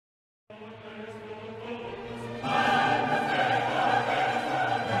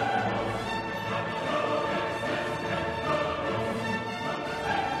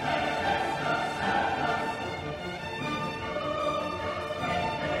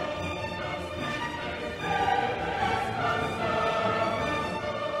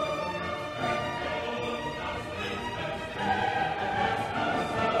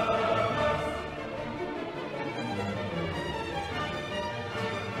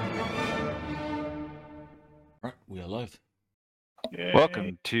we are live. Yay.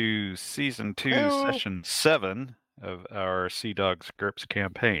 Welcome to Season 2, Hello. Session 7 of our Sea Dogs GURPS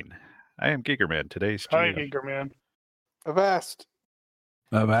campaign. I am Gigerman, today's Hi, GM. Gigerman. Avast,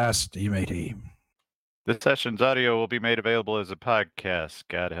 matey. This session's audio will be made available as a podcast.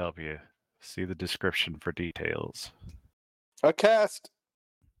 God help you. See the description for details. a cast.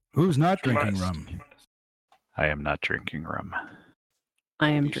 Who's not drinking Must. rum? I am not drinking rum. I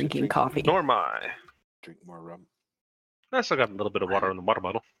am You should drinking drink coffee. Nor am I. Drink more rum. I still got a little bit of water in the water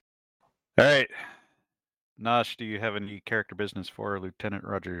bottle. All right. Nosh, do you have any character business for Lieutenant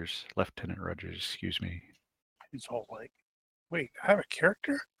Rogers? Lieutenant Rogers, excuse me. He's all like, wait, I have a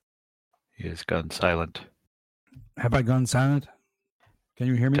character? He has gone silent. Have I gone silent? Can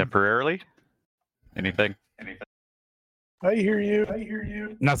you hear me? Temporarily? Anything? I hear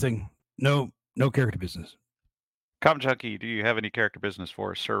you. Nothing. No character business. Campeche, do you have any character business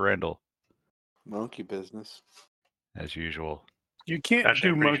for Sir Randall? Monkey business. As usual. You can't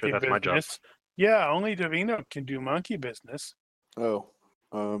Actually, do I'm pretty monkey sure that's my job. business. Yeah, only Davino can do monkey business Oh,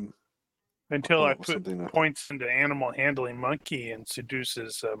 until I put something that- points into animal handling monkey and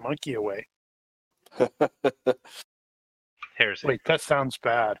seduces monkey away. Heresy. Wait, that sounds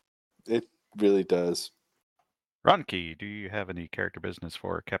bad. It really does. Ronki, do you have any character business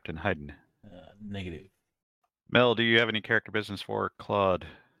for Captain Hayden? Negative. Mel, do you have any character business for Claude?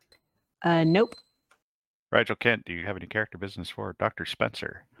 Nope. Rigel Kent, do you have any character business for Dr.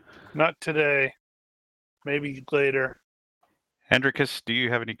 Spencer? Not today. Maybe later. Hendrikus, do you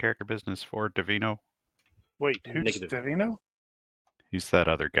have any character business for Davino? Wait, who's Negative. Davino? He's that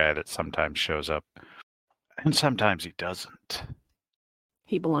other guy that sometimes shows up. And sometimes he doesn't.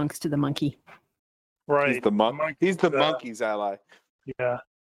 He belongs to the monkey. Right. He's the monkey- He's the uh, monkey's ally. Yeah.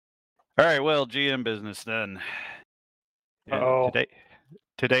 All right, well, GM business then. And Uh-oh.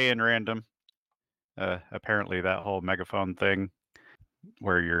 Today in random, apparently that whole megaphone thing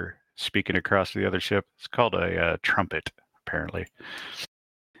where you're speaking across the other ship, it's called a trumpet, apparently.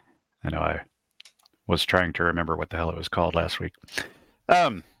 I know I was trying to remember what the hell it was called last week.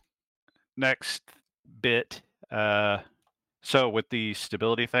 Next bit. So with the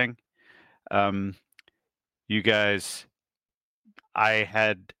stability thing, you guys, I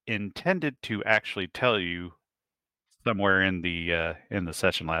had intended to actually tell you somewhere in the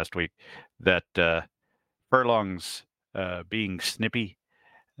session last week that Furlong's being snippy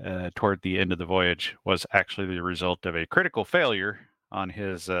toward the end of the voyage was actually the result of a critical failure on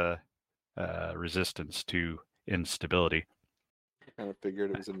his resistance to instability. I kind of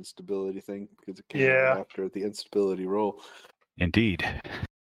figured it was an instability thing because it came Yeah. right after the instability roll. Indeed.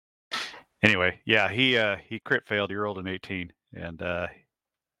 Anyway, yeah, he crit failed. He rolled an 18 and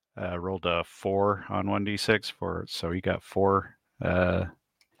rolled a 4 on 1d6 so he got 4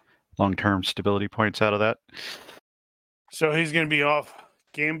 long-term stability points out of that. So he's going to be off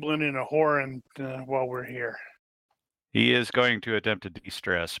gambling in a whore while we're here. He is going to attempt to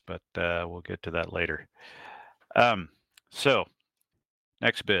de-stress, but we'll get to that later. So,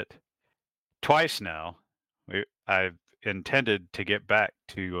 next bit. Twice now, I've intended to get back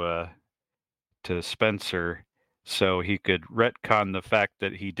to Spencer so he could retcon the fact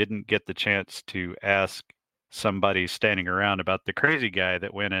that he didn't get the chance to ask somebody standing around about the crazy guy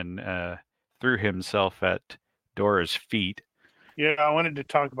that went and threw himself at Dora's feet. Yeah, I wanted to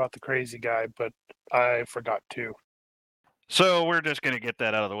talk about the crazy guy, but I forgot to. So we're just going to get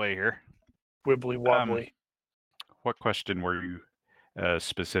that out of the way here. Wibbly wobbly. What question were you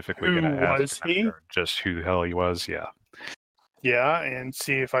specifically Who going to ask? was he? Just who the hell he was, yeah. Yeah, and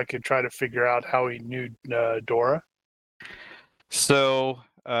see if I could try to figure out how he knew Dora. So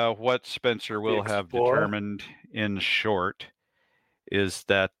what Spencer will have Explorer. determined in short is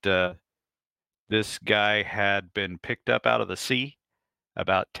that this guy had been picked up out of the sea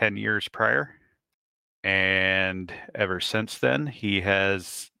about 10 years prior. And ever since then, he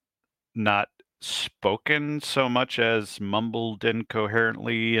has not spoken so much as mumbled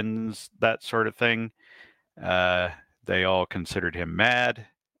incoherently and that sort of thing. They all considered him mad,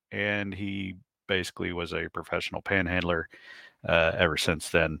 and he basically was a professional panhandler ever since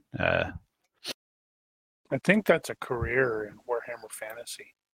then. I think that's a career in Warhammer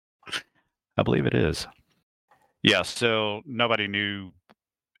Fantasy. I believe it is. Yeah, so nobody knew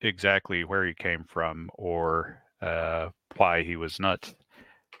exactly where he came from or why he was nuts.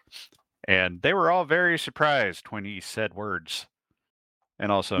 And they were all very surprised when he said words.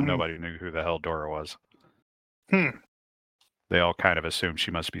 And also nobody knew who the hell Dora was. They all kind of assumed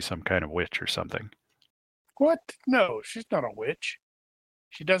she must be some kind of witch or something. What? No, she's not a witch.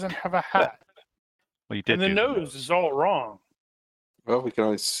 She doesn't have a hat. Well, you did And the do nose is all wrong. Well, we can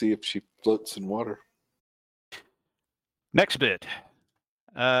always see if she floats in water. Next bit.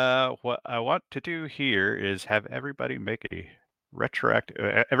 What I want to do here is have everybody make a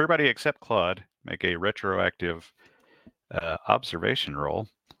retroactive. Everybody except Claude make a retroactive observation roll.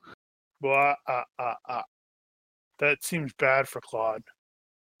 Well, that seems bad for Claude.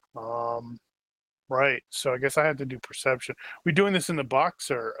 Right. So I guess I have to do perception. We doing this in the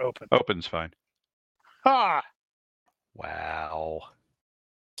box or open? Open's fine. Ah, Wow.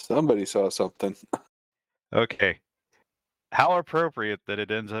 Somebody saw something. Okay. How appropriate that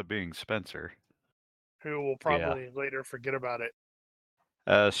it ends up being Spencer. who will probably later forget about it.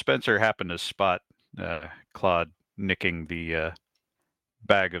 Spencer happened to spot Claude nicking the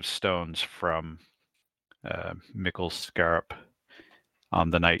bag of stones from Mikkel's Scarab on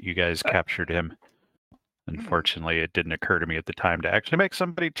the night you guys captured him. Unfortunately, it didn't occur to me at the time to actually make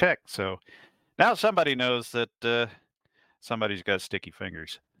somebody check. So now somebody knows that somebody's got sticky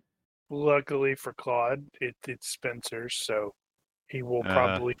fingers. Luckily for Claude, it's Spencer's, so he will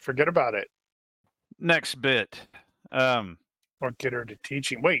probably forget about it Next bit. or get her to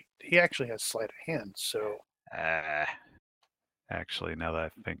teaching. Wait, he actually has sleight of hand, so Actually, now that I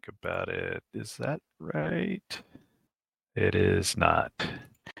think about it, is that right? It is not.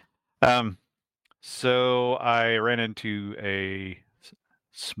 So I ran into a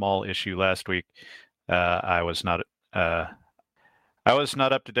small issue last week. I was not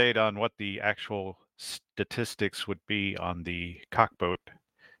up to date on what the actual statistics would be on the cockboat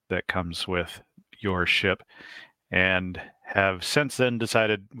that comes with your ship, and have since then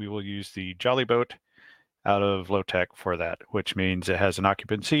decided we will use the Jolly Boat out of low tech for that, which means it has an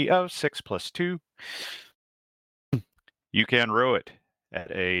occupancy of 6 + 2. You can row it at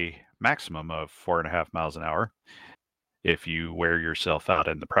a maximum of 4.5 miles an hour if you wear yourself out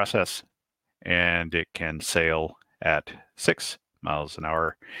in the process, and it can sail at 6 miles an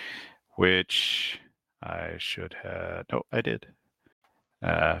hour, which I should have. No, I did.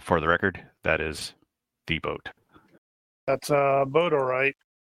 For the record, that is the boat, that's a boat, all right.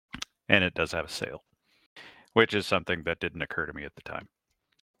 and it does have a sail, which is something that didn't occur to me at the time.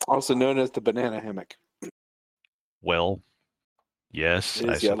 Also known as the banana hammock. Well, yes, It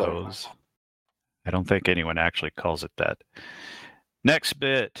I is yellow. suppose. I don't think anyone actually calls it that. Next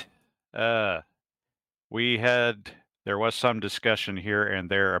bit. There was some discussion here and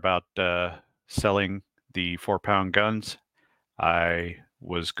there about selling the 4-pound guns. I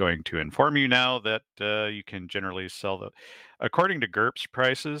was going to inform you now that you can generally sell them. According to GURPS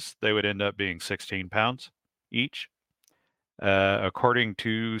prices, they would end up being 16 pounds each. According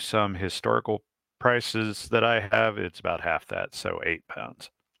to some historical prices that I have, it's about half that, so 8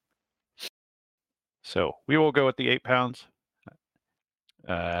 pounds. So we will go with the 8 pounds.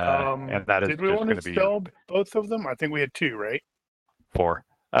 And that is Did we just want going to to be sell both of them? I think we had 2, right? 4.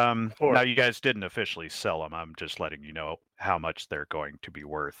 4. Now, you guys didn't officially sell them. I'm just letting you know how much they're going to be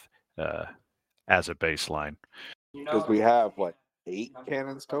worth as a baseline. Because we have, 8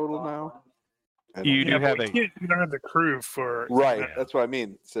 cannons total now? You do have but we don't have the crew for Right, Yeah. that's what I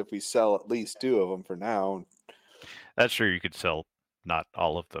mean. So if we sell at least 2 of them for now, That's true. You could sell not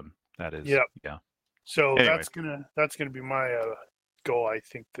all of them. That is, Yep. yeah. So Anyway. that's gonna be my goal. I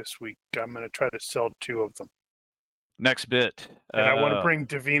think this week I'm gonna try to sell 2 of them, Next bit. and I want to bring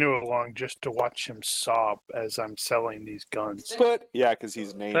Davino along just to watch him sob as I'm selling these guns. but yeah, because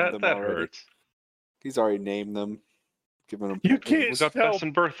he's named them That already. hurts. He's already named them, given them. You We can't got sell. Bess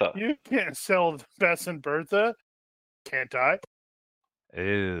and Bertha. You can't sell Bess and Bertha, can't I?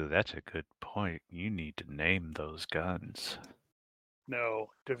 Ew, that's a good point. You need to name those guns. No,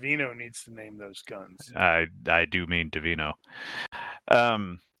 Davino needs to name those guns. I do mean Davino. He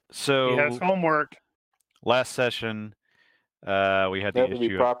has So homework. last session, we had They the have to be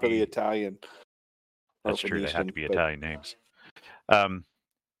issue properly of the, Italian. or That's true. They had to Phoenician, be but Italian names.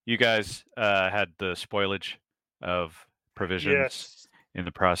 You guys had the spoilage of provisions Yes. in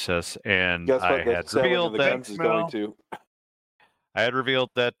the process, and Guess I what the had selling of revealed the that guns is going to?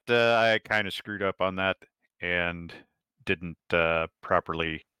 I kind of screwed up on that and didn't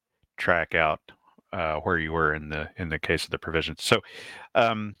properly track out where you were in the case of the provisions. So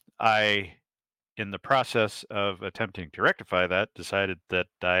I, in the process of attempting to rectify that, decided that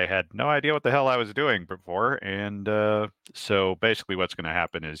I had no idea what the hell I was doing before, and so basically what's going to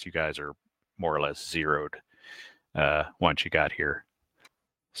happen is you guys are more or less zeroed once you got here.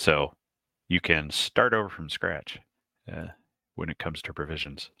 So you can start over from scratch when it comes to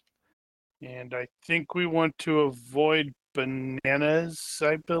provisions. And I think we want to avoid bananas,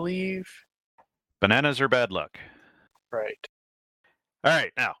 I believe. Bananas are bad luck. Right. All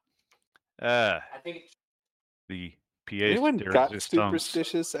right, now I think the PA Anyone got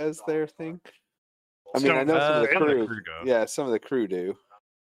superstitious as their thing? I mean, I know some of the some of the crew. crew go. Yeah, some of the crew do.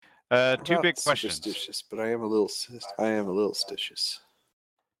 Two Not big questions. superstitious, but I am a little stitious.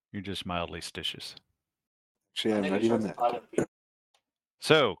 You're just mildly stitious. Actually, I'm not even that.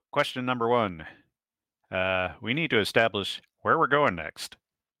 So, question number 1. We need to establish where we're going next.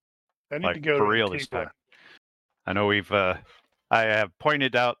 I need Like, to go for to real this Antigua. time. I know I have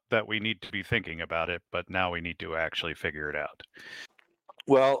pointed out that we need to be thinking about it, but now we need to actually figure it out.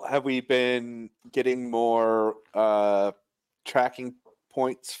 Well, have we been getting more tracking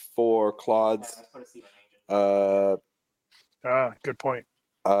points for Claude's Good point.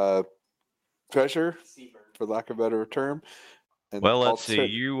 treasure, for lack of a better term? And Well, let's see. also-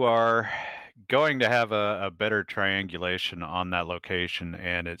 You are going to have a better triangulation on that location,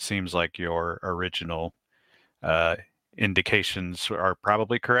 and it seems like your original indications are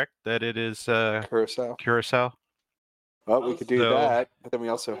probably correct that it is Curacao. Curacao. Well, we could do So- that, but then we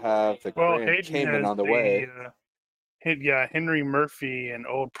also have the Well, Grand Hayden Cayman has on the way. Henry Murphy and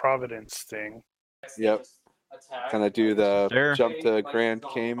Old Providence thing. Yep. Can I do the There. jump to Grand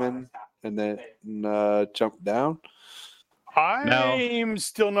Cayman and then jump down? I'm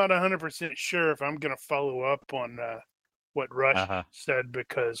still not 100% sure if I'm going to follow up on what Rush Uh-huh. said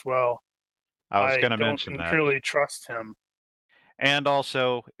because, well, I was going to don't mention that. really trust him. And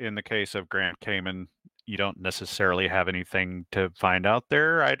also, in the case of Grand Cayman, you don't necessarily have anything to find out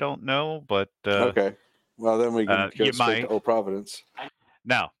there. I don't know, but Okay. Well, then we can go you straight might. to Old Providence.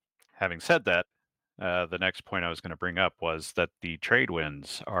 Now, having said that, the next point I was going to bring up was that the trade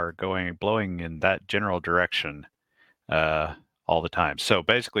winds are blowing in that general direction all the time. So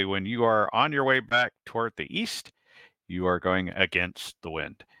basically, when you are on your way back toward the east, you are going against the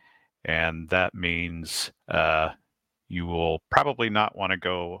wind, and that means you will probably not want to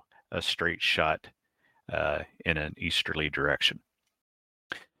go a straight shot in an easterly direction.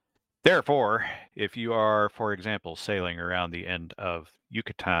 Therefore, if you are, for example, sailing around the end of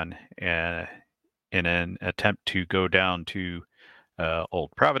Yucatan in an attempt to go down to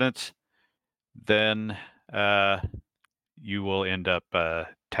Old Providence, then you will end up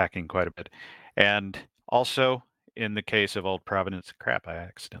tacking quite a bit. And also, in the case of Old Providence, crap, I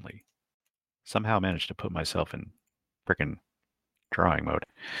accidentally somehow managed to put myself in frickin' drawing mode.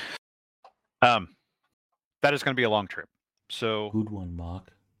 That is going to be a long trip. So Good one, Mark.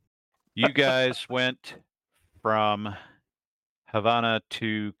 you guys went from Havana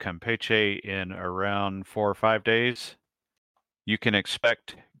to Campeche in around 4 or 5 days. You can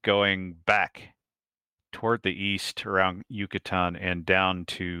expect going back toward the east around Yucatan and down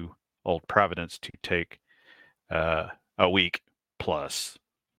to Old Providence to take a week plus.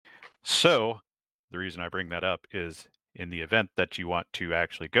 So the reason I bring that up is in the event that you want to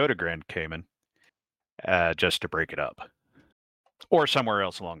actually go to Grand Cayman, just to break it up, or somewhere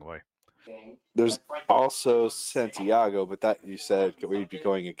else along the way. There's also Santiago, but that you said we'd be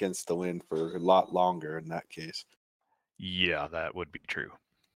going against the wind for a lot longer in that case. Yeah, that would be true.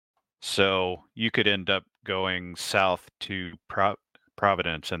 So you could end up going south to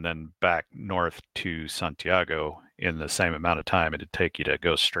Providence and then back north to Santiago in the same amount of time it'd take you to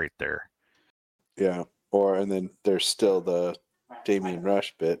go straight there. Yeah. And then there's still the Damien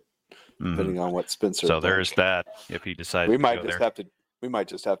Rush bit, depending on what Spencer. So would there's like. that. If he decides We to might go just there. have to. We might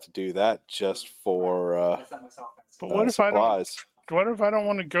just have to do that just for. But what if I don't? supplies. What if I don't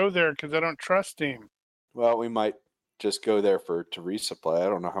want to go there because I don't trust him? Well, we might just go there to resupply. I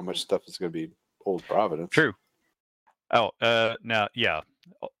don't know how much stuff is going to be Old Providence. True. Oh, now, yeah.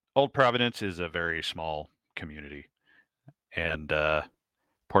 Old Providence is a very small community, and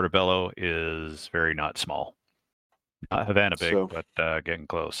Portobello is very not small. Not Havana big, So- but getting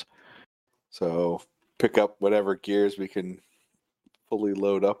close. So pick up whatever gears we can fully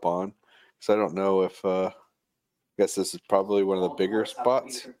load up on. Because I don't know if. I guess this is probably one of the bigger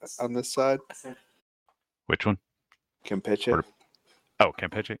spots on this side. Which one? Campeche. Oh,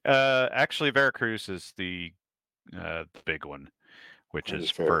 Campeche. Actually, Veracruz is the big one, which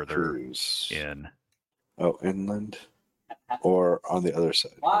is further in. Oh, inland, or on the other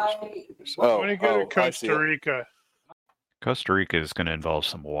side. I Oh, want to go to I see Costa it. Rica. Costa Rica is going to involve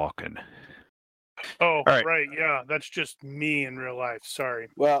some walking. Oh, right. right. Yeah, that's just me in real life. Sorry.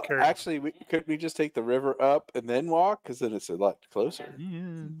 Well, Carry on. actually, could we just take the river up and then walk? Because then it's a lot closer.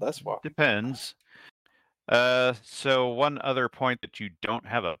 Less walk. Depends. So one other point that you don't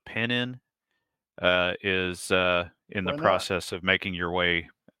have a pin in is in the Why not? process of making your way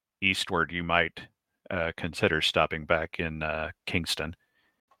eastward, you might consider stopping back in Kingston,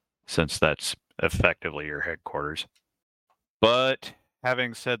 since that's effectively your headquarters. But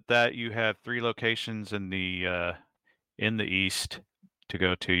having said that, you have 3 locations in the east to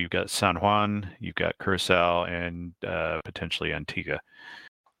go to. You've got San Juan, you've got Curacao, and potentially Antigua.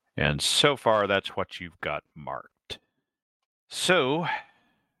 And so far, that's what you've got marked. So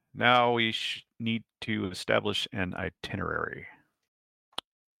now we need to establish an itinerary.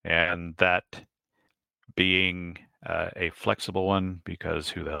 And that being a flexible one, because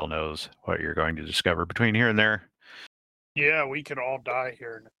who the hell knows what you're going to discover between here and there. Yeah, we could all die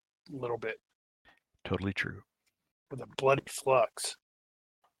here in a little bit Totally true. with a bloody flux.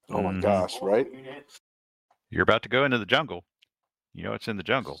 Oh my Mhm. gosh, right? You're about to go into the jungle. You know it's in the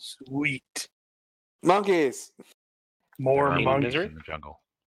jungle. Sweet. Monkeys. More There are monkeys. monkeys. Misery? in the jungle.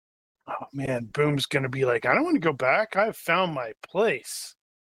 Oh man, Boom's gonna be like, I don't want to go back. I've found my place.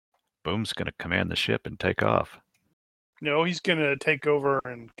 Boom's going to command the ship and take off No, he's gonna take over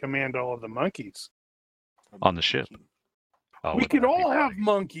and command all of the monkeys. on the ship. Oh, We wouldn't could that be all have funny?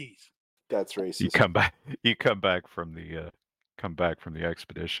 monkeys. That's racist. You come back. You come back from the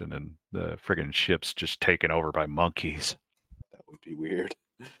expedition, and the friggin' ship's just taken over by monkeys. That would be weird.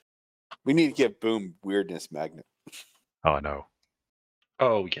 We need to give Boom weirdness magnet. Oh no,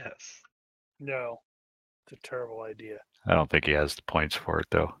 Oh, yes. No, it's a terrible idea. I don't think he has the points for it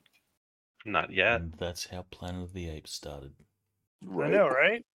though. Not yet. And that's how Planet of the Apes started. I know,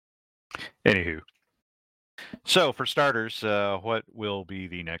 right? Anywho, so for starters, what will be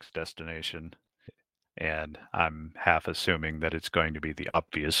the next destination? And I'm half assuming that it's going to be the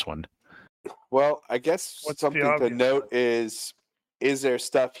obvious one. Well, I guess What's the something to obvious note one? is there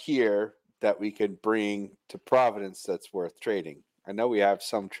stuff here that we can bring to Providence that's worth trading? I know we have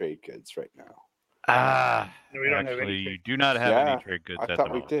some trade goods right now. Ah, No, we don't have actually, anything. you do not have Yeah, any trade goods I at the thought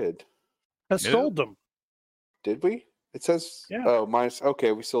we moment. did. I No. sold them. Did we? It says Yeah. oh minus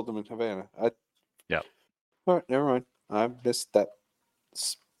okay, we sold them in Havana. Yep. All right, never mind. I missed that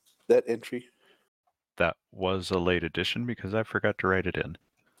entry. That was a late addition because I forgot to write it in.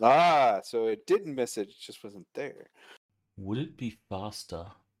 Ah, so it didn't miss it, it just wasn't there. Would it be faster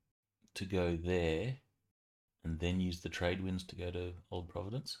to go there and then use the trade winds to go to Old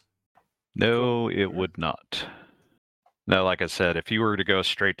Providence? No, it would not. No, like I said, if you were to go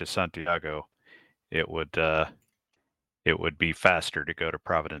straight to Santiago, it would be faster to go to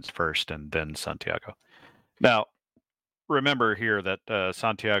Providence first and then Santiago. Now, remember here that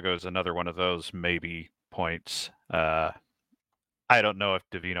Santiago is another one of those maybe points. I don't know if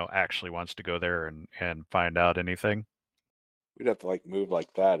Davino actually wants to go there and find out anything. We'd have to like move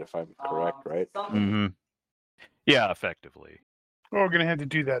like that if I'm correct, right? Mm-hmm. Yeah, effectively. Well, we're gonna have to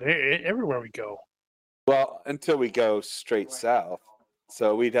do that everywhere we go. Well, until we go straight south.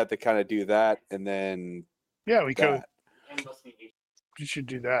 So we'd have to kind of do that and then Yeah, we go. that. You should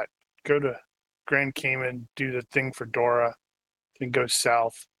do that. Go to Grand Cayman, do the thing for Dora, then go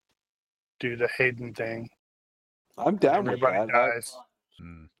south, do the Hayden thing. I'm down with Everybody that. dies.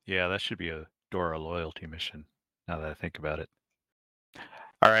 Yeah, that should be a Dora loyalty mission, now that I think about it.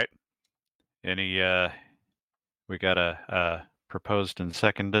 All right. Any, we got a proposed and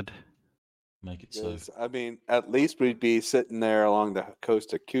seconded. Make it so. 'Cause, I mean, at least we'd be sitting there along the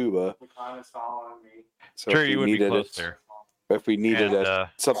coast of Cuba. So Sure, if we you would be needed close it, there. if we needed And,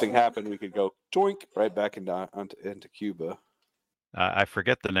 something happened, we could go doink right back into Cuba. I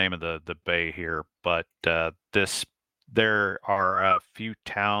forget the name of the bay here, but there are a few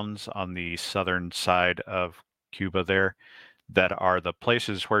towns on the southern side of Cuba there that are the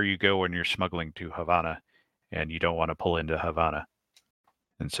places where you go when you're smuggling to Havana and you don't want to pull into Havana.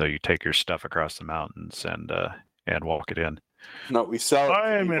 And so you take your stuff across the mountains and walk it in. No, we sell it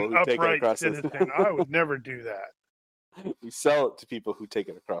I to am people an who take it upright across citizen. I would never do that. We sell it to people who take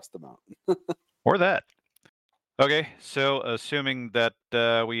it across the mountain. Or that. Okay, so assuming that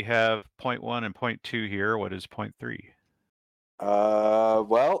we have point 1 and point 2 here, what is point 3?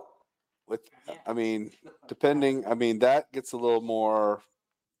 Well, depending, that gets a little more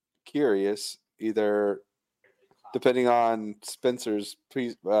curious, either depending on Spencer's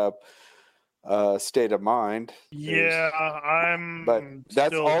state of mind. Yeah, I'm. But that's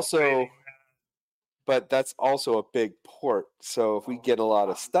still also, debating. but that's also a big port. So if we get a lot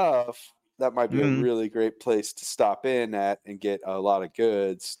of stuff, that might be Mhm. a really great place to stop in at and get a lot of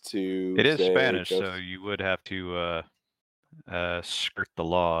goods to. It is say, Spanish, go- so you would have to skirt the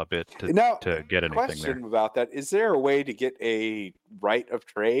law a bit Now, to get anything question there. about that: is there a way to get a right of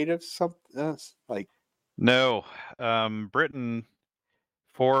trade of something like? No, Britain.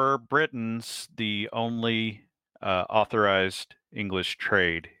 For Britons, the only authorized English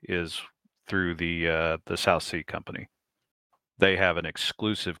trade is through the South Sea Company. They have an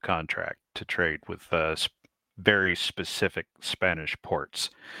exclusive contract to trade with very specific Spanish ports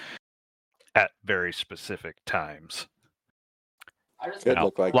at very specific times. Could Now,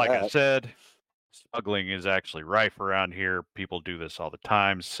 look like I that. said, smuggling is actually rife around here. People do this all the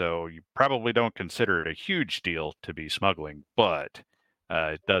time, so you probably don't consider it a huge deal to be smuggling, but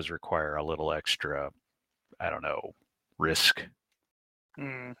it does require a little extra, I don't know, risk.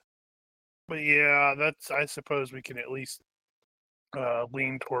 Hmm. But yeah, I suppose we can at least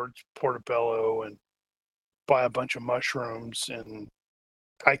lean towards Portobello and buy a bunch of mushrooms, and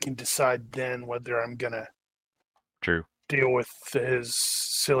I can decide then whether I'm gonna True. deal with his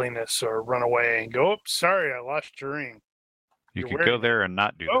silliness or run away and go, "Oh, sorry, I lost your ring." You You're could wearing go it. there and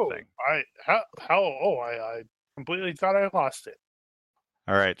not do Oh, the thing. I completely thought I lost it.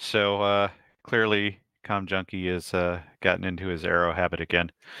 All right, so clearly, Com Junkie has gotten into his arrow habit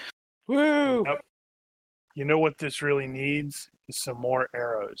again. Woo! Yep. You know what this really needs is some more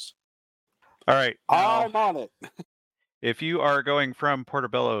arrows. All right, now, I'm on it. if you are going from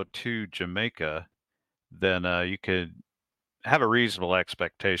Portobello to Jamaica, then you could have a reasonable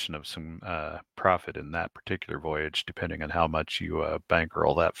expectation of some profit in that particular voyage, depending on how much you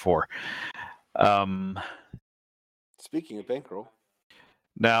bankroll that for. Speaking of bankroll,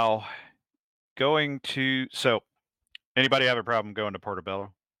 Now, so anybody have a problem going to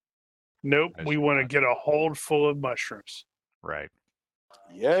Portobello? Nope, I we assume want to not. get a hold full of mushrooms. Right.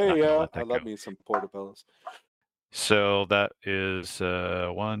 yeah, Not gonna yeah. let I that love go. me some portobellos. So that is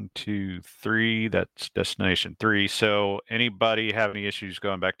 1, 2, 3. That's destination 3. So anybody have any issues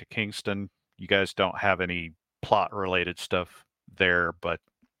going back to Kingston? You guys don't have any plot related stuff there, but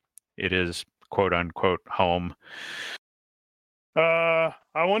it is quote unquote home.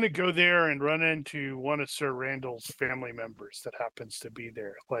 I want to go there and run into one of Sir Randall's family members that happens to be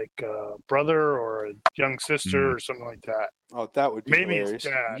there, like a brother or a young sister or something like that. Oh, that would be Maybe his hilarious.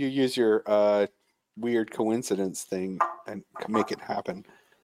 dad. You use your weird coincidence thing and make it happen.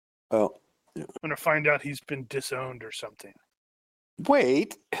 Oh, I'm gonna find out he's been disowned or something.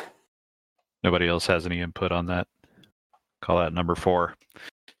 wait. Nobody else has any input on that. Call that number 4.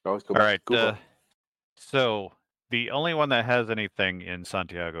 Always go All back right. to Cuba. So the only one that has anything in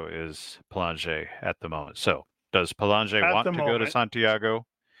Santiago is Palange at the moment. So does Palange At want the to go to moment. Santiago,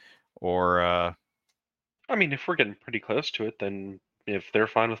 or I mean, if we're getting pretty close to it, then if they're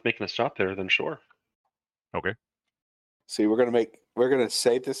fine with making a stop there, then sure. okay? See, we're gonna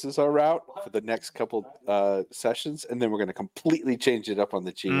say this is our route for the next couple sessions, and then we're gonna completely change it up on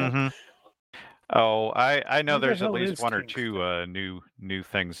the GM. Mhm. Oh, I know Where the there's at hell least is one or Kingston? two new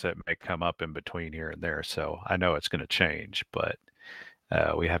things that may come up in between here and there. So I know it's going to change, but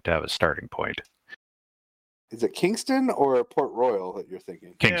we have to have a starting point. Is it Kingston or Port Royal that you're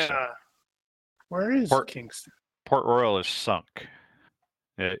thinking? Kingston. Yeah. Where is Port- Kingston? Port Royal is sunk.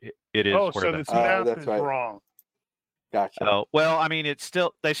 It is Oh, where so the this map that's is right. wrong. Gotcha. Oh, well, I mean,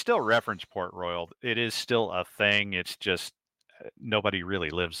 they still reference Port Royal. It is still a thing. It's just nobody really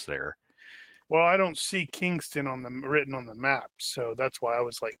lives there. Well, I don't see Kingston written on the map, so that's why I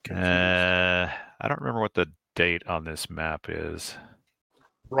was like confused. I don't remember what the date on this map is.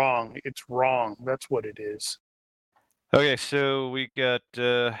 Wrong. It's wrong. That's what it is. Okay, so we got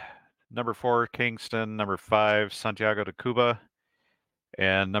number 4, Kingston, number 5, Santiago de Cuba,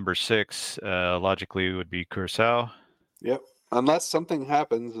 and number 6, logically, would be Curacao. Yep. Unless something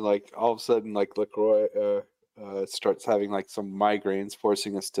happens, like all of a sudden, like LaCroix starts having like some migraines,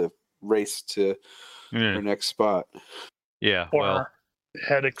 forcing us to race to our next spot. Yeah, Or well,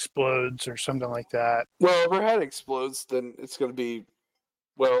 head explodes or something like that. Well, if her head explodes, then it's going to be.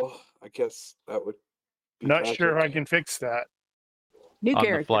 Well, I guess that would. Be Not sure if I tragic. can fix that. New on the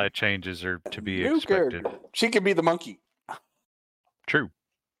character. fly changes are to be New expected. character. She could be the monkey. True.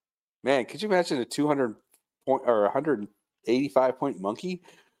 Man, could you imagine a 200 point or 185 point monkey?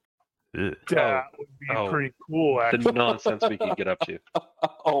 Ugh. That would be pretty cool, The actually. nonsense we could get up to.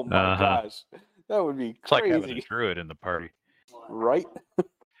 Oh my Uh-huh. gosh, that would be It's like having a crazy, druid in the party. right?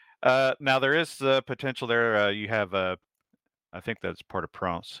 Now there is the potential there. You have, I think that's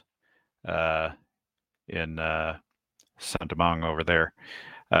Port-au-Prince, in Saint-Domingue over there.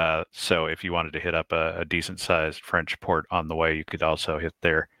 So if you wanted to hit up a decent sized French port on the way, you could also hit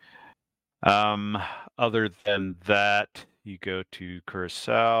there. Other than that, you go to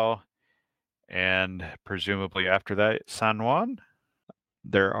Curacao, and presumably after that, San Juan.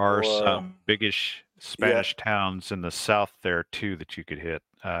 There are Or- some biggish Spanish towns in the south there too that you could hit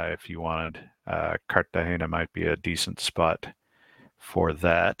if you wanted. Cartagena might be a decent spot for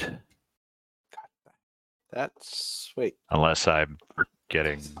that, That's wait. unless I'm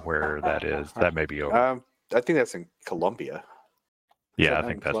forgetting where that is. That may be over. I think that's in Colombia. Yeah, that I not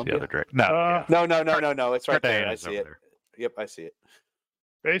think in that's Colombia? the other direction. No, yeah. No. It's right there. I Cartagena's see over it. there. Yep, I see it.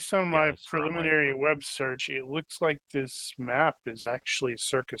 Based on my it's wrong way. preliminary web search, it looks like this map is actually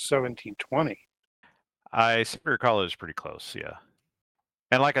circa 1720. I seem to recall it was pretty close, yeah.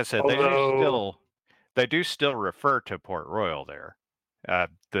 And like I said, Although- they do still refer to Port Royal there.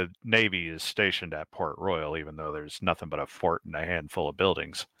 The Navy is stationed at Port Royal, even though there's nothing but a fort and a handful of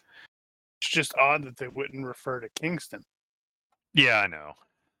buildings. It's just odd that they wouldn't refer to Kingston. Yeah, I know.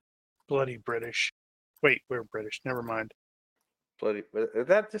 Bloody British. Wait, we're British. Never mind. Bloody, but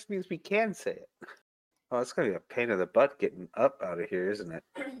that just means we can say it. Oh, it's gonna be a pain in the butt getting up out of here, isn't it?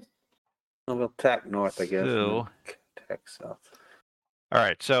 Well, we'll tack north, I guess. and then tack south. All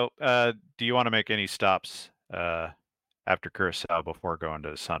right. So, do you want to make any stops after Curacao before going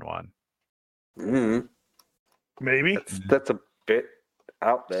to San Juan? Mm, Maybe. that's a bit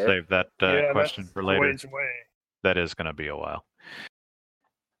out there. Save that Yeah, question that's for a later. ways away. That is going to be a while.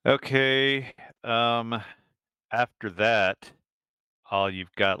 Okay. After that, all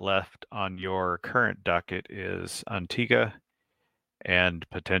you've got left on your current docket is Antigua and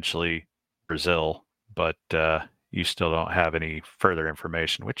potentially Brazil, but you still don't have any further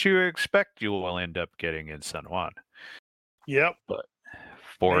information, which you expect you will end up getting in San Juan. Yep.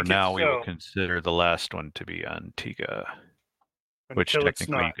 For Make it now, we will so. consider the last one to be Antigua, which Until it's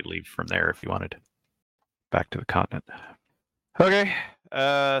technically you not. could leave from there if you wanted. Back to the continent. Okay,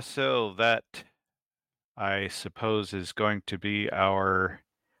 so that, I suppose, is going to be our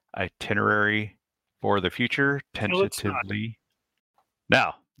itinerary for the future, Until it's not. tentatively.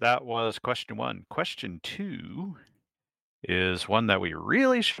 Now, that was question 1. Question 2 is one that we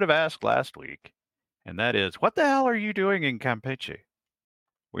really should have asked last week, and that is, what the hell are you doing in Campeche?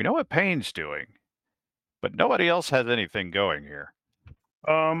 We know what Payne's doing, but nobody else has anything going here.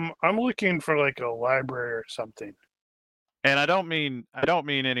 I'm looking for like a library or something. And I don't mean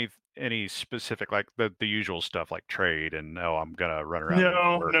any specific, like the usual stuff like trade and I'm gonna run around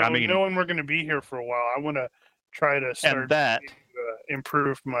and work. I mean, knowing we're going to be here for a while, I want to try to start and that to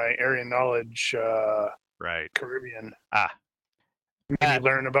improve my area knowledge. right. Caribbean. That Maybe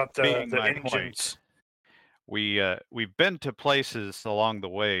learn about the being my engines. point, we've been to places along the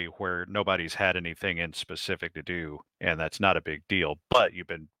way where nobody's had anything in specific to do, and that's not a big deal. But you've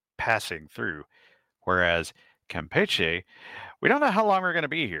been passing through, whereas Campeche, we don't know how long we're going to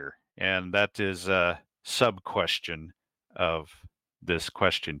be here, and that is a sub question of this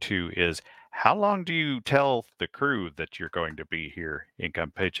question 2 is, how long do you tell the crew that you're going to be here in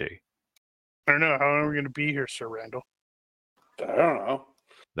Campeche? I don't know. How long are we going to be here, Sir Randall? I don't know.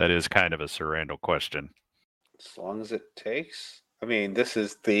 That is kind of a Sir Randall question. As long as it takes. I mean, this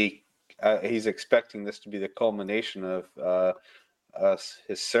is the. He's expecting this to be the culmination of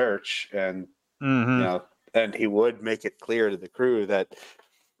his search, and and he would make it clear to the crew that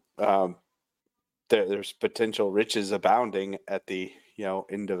there's potential riches abounding at the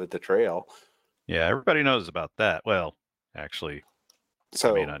end of the trail. Yeah, everybody knows about that. Well, actually,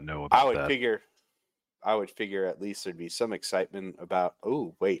 so I may not know about that. I would figure at least there'd be some excitement about.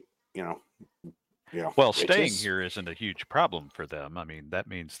 Oh, wait, Well, riches? staying here isn't a huge problem for them. I mean, that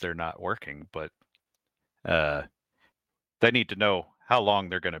means they're not working, but they need to know how long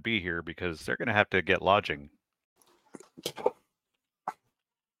they're going to be here because they're going to have to get lodging.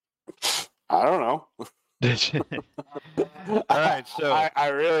 I don't know. All right, so I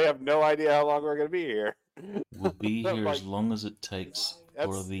really have no idea how long we're going to be here. We'll be here Like, as long as it takes for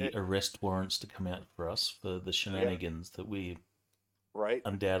that's the it. arrest warrants to come out for us for the shenanigans that we're Right?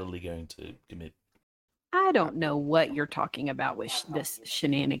 undoubtedly going to commit. I don't know what you're talking about with this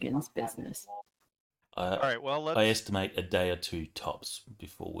shenanigans business. all right, well, I estimate a day or 2 tops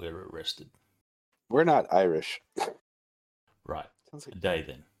before we're arrested. We're not Irish. Right. Sounds A like day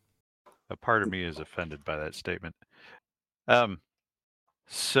then. a part of me is offended by that statement.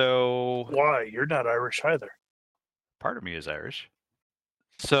 So Why? You're not Irish either. part of me is Irish.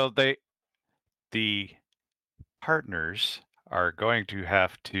 So the partners are going to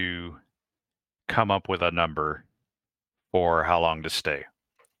have to come up with a number for how long to stay.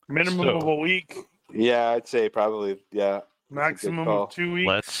 Minimum of a week. Yeah, I'd say probably, yeah. Maximum call. of 2 weeks.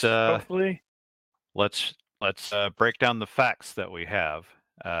 Let's hopefully. let's break down the facts that we have.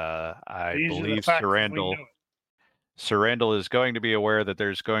 I These are the believe facts Sir as we know it. Randall is going to be aware that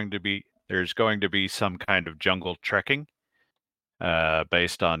there's going to be some kind of jungle trekking,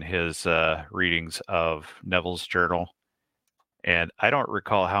 based on his readings of Neville's journal. And I don't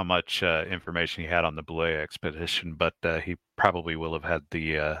recall how much information he had on the Belay expedition, but he probably will have had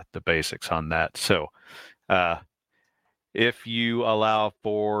the basics on that. So, if you allow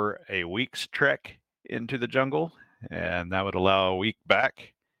for a week's trek into the jungle, and that would allow a week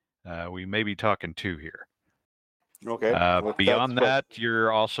back, we may be talking 2 here. Okay. Well, if Beyond that's that,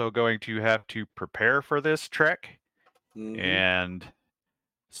 you're also going to have to prepare for this trek, Mhm. and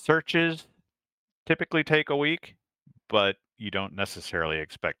searches typically take a week, but you don't necessarily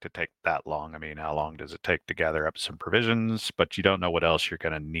expect to take that long. I mean, how long does it take to gather up some provisions? But you don't know what else you're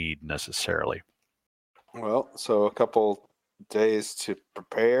going to need necessarily. Well, so a couple days to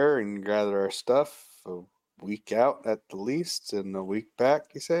prepare and gather our stuff. A week out at the least, and a week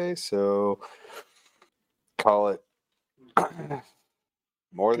back, you say? So call it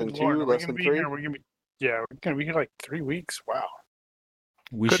more than Good Lord, two, are we less gonna than be 3. here? We're gonna be here like 3 weeks. Wow.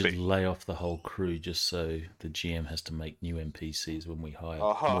 We Could should be. lay off the whole crew just so the GM has to make new NPCs when we hire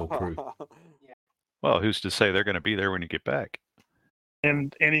more crew. Well, who's to say they're going to be there when you get back?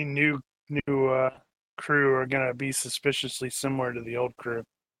 And any new crew are gonna be suspiciously similar to the old crew.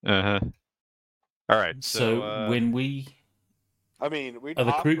 Uh-huh. All right. So when we I mean, we'd are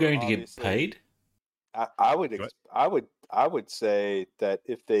the crew offer, going to get obviously, paid? I would say that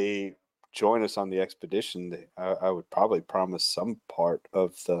if they join us on the expedition, I would probably promise some part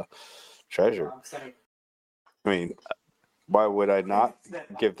of the treasure. I mean, why would I not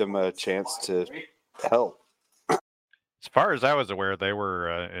give them a chance to help? as far as I was aware, they were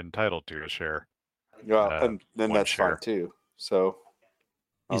entitled to a share. Well, and then one that's share. fine too. So,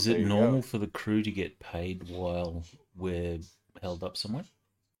 Is there it you go. normal for the crew to get paid while we're held up somewhere?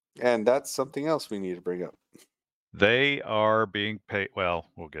 And that's something else we need to bring up. They are being paid. Well,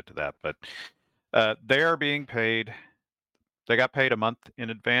 we'll get to that, but they are being paid. They got paid a month in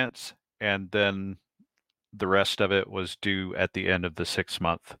advance, and then the rest of it was due at the end of the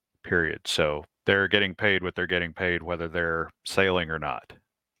 6-month period. So they're getting paid what they're getting paid, whether they're sailing or not.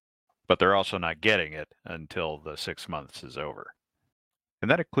 But they're also not getting it until the 6 months is over. And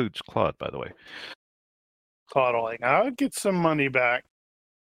that includes Claude, by the way. Claude, like, I would get some money back.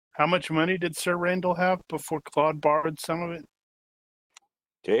 How much money did Sir Randall have before Claude borrowed some of it?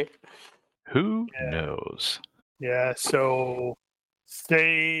 Okay. Who knows? Yeah, so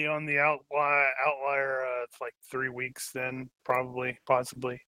stay on the outlier. It's like 3 weeks then, probably,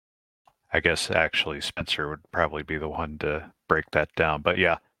 possibly. I guess actually Spencer would probably be the one to break that down. But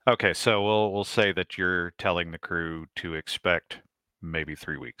yeah. Okay, so we'll say that you're telling the crew to expect maybe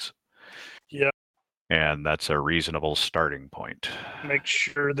 3 weeks. Yep. And that's a reasonable starting point. Make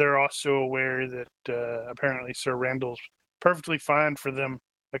sure they're also aware that apparently Sir Randall's perfectly fine for them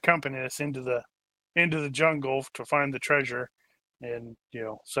accompanying us into the jungle to find the treasure, and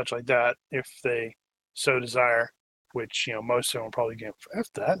such like that if they so desire. Which most of them will probably get. F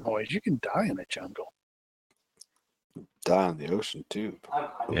that noise. You can die in the jungle. Die in the ocean too.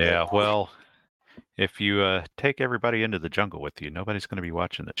 Yeah, well, if you take everybody into the jungle with you, nobody's going to be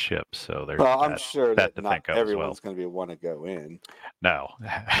watching the ship. So there's Well, I'm sure that to not think of as well. everyone's going to be want to go in. No,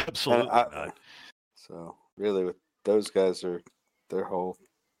 absolutely not. So really, with those guys, their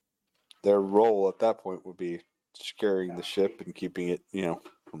role at that point would be securing the ship and keeping it,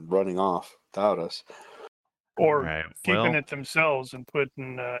 from running off without us. Or right. keeping it themselves and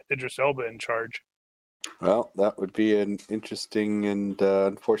putting Idris Elba in charge. Well, that would be an interesting and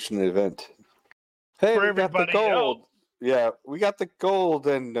unfortunate event. Hey, For we got the everybody gold. else. Yeah, we got the gold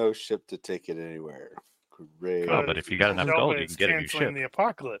and no ship to take it anywhere. Great. Oh, but if you got enough Elba gold, you is can get a new canceling ship. the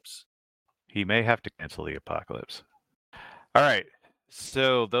apocalypse. He may have to cancel the apocalypse. All right.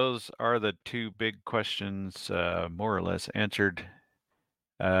 So those are the two big questions more or less answered,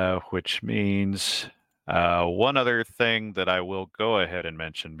 which means one other thing that I will go ahead and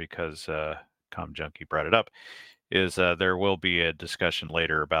mention because Com Junkie brought it up is there will be a discussion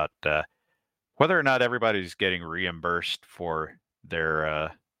later about whether or not everybody's getting reimbursed for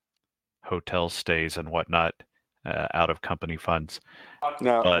their hotel stays and whatnot out of company funds.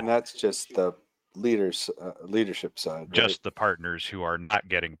 No, But and that's just the leadership side, right? just the partners who are not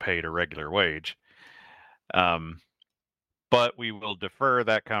getting paid a regular wage. But we will defer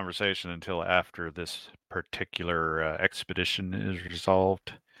that conversation until after this particular expedition is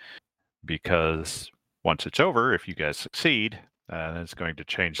resolved, because once it's over, if you guys succeed, it's going to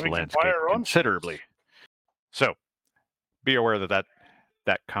change the We can buy landscape our own considerably. ships. So be aware that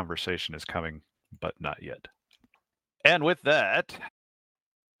conversation is coming, but not yet. And with that,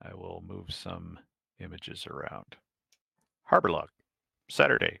 I will move some images around. Harbor log,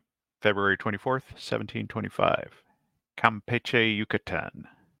 Saturday, February 24th, 1725. Campeche, Yucatan.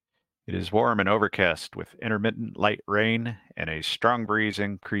 It is warm and overcast with intermittent light rain and a strong breeze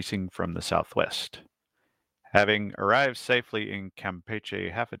increasing from the southwest. Having arrived safely in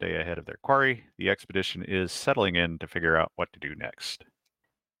Campeche half a day ahead of their quarry, the expedition is settling in to figure out what to do next.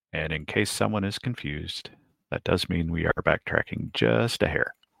 And in case someone is confused, that does mean we are backtracking just a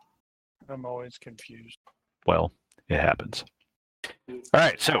hair. I'm always confused. Well, It happens. All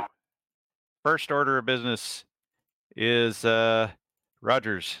right, so first order of business is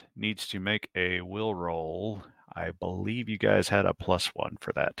Rogers needs to make a will roll. I believe you guys had a +1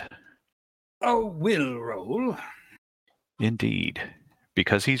 for that. Oh, will roll. Indeed,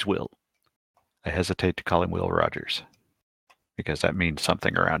 because he's Will. I hesitate to call him Will Rogers because that means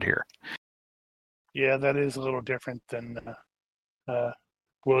something around here. Yeah, that is a little different than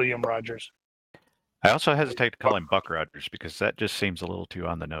William Rogers. I also hesitate to call him Buck Rogers because that just seems a little too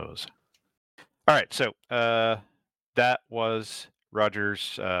on the nose. All right, so that was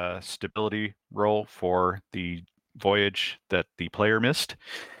Rogers' stability roll for the voyage that the player missed.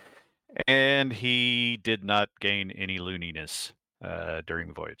 And he did not gain any looniness during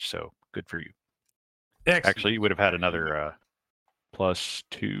the voyage, so good for you. Excellent. Actually, you would have had another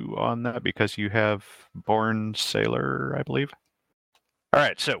 +2 on that because you have Born Sailor, I believe. All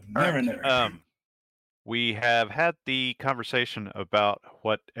right, so Mariner. we have had the conversation about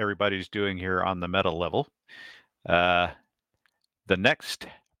what everybody's doing here on the meta level. The next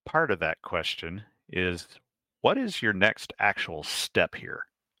part of that question is, what is your next actual step here?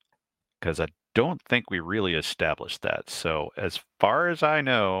 Because I don't think we really established that. So as far as I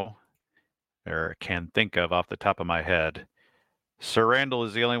know, or can think of off the top of my head, Sir Randall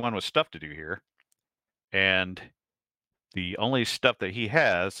is the only one with stuff to do here. And the only stuff that he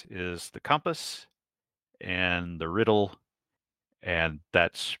has is the compass and the riddle, and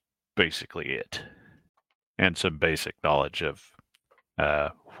that's basically it. And some basic knowledge of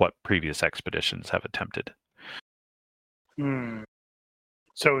what previous expeditions have attempted.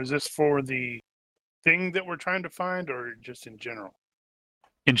 So is this for the thing that we're trying to find, or just in general?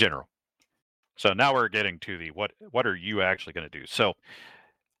 In general. So now we're getting to the what are you actually going to do? So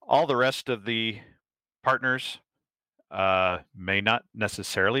all the rest of the partners may not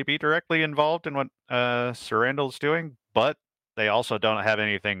necessarily be directly involved in what Sir Randall's doing, but they also don't have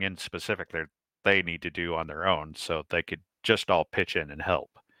anything in specific that they need to do on their own, so they could just all pitch in and help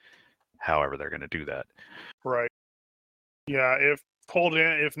however they're going to do that. Right. Yeah, if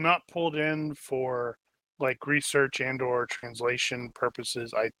not pulled in for like research and or translation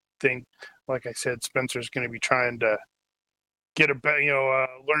purposes, I think, like I said, Spencer's going to be trying to get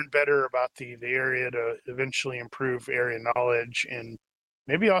learn better about the area to eventually improve area knowledge, and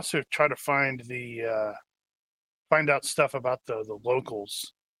maybe also try to find out stuff about the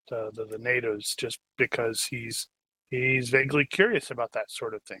locals, the natives, just because he's vaguely curious about that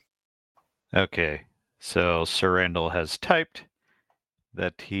sort of thing. Okay, so Sir Randall has typed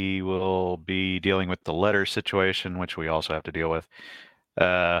that he will be dealing with the letter situation, which we also have to deal with.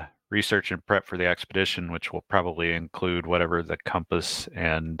 Research and prep for the expedition, which will probably include whatever the compass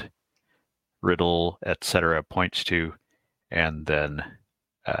and riddle, etc., points to, and then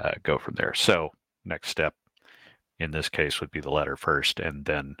go from there. So next step in this case would be the letter first, and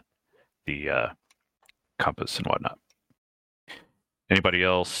then the compass and whatnot. Anybody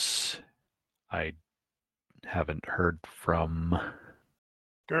else? I haven't heard from.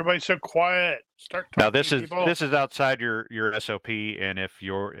 Everybody's so quiet. Start talking. Now this is people. this is outside your SOP, and if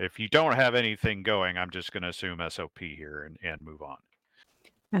you don't have anything going, I'm just going to assume SOP here and move on.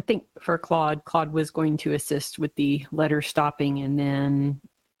 I think for Claude was going to assist with the letter stopping and then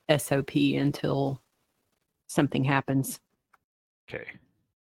SOP until something happens. Okay.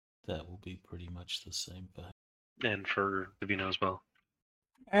 That will be pretty much the same for him. And for Davina as well.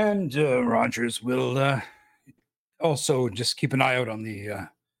 And Rogers will also just keep an eye out on the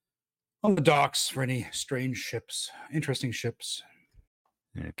docks for any strange ships, interesting ships.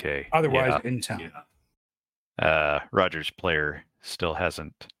 Okay. Otherwise, in town. Rogers player still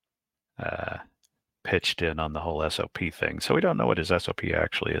hasn't pitched in on the whole SOP thing, so we don't know what his SOP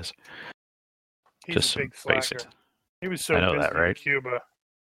actually is. He's just a big some basic. slacker. He was so I know busy that, right? in Cuba.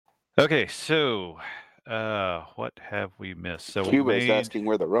 Okay, so what have we missed? So Cuba's asking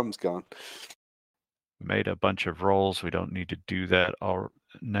where the rum's gone. Made a bunch of rolls. We don't need to do that all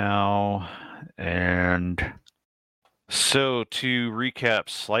now. And so to recap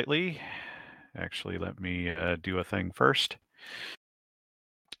slightly, actually, let me do a thing first.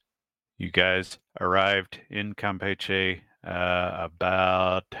 You guys arrived in Campeche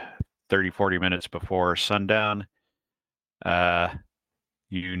about 30-40 minutes before sundown.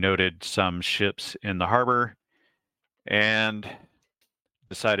 You noted some ships in the harbor and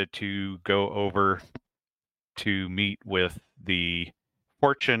decided to go over to meet with the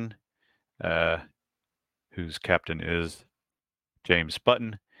Fortune, whose captain is James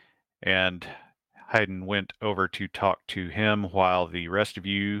Button, and Hayden went over to talk to him while the rest of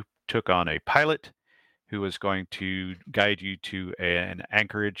you took on a pilot who was going to guide you to an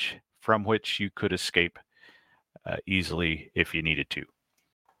anchorage from which you could escape easily if you needed to.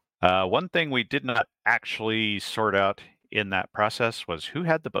 One thing we did not actually sort out in that process was who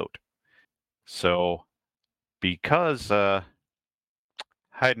had the boat. So because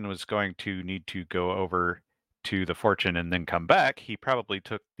Haydn was going to need to go over to the Fortune and then come back, he probably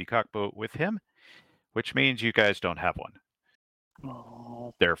took the cockboat with him, which means you guys don't have one.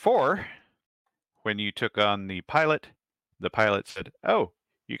 Oh. Therefore, when you took on the pilot said, "Oh,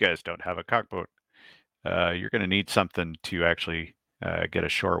 you guys don't have a cockboat. You're going to need something to actually get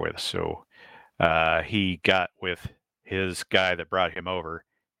ashore with." So he got with his guy that brought him over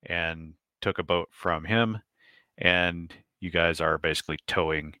and took a boat from him, and you guys are basically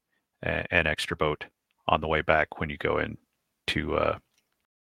towing an extra boat on the way back when you go in to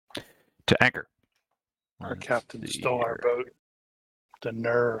anchor. Our Let's captain see stole our here. boat. The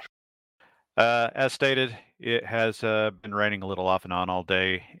nerve. As stated, it has been raining a little off and on all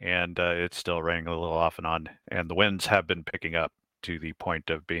day, and it's still raining a little off and on, and the winds have been picking up to the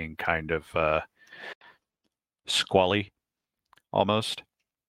point of being kind of squally almost.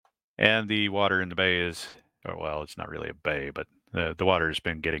 And the water in the bay is, well, it's not really a bay, but the water has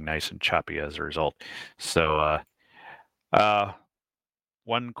been getting nice and choppy as a result. So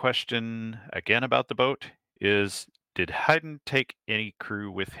one question again about the boat is, did Haydn take any crew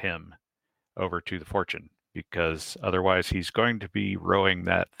with him over to the Fortune? Because otherwise he's going to be rowing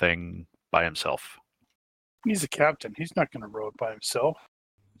that thing by himself. He's the captain. He's not going to row it by himself.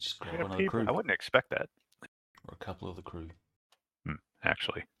 Just grab Yeah, one of the people. crew I wouldn't expect that, or a couple of the crew.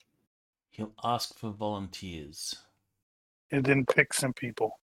 actually. He'll ask for volunteers. And then pick some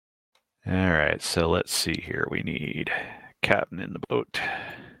people. All right, so let's see here. We need captain in the boat.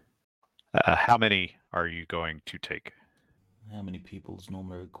 How many are you going to take? How many people is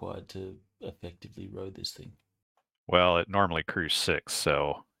normally required to effectively row this thing? Well, it normally crews 6,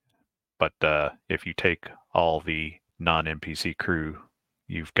 so, but if you take all the non-NPC crew,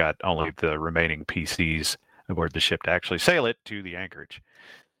 you've got only the remaining PCs aboard the ship to actually sail it to the anchorage.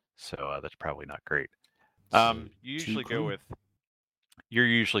 So that's probably not great. So You two usually go crew? with. You're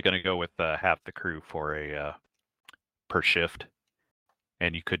usually going to go with half the crew for a per shift,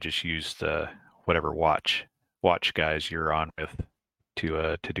 and you could just use the whatever watch guys you're on with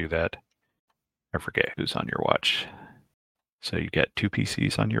to do that. I forget who's on your watch. So you got 2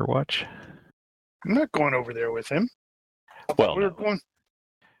 PCs on your watch. I'm not going over there with him. I thought Well, we were no. going.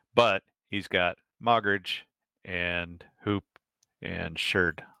 But he's got Mogridge and Hoop and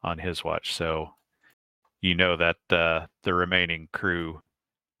Sherd on his watch, so you know that the remaining crew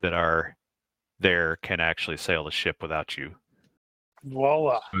that are there can actually sail the ship without you.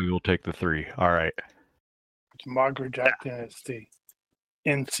 Voila. We will take the 3. All right. It's Margaret acting as the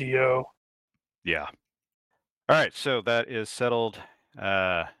NCO. Yeah. All right, so that is settled.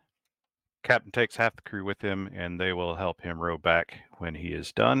 Captain takes half the crew with him, and they will help him row back when he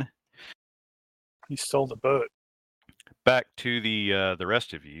is done. He stole the boat. Back to the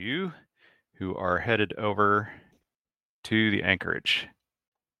rest of you, who are headed over to the anchorage.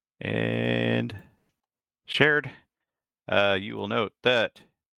 And Shared, you will note that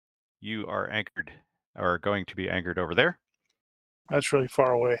you are going to be anchored over there. That's really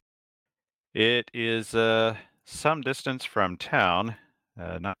far away. It is some distance from town,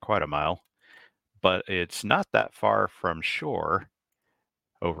 not quite a mile, but it's not that far from shore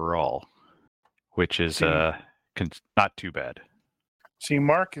overall, which is not too bad. See,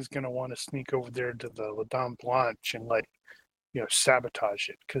 Mark is going to want to sneak over there to the La Dame Blanche and sabotage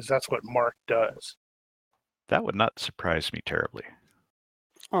it, because that's what Mark does. That would not surprise me terribly.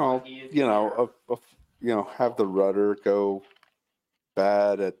 Oh, have the rudder go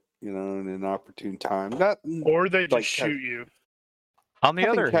bad at in an opportune time. Not Or they just like shoot you. On the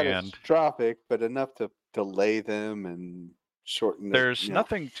other nothing hand, catastrophic, but enough to delay them and shorten. there's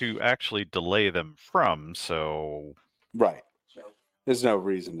nothing to actually delay them from. So right. There's no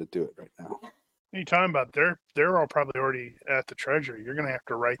reason to do it right now. What are you talking about? They're all probably already at the Treasury. You're going to have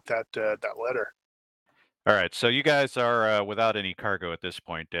to write that letter. All right, so you guys are without any cargo at this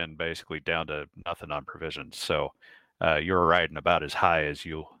point and basically down to nothing on provisions. So you're riding about as high as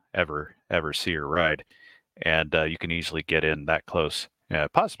you'll ever see or ride, and you can easily get in that close,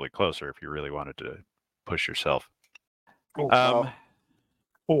 possibly closer if you really wanted to push yourself. I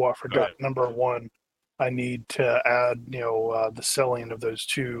forgot. Number 1, I need to add the selling of those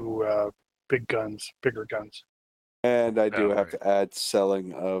 2 bigger guns. And I do have to add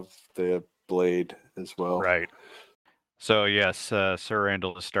selling of the blade as well. Right. So yes, Sir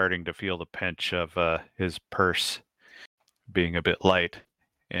Randall is starting to feel the pinch of his purse being a bit light,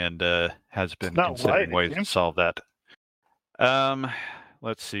 and has been considering ways to solve that.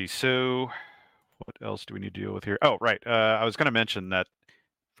 Let's see. So What else do we need to deal with here? Oh, right. I was going to mention that.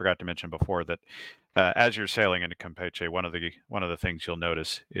 Forgot to mention before that as you're sailing into Campeche, one of the things you'll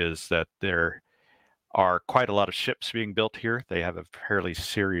notice is that there are quite a lot of ships being built here. They have a fairly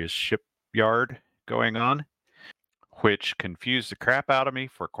serious shipyard going on, which confused the crap out of me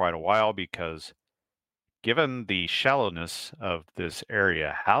for quite a while because given the shallowness of this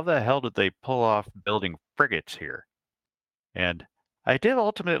area, how the hell did they pull off building frigates here? And I did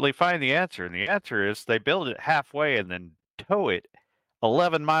ultimately find the answer, and the answer is they build it halfway and then tow it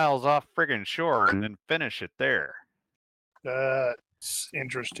 11 miles off friggin' shore and then finish it there. That's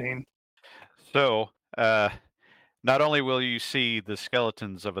interesting. So, not only will you see the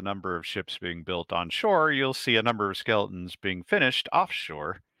skeletons of a number of ships being built on shore, you'll see a number of skeletons being finished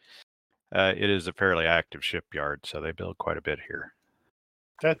offshore. It is a fairly active shipyard, so they build quite a bit here.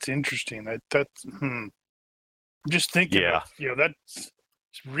 That's interesting. That's just thinking of, that's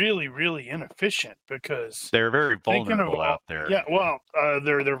really, really inefficient because they're very vulnerable out there. Yeah, well,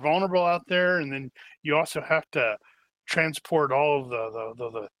 they're vulnerable out there, and then you also have to transport all of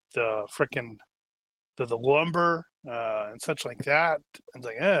the frickin' the lumber and such like that. It's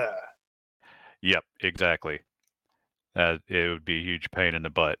like, Yep, exactly. It would be a huge pain in the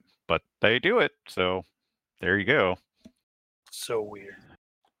butt, but they do it. So there you go. So weird.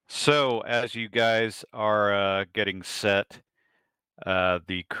 So as you guys are getting set,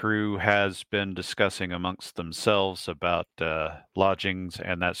 the crew has been discussing amongst themselves about lodgings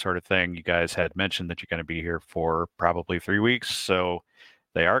and that sort of thing. You guys had mentioned that you're going to be here for probably 3 weeks, so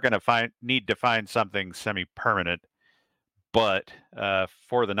they are going to need to find something semi-permanent. But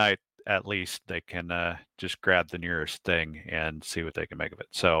for the night, at least, they can just grab the nearest thing and see what they can make of it.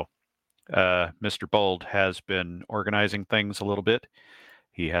 So Mr. Bold has been organizing things a little bit.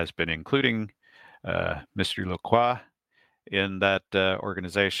 He has been including Mr. Lacroix in that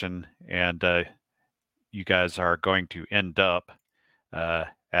organization, and you guys are going to end up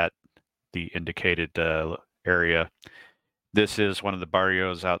at the indicated area. This is one of the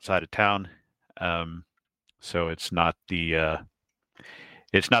barrios outside of town, so it's not the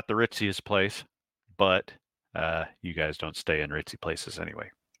ritziest place, but you guys don't stay in ritzy places anyway.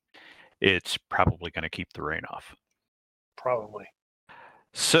 It's probably going to keep the rain off. Probably.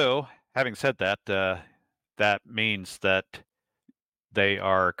 So, having said that, that means that they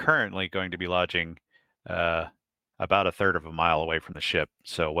are currently going to be lodging about a third of a mile away from the ship,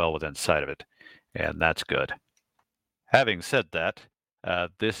 so well within sight of it, and that's good. Having said that,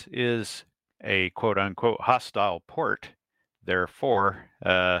 this is a quote-unquote hostile port. Therefore,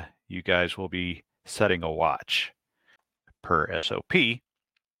 you guys will be setting a watch per SOP.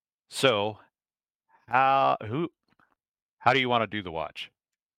 So, how do you want to do the watch?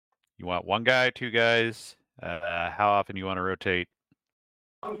 You want one guy, two guys? How often do you want to rotate?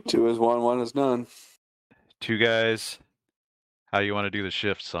 2 is 1, 1 is none. 2 guys. How do you want to do the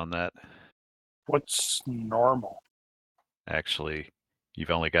shifts on that? What's normal? Actually,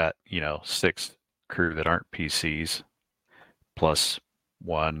 you've only got, 6 crew that aren't PCs, plus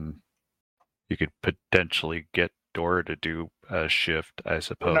 1. You could potentially get Dora to do a shift, I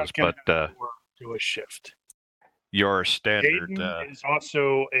suppose, but do a shift. Your standard Aiden is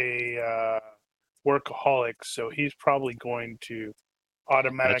also a workaholic, so he's probably going to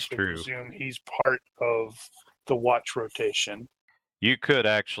automatically presume he's part of the watch rotation. You could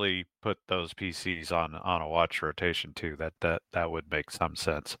actually put those PCs on a watch rotation too. That would make some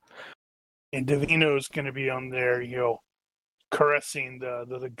sense. And Davino's going to be on there, caressing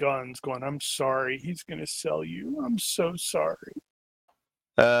the guns, going, "I'm sorry, he's going to sell you. I'm so sorry."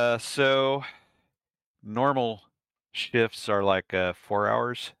 So normal shifts are like 4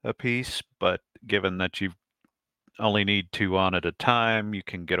 hours a piece, but given that you only need 2 on at a time, you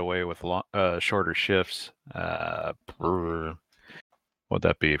can get away with shorter shifts. What'd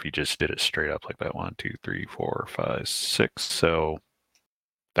that be if you just did it straight up like that? 1, 2, 3, 4, 5, 6. So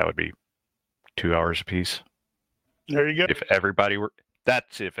that would be 2 hours a piece. There you go. If everybody were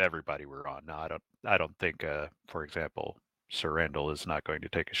on. No, I don't think for example, Sir Randall is not going to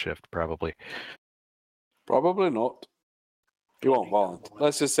take a shift probably. Probably not. He won't volunteer.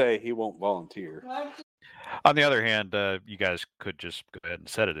 Let's just say he won't volunteer. On the other hand, you guys could just go ahead and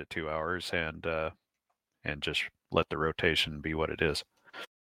set it at 2 hours and just let the rotation be what it is.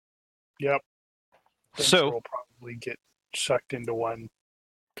 Yep. So we'll probably get sucked into one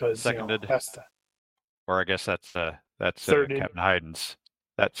because seconded. Or I guess that's Captain Hayden's.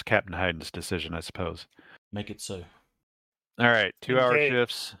 That's Captain Hayden's decision, I suppose. Make it so. All right, 2-hour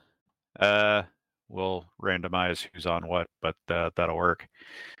shifts. We'll randomize who's on what, but that'll work.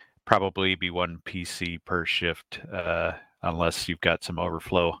 Probably be 1 PC per shift, unless you've got some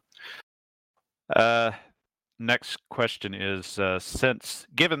overflow. Next question is, since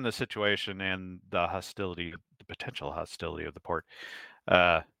given the situation and the potential hostility of the port,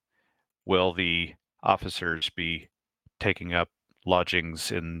 will the officers be taking up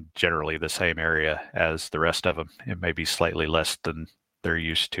lodgings in generally the same area as the rest of them? It may be slightly less than they're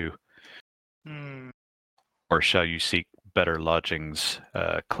used to. Or shall you seek better lodgings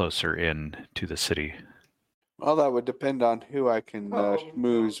closer in to the city? Well, that would depend on who I can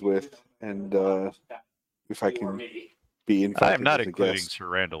schmooze with, and if I can be invited. I'm not as a including guest. Sir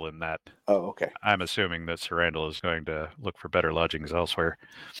Randall in that. Oh, okay. I'm assuming that Sir Randall is going to look for better lodgings elsewhere.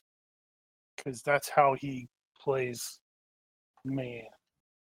 Because that's how he plays man.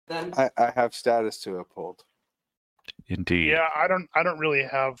 I have status to uphold. Indeed. Yeah, I don't really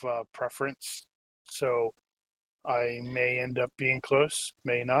have a preference, so I may end up being close,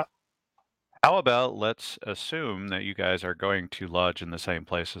 may not. How about let's assume that you guys are going to lodge in the same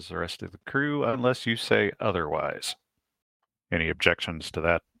place as the rest of the crew, unless you say otherwise. Any objections to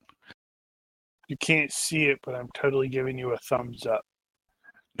that? You can't see it, but I'm totally giving you a thumbs up.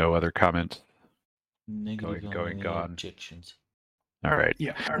 No other comments? Negative Going, on any gone. objections. All right.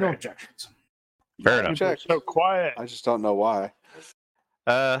 Yeah, no objections. Fair enough. People are so quiet. I just don't know why.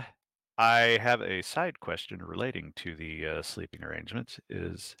 I have a side question relating to the sleeping arrangements.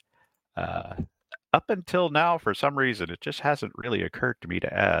 Is up until now, for some reason, it just hasn't really occurred to me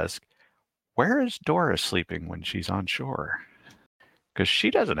to ask, where is Dora sleeping when she's on shore? Because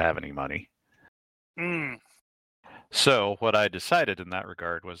she doesn't have any money. So what I decided in that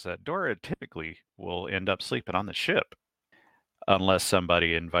regard was that Dora typically will end up sleeping on the ship, unless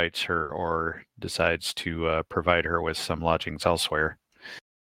somebody invites her or decides to provide her with some lodgings elsewhere.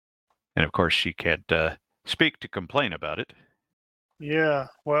 And of course, she can't speak to complain about it. Yeah,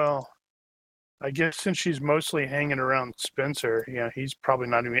 well, I guess since she's mostly hanging around Spencer, he's probably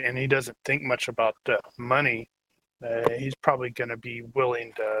not even, and he doesn't think much about money. He's probably going to be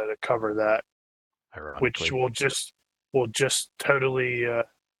willing to cover that, which will just totally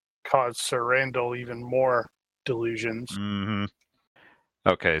cause Sir Randall even more delusions. Mm-hmm.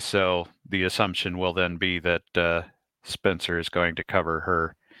 Okay, so the assumption will then be that Spencer is going to cover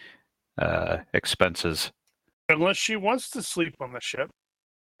her expenses. Unless she wants to sleep on the ship.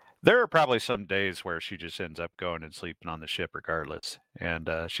 There are probably some days where she just ends up going and sleeping on the ship regardless, and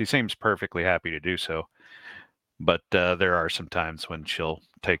she seems perfectly happy to do so. But there are some times when she'll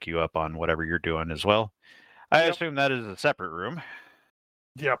take you up on whatever you're doing as well. I assume that is a separate room.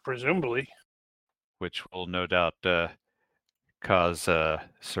 Yeah, presumably. Which will no doubt cause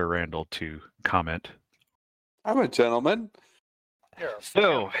Sir Randall to comment. I'm a gentleman.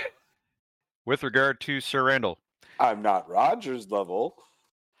 So, with regard to Sir Randall, I'm not Roger's level.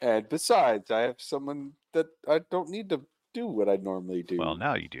 And besides, I have someone that I don't need to do what I normally do. Well,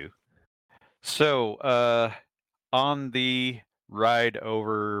 now you do. So, on the ride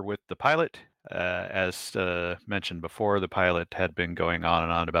over with the pilot, as mentioned before, the pilot had been going on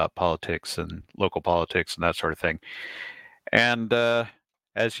and on about politics and local politics and that sort of thing. And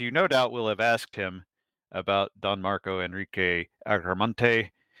as you no doubt will have asked him about Don Marco Enrique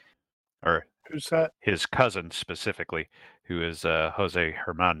Agramonte, or who's that? His cousin specifically, who is Jose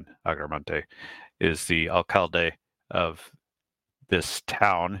Herman Agramonte, is the alcalde of this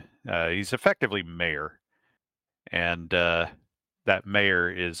town. He's effectively mayor. And that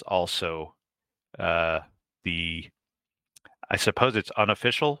mayor is also I suppose it's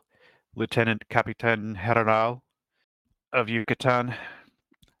unofficial, Lieutenant Capitan General of Yucatan.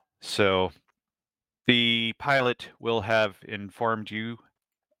 So the pilot will have informed you,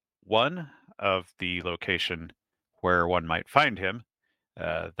 one, of the location where one might find him,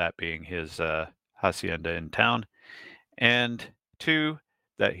 that being his hacienda in town, and two,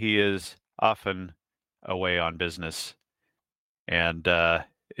 that he is often away on business and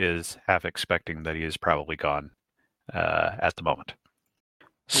is half expecting that he is probably gone at the moment.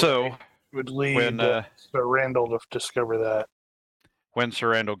 So would lead when Sir Randall to discover that. When Sir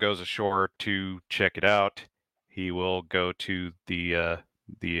Randall goes ashore to check it out, he will go to the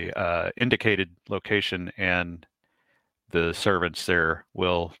indicated location, and the servants there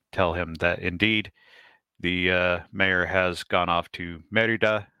will tell him that indeed the mayor has gone off to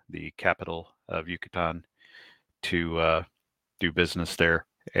Mérida, the capital of Yucatan, to do business there,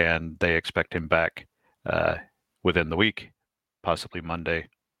 and they expect him back within the week, possibly Monday,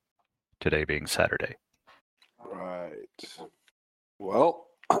 today being Saturday. Right. Well,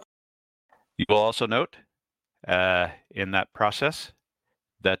 you will also note in that process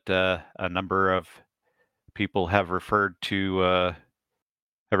that a number of people have referred to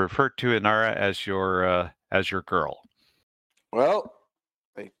Inara as your girl. Well,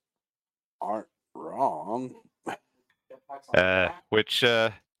 they aren't wrong. Which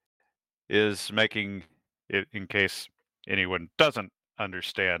is making it, in case anyone doesn't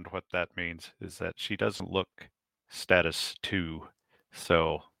understand what that means, is that she doesn't look status 2,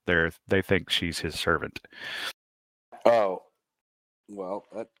 so they think she's his servant. Oh, well,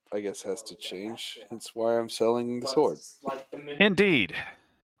 that I guess has to change. That's why I'm selling the sword. Indeed.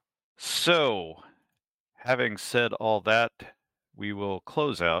 So, having said all that, we will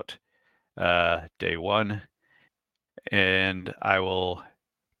close out day 1, and I will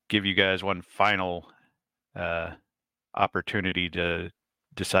give you guys one final opportunity to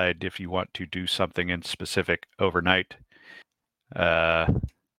decide if you want to do something in specific overnight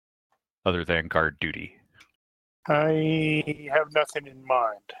other than guard duty. I have nothing in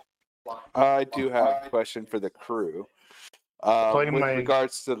mind. I do have a question for the crew. Play With my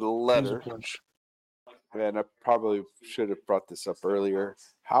regards to the letter, music lunch. and I probably should have brought this up earlier,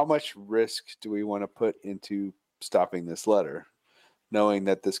 how much risk do we want to put into stopping this letter, knowing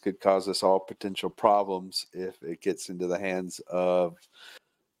that this could cause us all potential problems if it gets into the hands of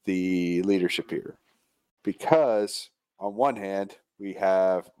the leadership here? Because on one hand, we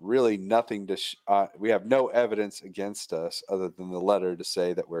have really nothing to we have no evidence against us other than the letter to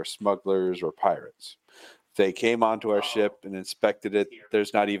say that we're smugglers or pirates. If they came onto our ship and inspected it,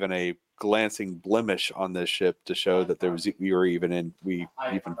 there's not even a glancing blemish on this ship to show that we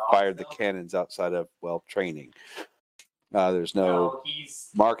even fired the cannons outside of training. There's no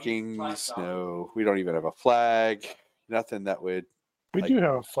markings, we don't even have a flag, nothing that would. We do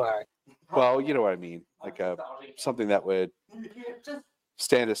have a flag. Well, you know what I mean, like something that would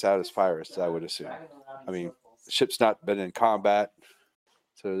stand us out as pirates, I would assume. I mean, the ship's not been in combat,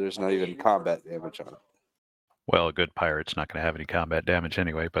 so there's not even combat damage on it. Well, a good pirate's not going to have any combat damage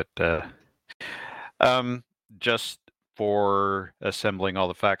anyway, but just for assembling all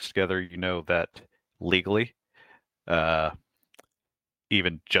the facts together, you know that legally,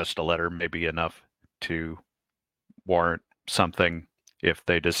 even just a letter may be enough to warrant something if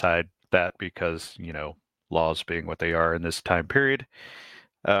they decide that, because, laws being what they are in this time period,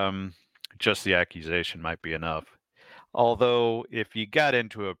 just the accusation might be enough. Although, if you got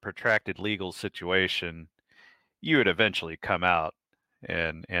into a protracted legal situation, you would eventually come out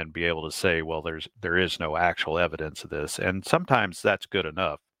and be able to say, well, there is no actual evidence of this, and sometimes that's good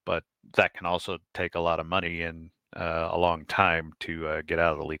enough, but that can also take a lot of money and a long time to get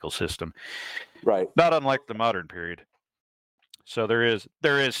out of the legal system. Right. Not unlike the modern period. So there is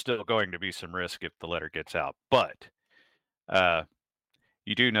still going to be some risk if the letter gets out, but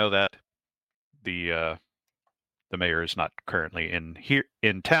you do know that the mayor is not currently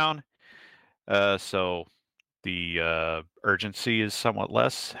in town, so the urgency is somewhat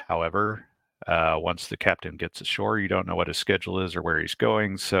less. However, once the captain gets ashore, you don't know what his schedule is or where he's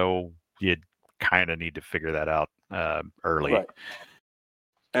going, so you kind of need to figure that out early. Right.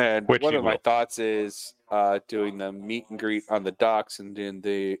 And Which one you of my will. thoughts is doing the meet and greet on the docks and doing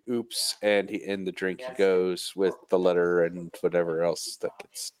the oops, and in the drink he goes with the letter and whatever else that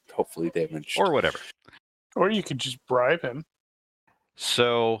gets hopefully damaged. Or whatever. Or you could just bribe him.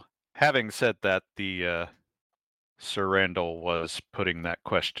 So, having said that, the Sir Randall was putting that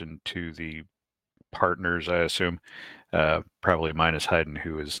question to the partners, I assume, probably minus Hayden,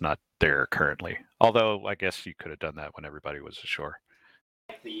 who is not there currently. Although, I guess you could have done that when everybody was ashore.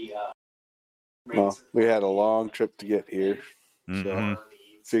 Well, we had a long trip to get here, Mm-hmm. so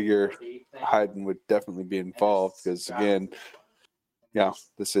figure Hayden would definitely be involved because, again,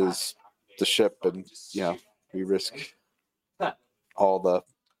 this is the ship, and we risk all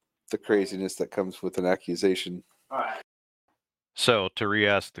the craziness that comes with an accusation. So, to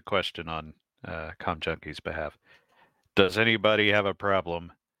re-ask the question on ComJunkie's behalf, does anybody have a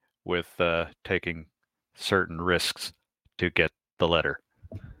problem with taking certain risks to get the letter?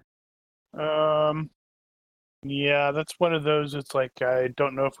 Yeah, that's one of those. It's like I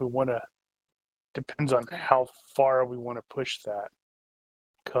don't know if we want to. Depends on how far we want to push that.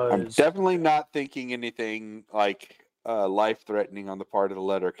 I'm Because definitely not thinking anything like life-threatening on the part of the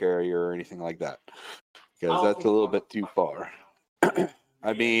letter carrier or anything like that, because that's a little bit too far.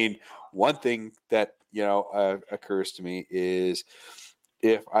 I mean, one thing that occurs to me is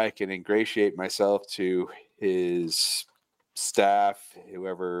if I can ingratiate myself to his staff,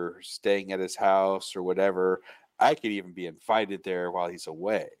 whoever staying at his house or whatever, I could even be invited there while he's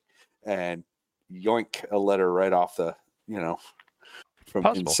away and yoink a letter right off the from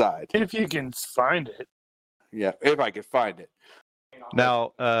Possible. inside. if you can find it. Yeah, if I could find it.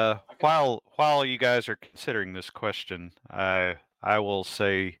 Now, while you guys are considering this question, I will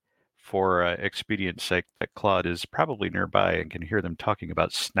say, for expedience sake, that Claude is probably nearby and can hear them talking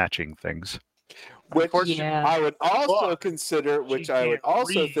about snatching things. Which Yeah. I would also But consider, she which I would can't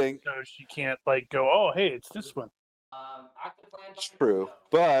also read, think so she can't like go, oh, hey, it's this one. true,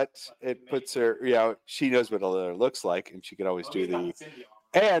 but it puts her, she knows what a letter looks like, and she could always do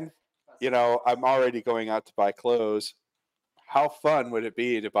and, I'm already going out to buy clothes. How fun would it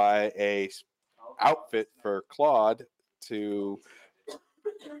be to buy a outfit for Claude to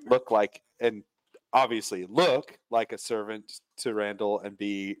look like, and obviously look like a servant to Randall and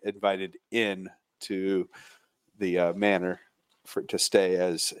be invited in to the manor to stay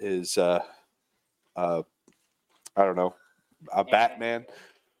as his, I don't know, a Batman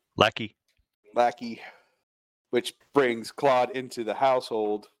Lackey. which brings Claude into the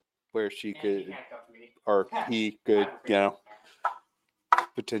household where she could, or he could,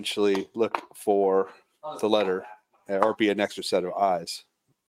 potentially look for the letter or be an extra set of eyes.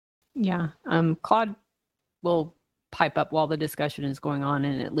 Yeah. Claude will pipe up while the discussion is going on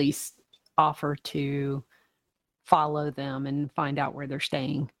and at least offer to follow them and find out where they're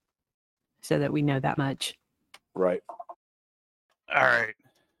staying so that we know that much. Right. All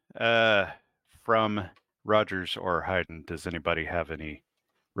right. From Rogers or Hayden, does anybody have any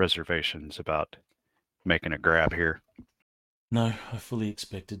reservations about making a grab here? No, I fully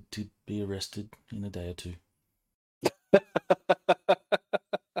expected to be arrested in a day or two.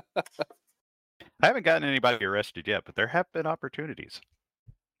 I haven't gotten anybody arrested yet, but there have been opportunities.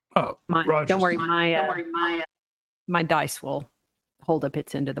 Oh, Rogers. Don't worry, my dice will hold up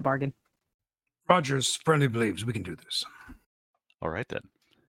its end of the bargain. Rogers firmly believes we can do this. All right, then.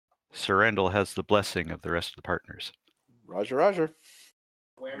 Sir Randall has the blessing of the rest of the partners. Roger.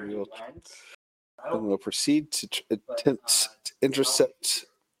 We'll proceed to attempt to intercept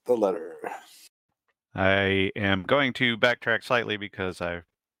the letter. I am going to backtrack slightly because I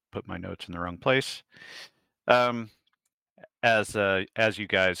put my notes in the wrong place. As you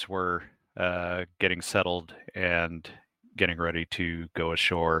guys were getting settled and getting ready to go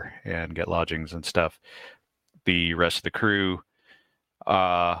ashore and get lodgings and stuff, the rest of the crew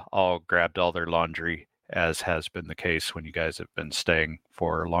all grabbed all their laundry, as has been the case when you guys have been staying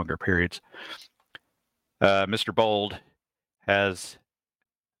for longer periods. Mr. Bold has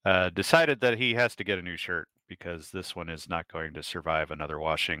decided that he has to get a new shirt because this one is not going to survive another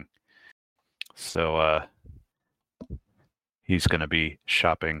washing. So he's going to be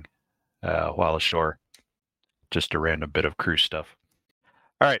shopping while ashore. Just a random bit of crew stuff.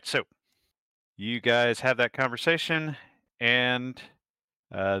 All right, so you guys have that conversation, and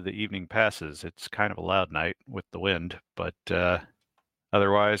the evening passes. It's kind of a loud night with the wind, but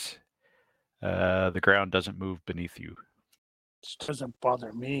otherwise, the ground doesn't move beneath you. It doesn't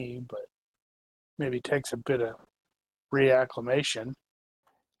bother me, but maybe takes a bit of reacclimation.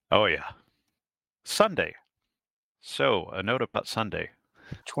 Oh, yeah. Sunday. So, a note about Sunday.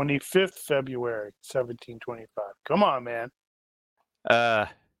 25th February, 1725. Come on, man.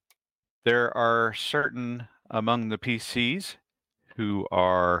 There are certain among the PCs who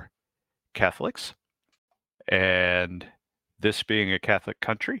are Catholics, and this being a Catholic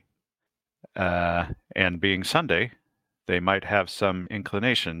country, and being Sunday, they might have some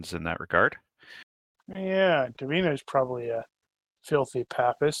inclinations in that regard. Yeah, Davina's probably a filthy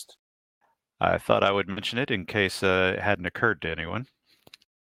papist. I thought I would mention it in case it hadn't occurred to anyone.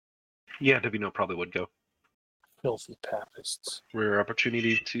 Yeah, Davino probably would go. Filthy papists. Rare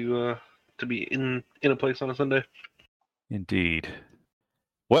opportunity to be in a place on a Sunday. Indeed.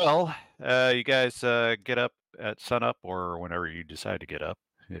 Well, you guys get up at sunup or whenever you decide to get up,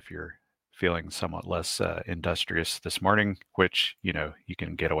 if you're feeling somewhat less industrious this morning, which, you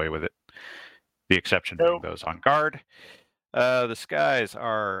can get away with it. The exception being those on guard. The skies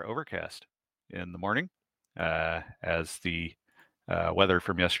are overcast in the morning, as the weather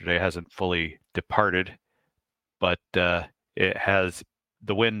from yesterday hasn't fully departed, but the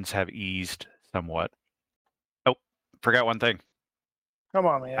winds have eased somewhat. Oh, forgot one thing. Come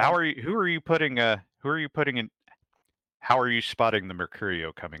on, man. How are you spotting the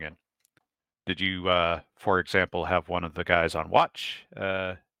Mercurio coming in? Did you, for example, have one of the guys on watch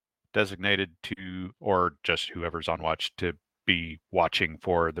designated to, or just whoever's on watch to be watching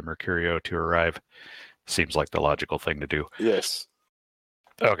for the Mercurio to arrive? Seems like the logical thing to do. Yes.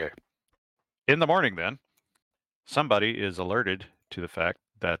 Okay. In the morning, then, somebody is alerted to the fact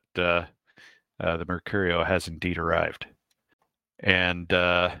that the Mercurio has indeed arrived. And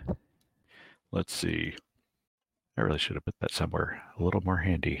let's see. I really should have put that somewhere a little more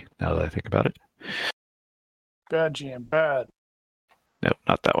handy now that I think about it. Bad GM, bad. Nope,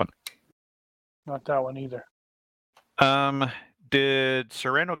 not that one. Not that one either. Did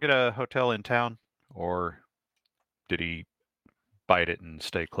Serrano get a hotel in town, or did he bite it and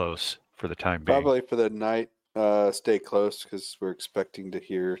stay close for the time being. Probably for the night. Stay close because we're expecting to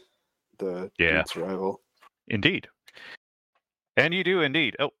hear the dude's arrival. Indeed. And you do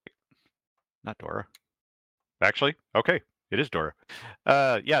indeed. Oh, not Dora. Actually, okay, it is Dora.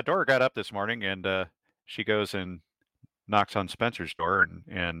 Yeah, Dora got up this morning and she goes and knocks on Spencer's door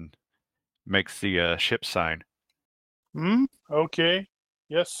and makes the ship sign. Okay.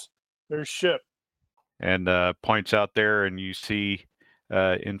 Yes, there's ship. And points out there, and you see,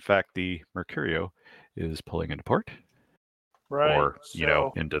 in fact, the Mercurio is pulling into port. Right. Or,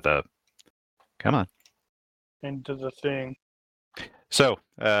 into the... Come on. Into the thing. So,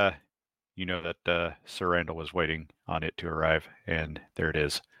 you know that Sir Randall was waiting on it to arrive, and there it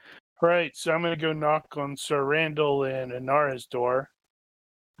is. Right, so I'm going to go knock on Sir Randall and Inara's door.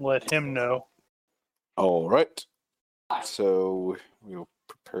 Let him know. All right. So we'll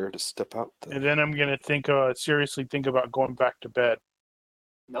prepare to step out. And then I'm going to seriously think about going back to bed.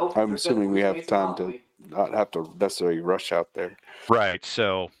 Nope. I'm assuming we have time to not have to necessarily rush out there. Right,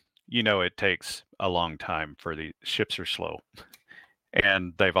 so, it takes a long time for the ships are slow.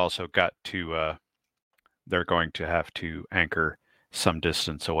 And they've also got to, they're going to have to anchor some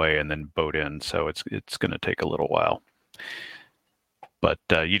distance away and then boat in, so it's going to take a little while. But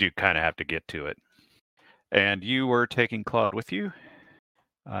you do kind of have to get to it. And you were taking Claude with you?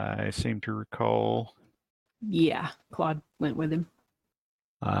 I seem to recall. Yeah, Claude went with him.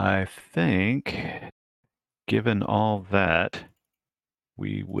 I think, given all that,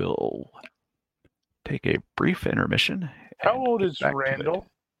 we will take a brief intermission. How old is Randall?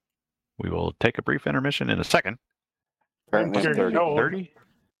 We will take a brief intermission in a second. Apparently 30?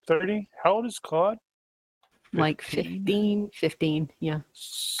 30? How old is Claude? Like 15, yeah.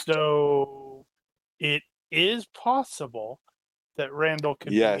 So it is possible that Randall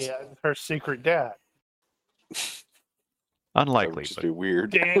could be her secret dad. Unlikely, that would just but be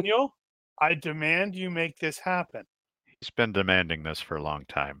weird. Daniel, I demand you make this happen. He's been demanding this for a long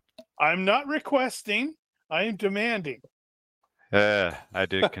time. I'm not requesting. I am demanding. I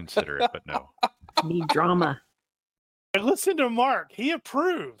did consider it, but no. Need drama. I listen to Mark. He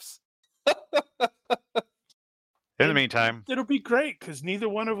approves. In the meantime, it'll be great because neither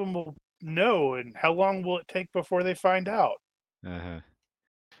one of them will know. And how long will it take before they find out? All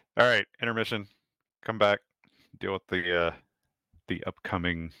right, intermission. Come back. Deal with the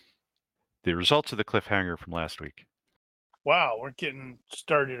upcoming, the results of the cliffhanger from last week. Wow, we're getting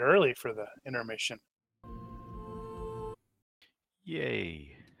started early for the intermission.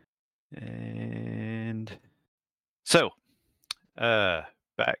 Yay. And so,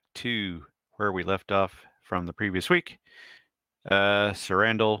 back to where we left off from the previous week. Sir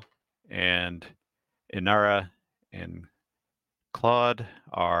Randall and Inara and Claude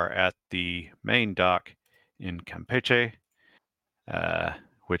are at the main dock in Campeche,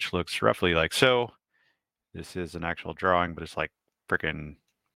 which looks roughly like so. This is an actual drawing, but it's like freaking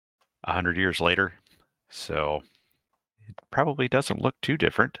 100 years later. So it probably doesn't look too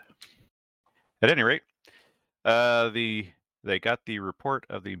different. At any rate, they got the report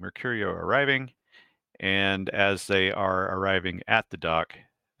of the Mercurio arriving, and as they are arriving at the dock,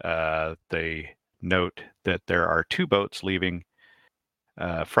 they note that there are two boats leaving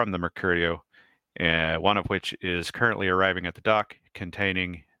from the Mercurio, one of which is currently arriving at the dock,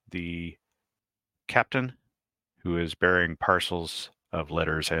 containing the captain, who is bearing parcels of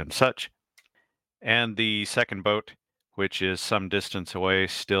letters and such, and the second boat, which is some distance away,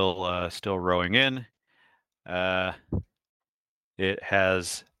 still rowing in. It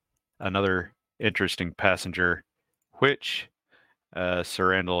has another interesting passenger, which Sir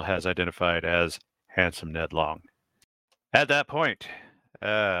Randall has identified as Handsome Ned Long. At that point,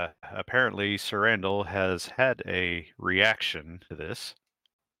 apparently Sir Randall has had a reaction to this,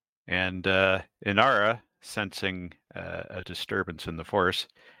 and Inara, sensing a disturbance in the force,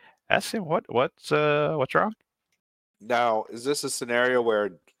 asks him what's wrong. Now, is this a scenario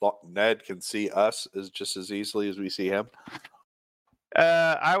where Ned can see us just as easily as we see him?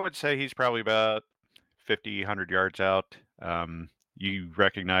 I would say he's probably about 50, 100 yards out. You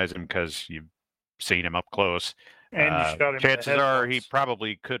recognize him because you've seen him up close. And you shot him. Chances are he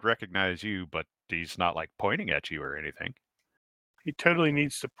probably could recognize you, but he's not like pointing at you or anything. He totally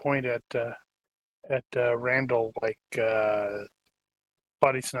needs to point at Randall like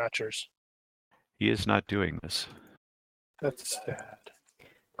body snatchers. He is not doing this. That's sad.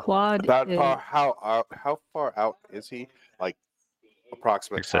 Claude. How far out is he? Like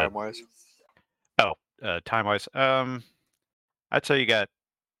approximate time wise? Oh, time wise. I'd say you got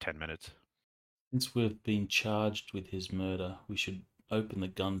 10 minutes. Since we've been charged with his murder, we should open the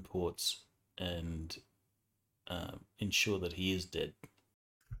gun ports and ensure that he is dead.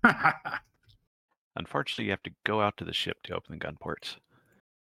 Unfortunately, you have to go out to the ship to open the gun ports.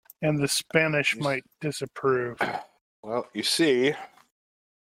 And the Spanish might disapprove. Well, you see,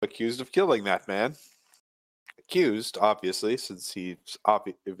 accused of killing that man. Accused, obviously, since he's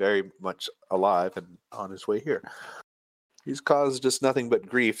very much alive and on his way here. He's caused us nothing but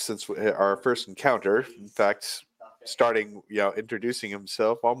grief since our first encounter. In fact, starting, introducing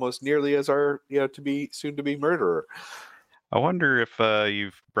himself almost nearly as our, soon to be murderer. I wonder if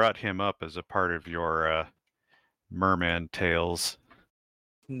you've brought him up as a part of your merman tales.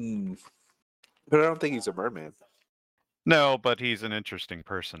 But I don't think he's a merman. No, but he's an interesting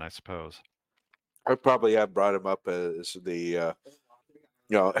person, I suppose. I probably have brought him up as the,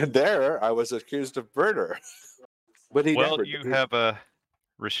 and there I was accused of murder. But he well, never you did. have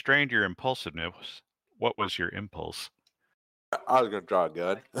restrained your impulsiveness. What was your impulse? I was going to draw a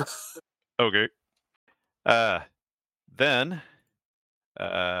gun. Okay. Then,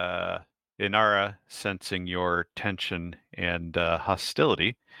 Inara, sensing your tension and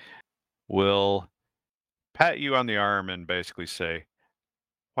hostility, will pat you on the arm and basically say,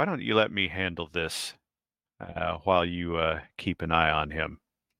 "Why don't you let me handle this while you keep an eye on him?"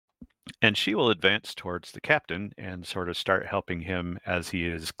 And she will advance towards the captain and sort of start helping him as he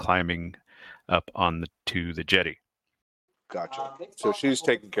is climbing up to the jetty. Gotcha. So she's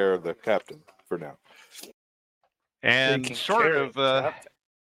taking care of the captain for now. And Taking sort care of, the captain.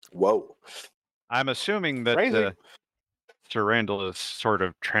 Whoa. I'm assuming that Crazy. Sir Randall is sort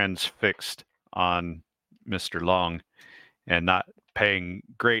of transfixed on Mr. Long and not paying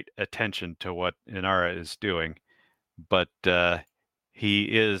great attention to what Inara is doing. But he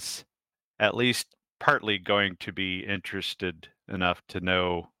is at least partly going to be interested enough to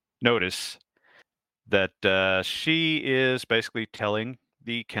notice that she is basically telling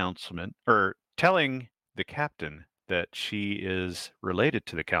the councilman, or telling the captain, that she is related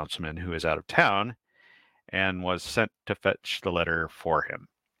to the councilman who is out of town and was sent to fetch the letter for him.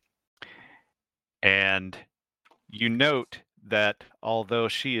 And you note that although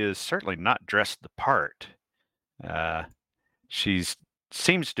she is certainly not dressed the part, she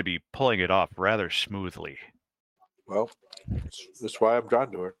seems to be pulling it off rather smoothly. Well, that's why I'm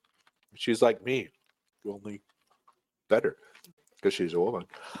drawn to her. She's like me, only better, because she's a woman.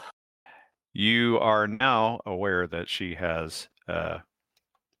 You are now aware that she has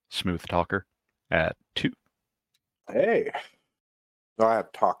Smooth Talker at 2. Hey. No, I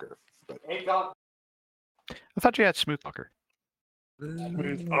have talker. But... I thought you had Smooth Talker.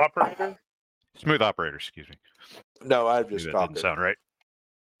 Smooth operator? Smooth Operator, excuse me. No, I have Maybe just that talker. didn't sound right.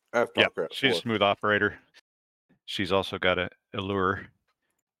 I have Yeah, talker at she's 4. Smooth Operator. She's also got a Allure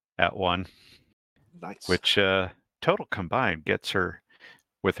at 1. Nice. Which total combined gets her,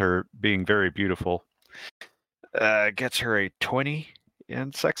 with her being very beautiful, gets her a 20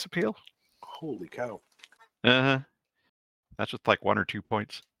 in sex appeal. Holy cow. Uh-huh. That's with like 1 or 2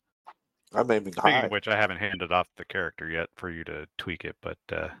 points. I'm aiming Speaking high. of which, I haven't handed off the character yet for you to tweak it, but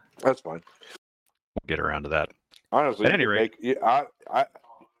That's fine. we'll get around to that. Honestly, At any rate, you're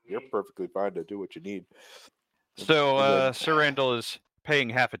perfectly fine to do what you need. so And then- Sir Randall is paying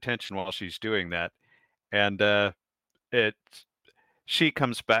half attention while she's doing that, and she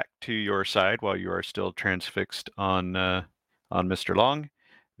comes back to your side while you are still transfixed on Mr. Long.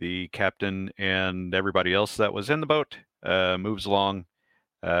 The captain and everybody else that was in the boat moves along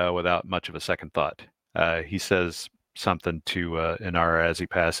without much of a second thought. He says something to Inara as he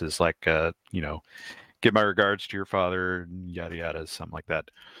passes, like, give my regards to your father, yada yada, something like that.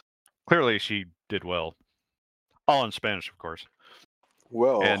 Clearly, she did well. All in Spanish, of course.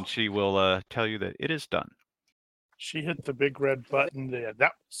 Well, And she will tell you that it is done. She hit the big red button there.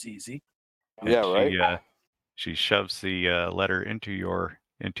 That was easy. And yeah, right. She shoves the letter into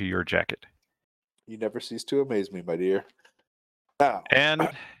your jacket. You never cease to amaze me, my dear. Now, And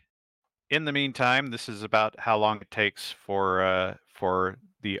in the meantime, this is about how long it takes for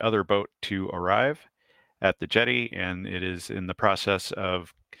the other boat to arrive at the jetty, and it is in the process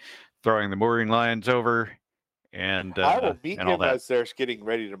of throwing the mooring lines over, and I will meet and all him that. as they're getting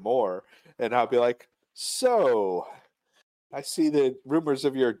ready to moor, and I'll be like, "So, I see the rumors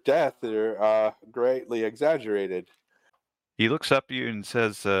of your death are greatly exaggerated." He looks up at you and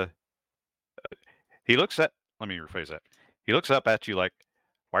says, let me rephrase that. He looks up at you like,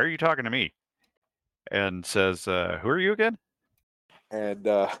 "Why are you talking to me?" And says, "Who are you again?" And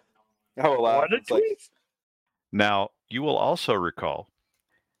I will laugh. What a It's like, tweet. Now, you will also recall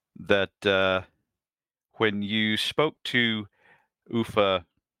that when you spoke to Ufa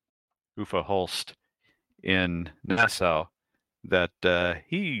Holst in Nassau, that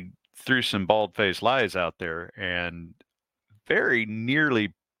he threw some bald-faced lies out there and very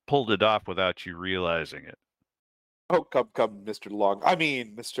nearly pulled it off without you realizing it. Oh, come, Mr. Long. I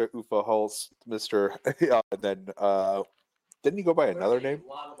mean, Mr. Ufa Hulse, Mr. And then, didn't he go by another name?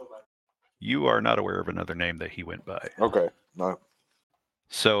 You are not aware of another name that he went by. Okay, no.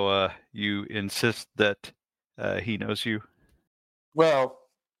 So you insist that he knows you? Well,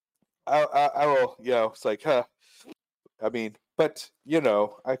 I will, it's like, I mean, but,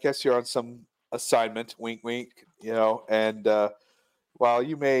 I guess you're on some assignment, wink, wink, and while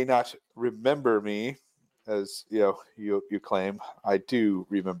you may not remember me, as, you claim, I do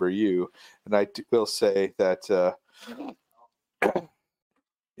remember you, and I will say that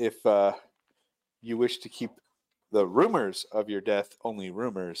if you wish to keep the rumors of your death only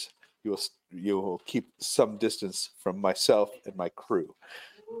rumors, you will keep some distance from myself and my crew.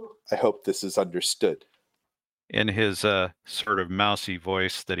 I hope this is understood. In his sort of mousy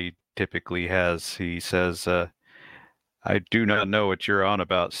voice that he typically has, he says, I do not know what you're on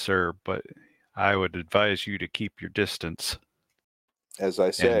about, sir, but I would advise you to keep your distance. As I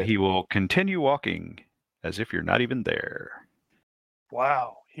say. And he will continue walking as if you're not even there.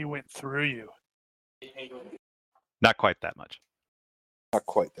 Wow, he went through you. Not quite that much. Not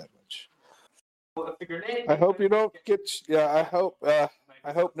quite that much. I hope you don't get. I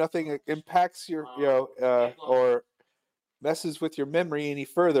hope nothing impacts your, or messes with your memory any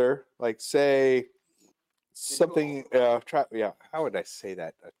further. Like, say something. How would I say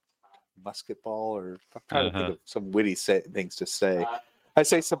that? A musket ball, or I'm trying to think of some witty things to say. I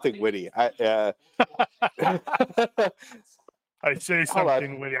say something witty. I say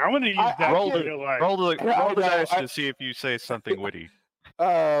something witty. I want to use that roll in real life. Roll the dice to see if you say something witty.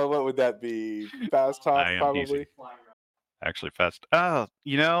 What would that be? Fast talk, probably. Easy. Actually, fast. I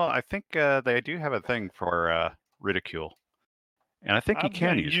think they do have a thing for ridicule, and I think you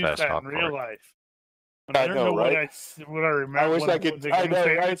can use fast talk in real life. I don't know, right? What I remember. I wish I could. I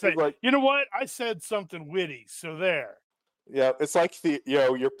know. I say, like, you know what? I said something witty, so there. Yeah, it's like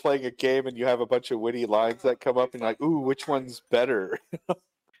you're playing a game and you have a bunch of witty lines that come up and you're like, ooh, which one's better?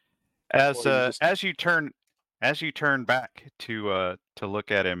 As you turn back to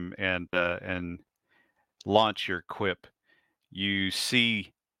look at him and launch your quip, you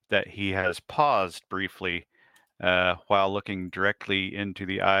see that he has paused briefly while looking directly into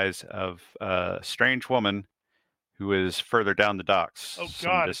the eyes of a strange woman who is further down the docks. Oh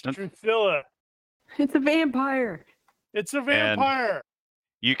God, Drusilla! It's a vampire. It's a vampire.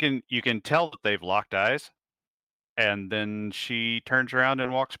 And you can tell that they've locked eyes, and then she turns around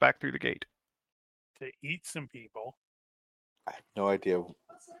and walks back through the gate to eat some people. I have no idea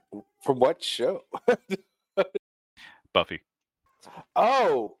from what show. Buffy.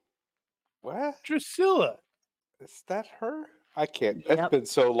 Oh, what? Drusilla. Is that her? I can't. Yep. It's been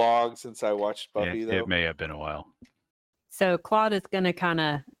so long since I watched Buffy, though. It may have been a while. So Claude is going to kind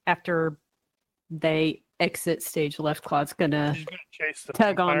of, after they exit stage left, Claude's going to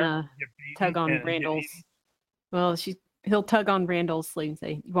tug on Randall's. Well, he'll tug on Randall's sleeve and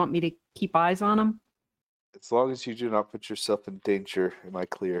say, "You want me to keep eyes on him?" As long as you do not put yourself in danger, am I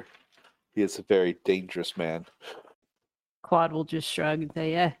clear? He is a very dangerous man. Claude will just shrug and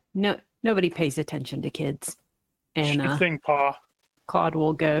say, "Yeah, no, nobody pays attention to kids." And sure thing, Pa. Claude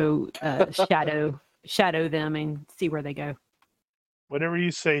will go shadow them and see where they go. Whatever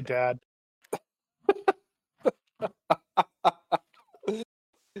you say, Dad.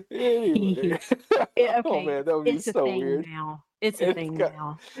 Anyway. Okay. Oh man, that would be so weird. Now. It's a thing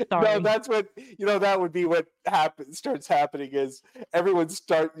now. Sorry. No, that's what that would be what starts happening is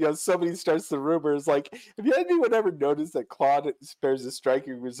somebody starts the rumors. Like, have anyone ever noticed that Claude bears a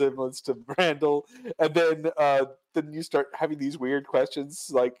striking resemblance to Randall? And then you start having these weird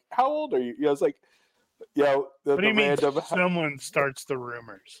questions like, how old are you? It's like, what do you mean someone starts the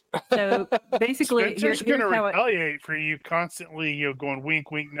rumors? So basically, Spencer's going to retaliate for you constantly, going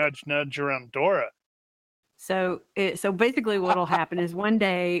wink, wink, nudge, nudge around Dora. So basically, what'll happen is one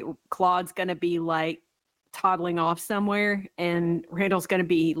day Claude's going to be like toddling off somewhere, and Randall's going to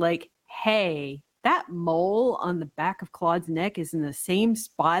be like, "Hey, that mole on the back of Claude's neck is in the same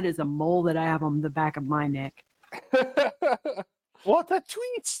spot as a mole that I have on the back of my neck." What a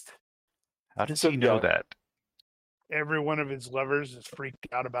twist! How does he know that? Every one of his lovers is freaked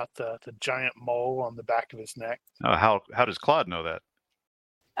out about the giant mole on the back of his neck. Oh, how does Claude know that?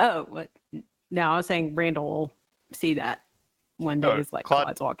 Oh, what? No, I was saying Randall will see that one day. Is like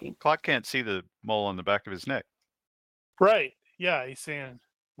Claude's walking. Claude can't see the mole on the back of his neck. Right. Yeah, he's saying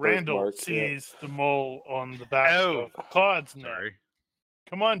Randall sees the mole on the back of Claude's neck. Sorry.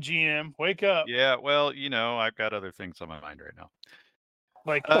 Come on, GM, wake up. Yeah, well, I've got other things on my mind right now.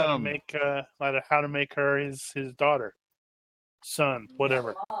 Like how to make her his daughter. son,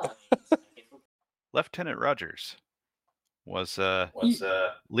 whatever. Lieutenant Rogers was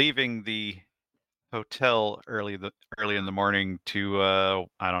leaving the hotel early in the morning to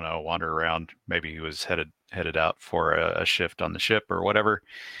I don't know, wander around. Maybe he was headed out for a shift on the ship or whatever.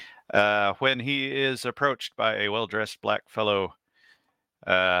 When he is approached by a well-dressed black fellow,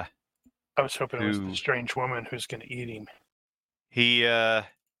 I was hoping it was the who strange woman who's going to eat him. he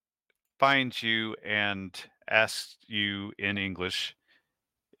finds you and asks you in English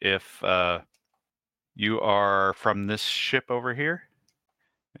if you are from this ship over here,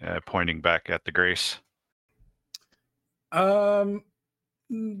 pointing back at the Grace. Give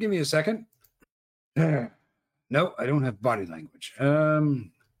me a second. No, I don't have body language.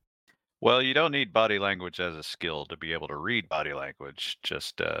 Well, you don't need body language as a skill to be able to read body language,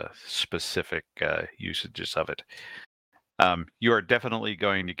 just specific usages of it. You are definitely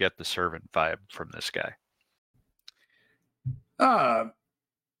going to get the servant vibe from this guy.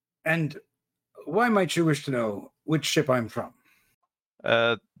 And why might you wish to know which ship I'm from?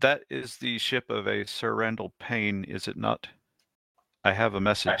 That is the ship of a Sir Randall Payne, is it not? I have a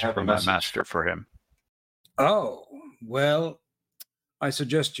message from my master for him. Oh, well, I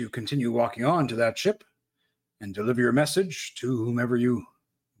suggest you continue walking on to that ship and deliver your message to whomever you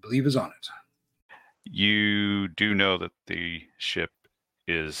believe is on it. You do know that the ship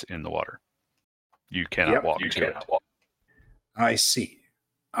is in the water. You cannot walk to it. I see.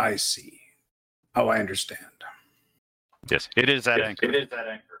 Oh, I understand. Yes, it is at anchor.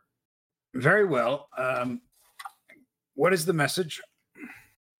 Very well. What is the message?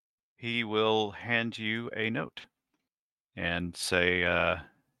 He will hand you a note and say,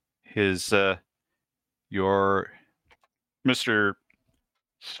 your Mr.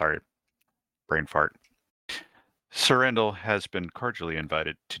 Sorry, brain fart. Sir Randall has been cordially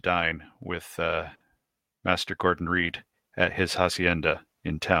invited to dine with Master Gordon Reed at his hacienda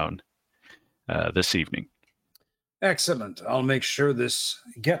in town this evening. Excellent. I'll make sure this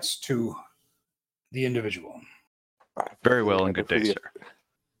gets to the individual. Very well, and good day, sir.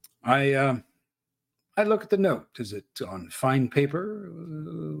 I look at the note. Is it on fine paper?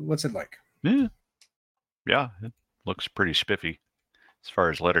 What's it like? Yeah, it looks pretty spiffy as far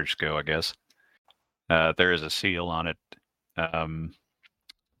as letters go, I guess. There is a seal on it.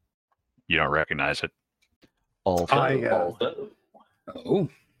 You don't recognize it.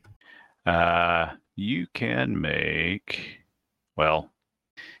 You can make... Well,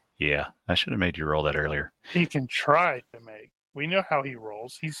 yeah, I should have made you roll that earlier. He can try to make. We know how he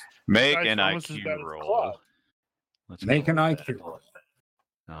rolls. Make an IQ roll. Let's make an IQ roll.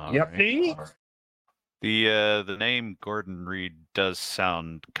 Yep. Right. The name Gordon Reed does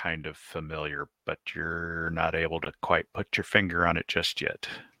sound kind of familiar, but you're not able to quite put your finger on it just yet.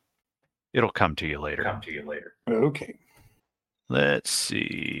 It'll come to you later. Okay. Let's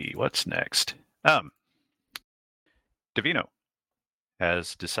see. What's next? Davino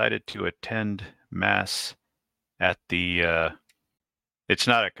has decided to attend Mass at the... it's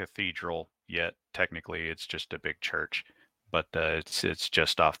not a cathedral yet, technically. It's just a big church. But it's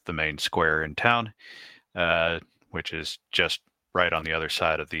just off the main square in town, which is just right on the other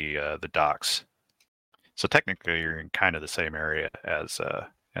side of the docks. So technically, you're in kind of the same area as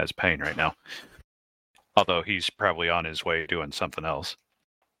Payne right now. Although he's probably on his way doing something else.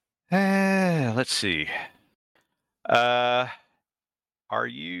 Let's see. Are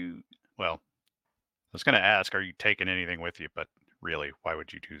you... Well, I was going to ask, are you taking anything with you? But really, why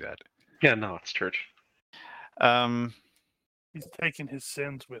would you do that? Yeah, no, it's church. He's taking his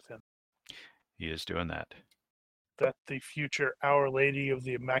sins with him. He is doing that. That the future Our Lady of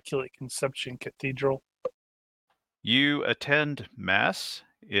the Immaculate Conception Cathedral. You attend Mass.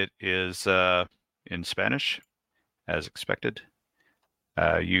 It is in Spanish, as expected.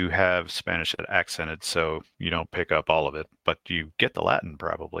 You have Spanish accented, so you don't pick up all of it, but you get the Latin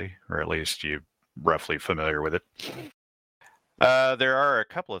probably, or at least you're roughly familiar with it. There are a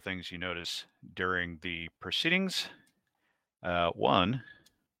couple of things you notice during the proceedings. One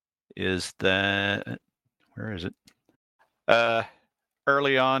is that... Where is it?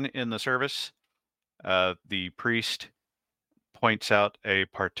 Early on in the service, the priest points out a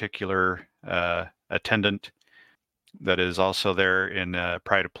particular attendant that is also there in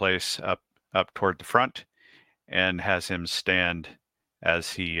pride of place up toward the front, and has him stand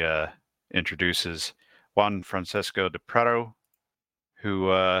as he introduces Juan Francisco de Prado,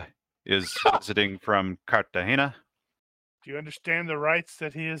 who is visiting from Cartagena. Do you understand the rights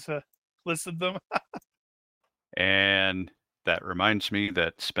that he has listed them? And that reminds me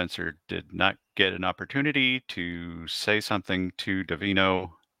that Spencer did not get an opportunity to say something to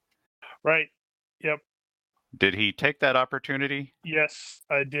Davino. Right. Yep. Did he take that opportunity? Yes,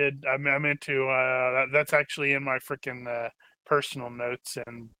 I did. I meant to. That's actually in my freaking personal notes,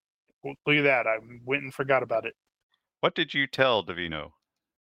 and look at that. I went and forgot about it. What did you tell Davino?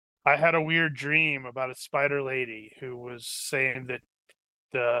 I had a weird dream about a spider lady who was saying that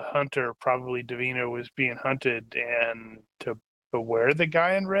the hunter, probably Davino, was being hunted, and to beware the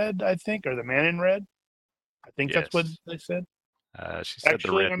guy in red, I think, or the man in red. I think that's what Yes. they said. She said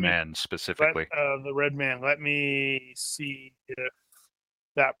Actually, the red man specifically. The red man. Let me see if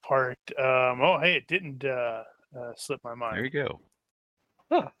that part. Oh, hey, it didn't slip my mind. There you go.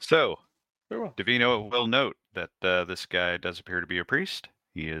 Ah, So, very well. Davino will note that this guy does appear to be a priest.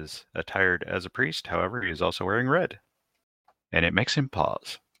 He is attired as a priest. However, he is also wearing red. And it makes him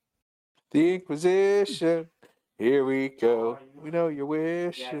pause. The Inquisition, here we go. We know you're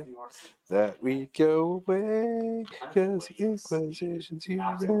wishing that we go away, because the Inquisition's here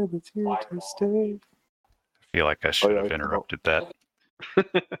and it's here to stay. I feel like I should have interrupted that.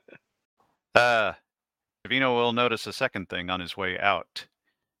 Davino will notice a second thing on his way out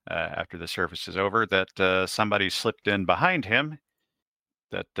after the service is over, that somebody slipped in behind him,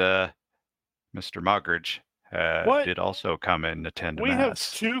 that Mr. Moggridge What? did also come and attend We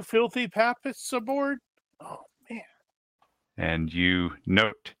Mass. have 2 filthy papists aboard? Oh, man. And you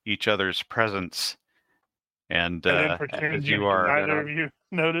note each other's presence. And I didn't as pretend you are... neither of you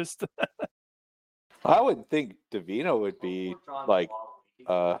noticed. I wouldn't think Davino would be like,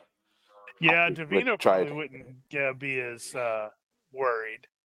 Yeah, Davino tried. probably wouldn't be as worried.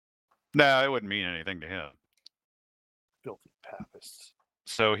 No, it wouldn't mean anything to him. Filthy papists.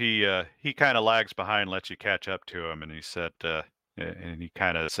 So he kind of lags behind, lets you catch up to him, and he said, and he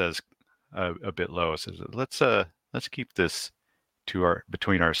kind of says a bit low, says, "Let's keep this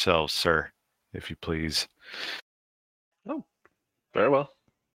between ourselves, sir, if you please." Oh, very well.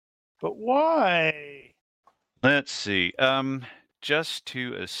 But why? Let's see. Just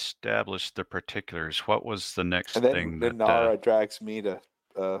to establish the particulars, what was the next And then, thing then that? Nara drags me to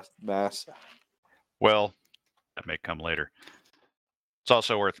Mass. Well, that may come later. It's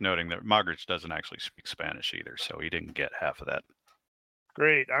also worth noting that Moggridge doesn't actually speak Spanish either, so he didn't get half of that.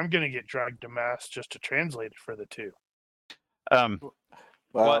 Great. I'm going to get dragged to Mass just to translate it for the 2. Well,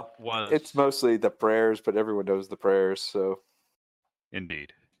 What was... it's mostly the prayers, but everyone knows the prayers, so.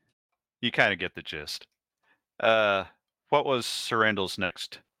 Indeed. You kind of get the gist. What was Surrendel's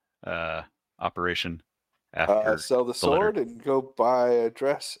next operation after sell the sword and go buy a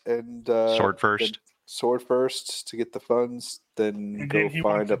dress and sword first? Sword first to get the funds, then And go then he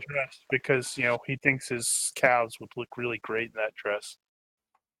find wants a dress because, he thinks his calves would look really great in that dress.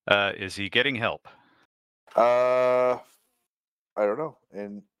 Is he getting help? I don't know.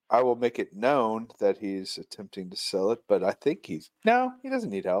 And I will make it known that he's attempting to sell it, but I think he doesn't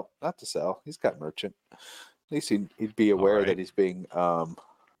need help. Not to sell. He's got merchant. At least he'd be aware that he's being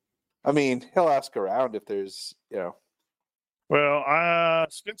I mean, he'll ask around if there's, Well,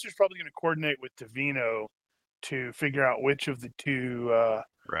 Spencer's probably going to coordinate with Davino to figure out which of the 2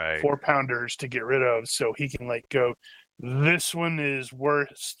 4-pounders to get rid of, so he can go, this one is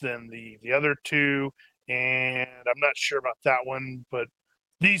worse than the other 2, and I'm not sure about that one, but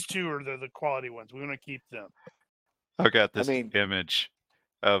these 2 are the quality ones. We want to keep them. I've got this image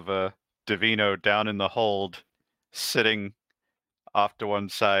of Davino down in the hold, sitting off to one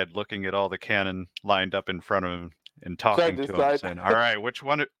side, looking at all the cannon lined up in front of him and talking to him, saying, "All right, which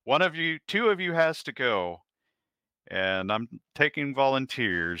one of you, 2 of you has to go, and I'm taking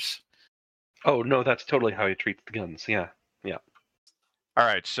volunteers." Oh no, that's totally how he treats the guns. Yeah. All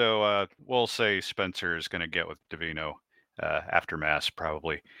right, so we'll say Spencer is going to get with Davino after Mass,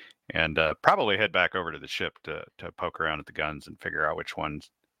 probably, and probably head back over to the ship to poke around at the guns and figure out which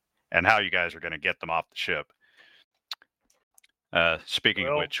ones and how you guys are going to get them off the ship. Speaking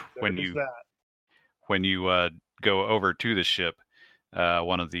of which, when you go over to the ship,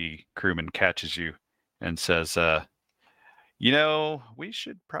 one of the crewmen catches you and says, we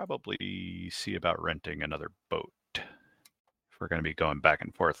should probably see about renting another boat if we're going to be going back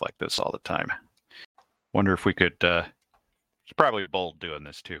and forth like this all the time. Wonder if we could, it's probably bold doing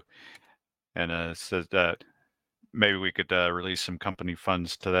this too. And says that maybe we could release some company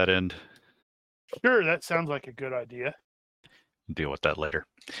funds to that end. Sure, that sounds like a good idea. Deal with that later.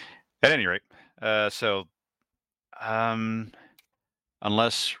 At any rate,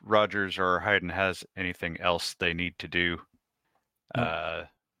 unless Rogers or Hayden has anything else they need to do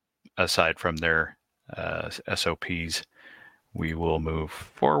aside from their SOPs, we will move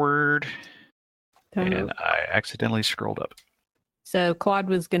forward. And I accidentally scrolled up. So Claude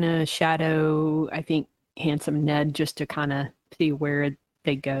was going to shadow, I think, Handsome Ned just to kind of see where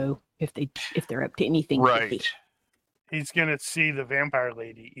they go if they're up to anything. Right. He's gonna see the vampire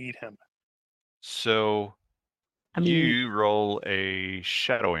lady eat him. So I mean, you roll a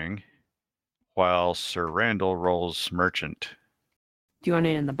shadowing while Sir Randall rolls merchant. do you want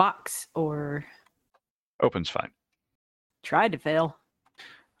it in the box or Open's fine. tried to fail?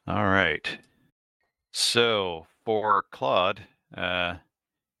 All right. So for Claude,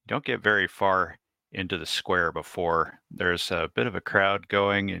 don't get very far into the square before there's a bit of a crowd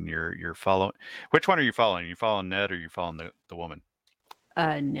going, and you're following. Which one are you following? Are you following Ned or are you following the woman?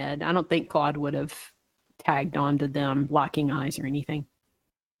 Ned. I don't think Claude would have tagged on to them locking eyes or anything.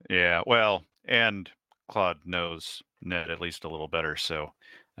 Yeah, well, and Claude knows Ned at least a little better, so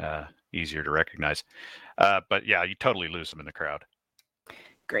easier to recognize. But yeah, you totally lose him in the crowd.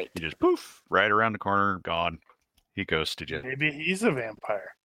 Great. He just poof, right around the corner, gone. He ghosted you. Maybe he's a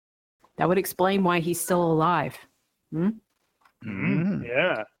vampire. That would explain why he's still alive. Yeah.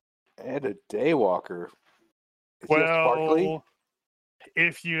 And a daywalker. Is he a sparkly? Well,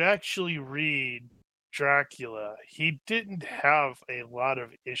 if you actually read Dracula, he didn't have a lot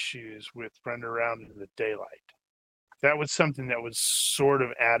of issues with running around in the daylight. That was something that was sort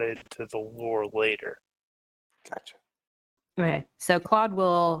of added to the lore later. Gotcha. Okay, so Claude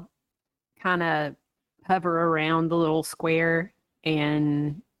will kind of hover around the little square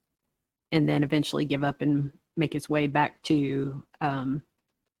and then eventually give up and make his way back to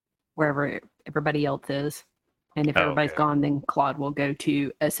wherever everybody else is. And if everybody's Okay. gone, then Claude will go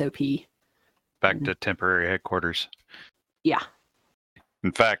to SOP. Back to temporary headquarters. Yeah.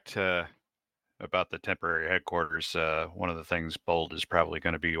 In fact, about the temporary headquarters, one of the things Bold is probably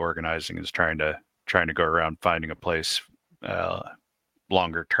going to be organizing is trying to go around finding a place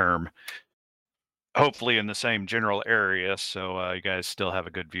longer term, hopefully in the same general area, so you guys still have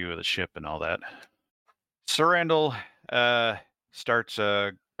a good view of the ship and all that. Sir Randall starts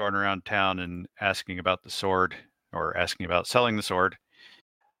going around town and asking about the sword, or asking about selling the sword.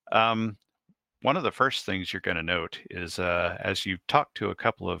 One of the first things you're going to note is as you talk to a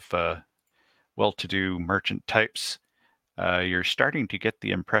couple of well-to-do merchant types, you're starting to get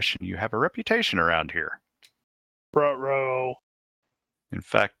the impression you have a reputation around here. Ruh-roh. In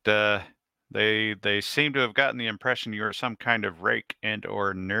fact, they seem to have gotten the impression you are some kind of rake and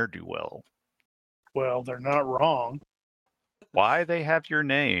or ne'er-do-well. Well, they're not wrong. Why they have your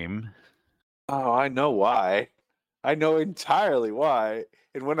name? Oh, I know why. I know entirely why.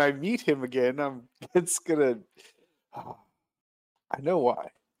 And when I meet him again, it's gonna. I know why.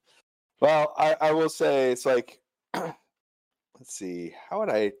 Well, I will say it's like, let's see, how would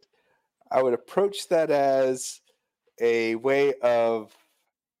I would approach that as a way of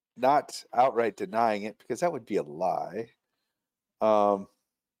not outright denying it, because that would be a lie.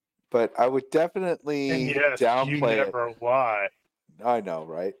 But I would definitely And yes, you downplay it. never lie. I know,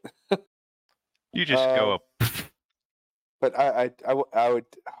 right? You just go up. But I would,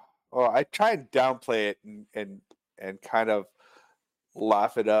 well, I try and downplay it and kind of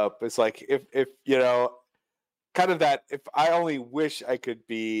laugh it up. It's like if you know, kind of that. If I only wish I could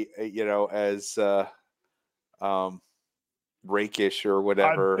be, as rakish or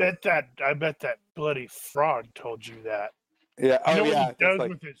whatever. I bet that bloody frog told you that. Yeah. You Oh know yeah. what he does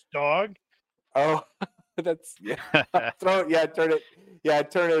with his dog? Oh, that's yeah. Throw it. Yeah. Turn it. Yeah.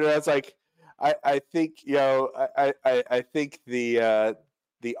 Turn it. That's like. I think I think the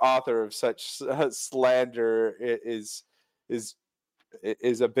author of such slander is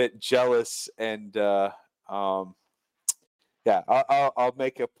a bit jealous, and yeah, I'll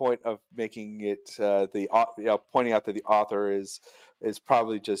make a point of making it pointing out that the author is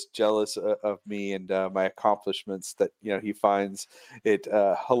probably just jealous of me and my accomplishments, that he finds it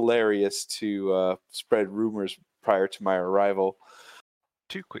hilarious to spread rumors prior to my arrival.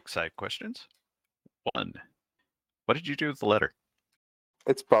 2 quick side questions. 1, what did you do with the letter?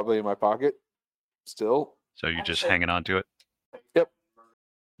 It's probably in my pocket still. So you're just hanging on to it? Yep.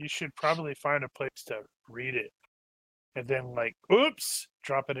 You should probably find a place to read it, and then oops,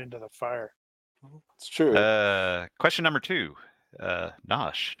 drop it into the fire. It's true. Question number 2.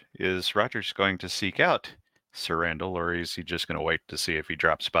 Nosh, is Rogers going to seek out Sir Randall, or is he just going to wait to see if he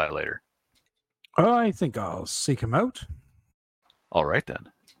drops by later? I think I'll seek him out. All right, then.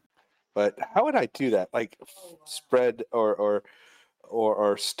 But how would I do that? Like spread or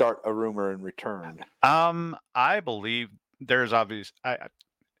start a rumor in return? I believe there's obvious.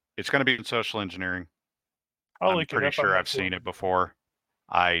 It's going to be in social engineering. I'm pretty sure I've seen it before.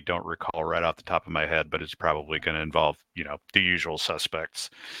 I don't recall right off the top of my head, but it's probably going to involve, the usual suspects.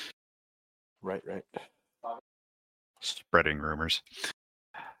 Right. Spreading rumors.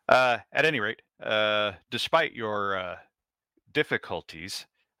 At any rate, despite your difficulties,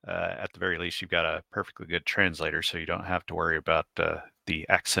 at the very least, you've got a perfectly good translator, so you don't have to worry about the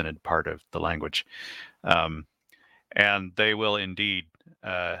accented part of the language. And they will indeed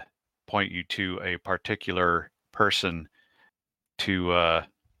point you to a particular person to.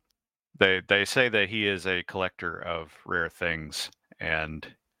 They say that he is a collector of rare things and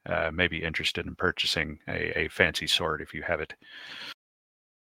may be interested in purchasing a fancy sword if you have it.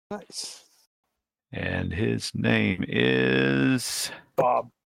 Nice. And his name is Bob.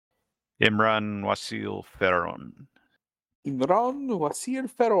 Imran Wasil Ferron. Imran Wasir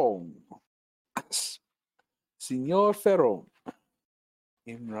Ferron. Senor Ferron.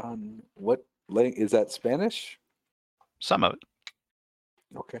 Imran, what language is that? Spanish? Some of it.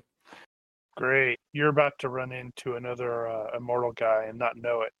 Okay. Great. You're about to run into another immortal guy and not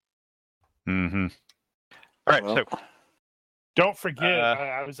know it. Mm-hmm. All right, Well, so Don't forget,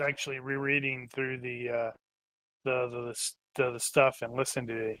 I was actually rereading through the stuff and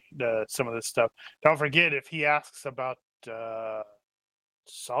listening to some of this stuff. Don't forget, if he asks about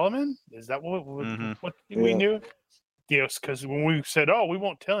Solomon, is that what we Yeah. knew? Yes, because when we said, "Oh, we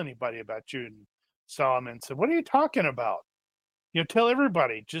won't tell anybody about you," and Solomon said, "What are you talking about? You know, tell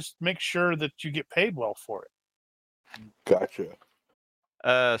everybody. Just make sure that you get paid well for it." Gotcha.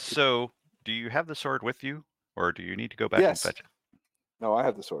 so do you have the sword with you, or do you need to go back and Yes. fetch it? No, I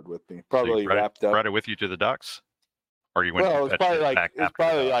have the sword with me. So Probably you brought wrapped up. brought it with you to the docks, or you went Well, to it's fetch probably it like back it's after the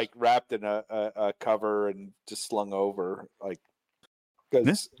probably docks? like wrapped in a cover and just slung over, like,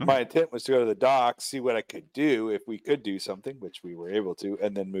 because Yeah. my intent was to go to the docks, see what I could do if we could do something, which we were able to,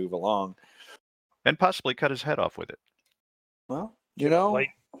 and then move along. And possibly cut his head off with it. Well, you know, Late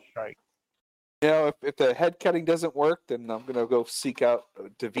strike. if the head cutting doesn't work, then I'm gonna go seek out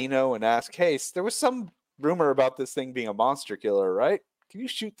Davino and ask, hey, there was some rumor about this thing being a monster killer, right? Can you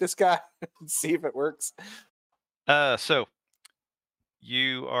shoot this guy and see if it works? So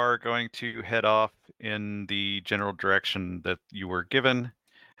you are going to head off in the general direction that you were given.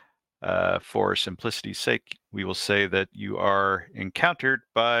 For simplicity's sake, we will say that you are encountered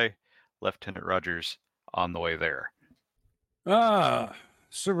by Lieutenant Rogers on the way there. Ah,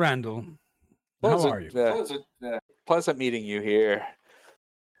 Sir Randall. How are you? Pleasant meeting you here.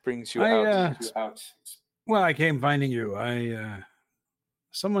 Brings you out. Well, I came finding you.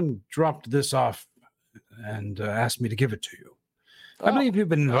 Someone dropped this off and asked me to give it to you. I believe you've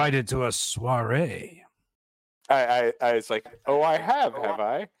been invited to a soiree. I was like, oh, I have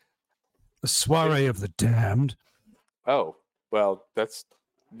I? A soiree of the damned. Oh, well, that's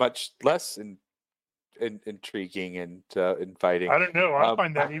much less intriguing and inviting. I don't know. I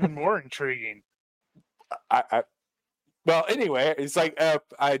find that even more intriguing. Well, anyway, it's like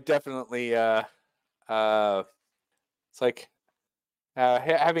I definitely it's like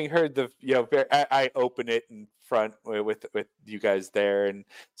having heard the I open it in front with you guys there, and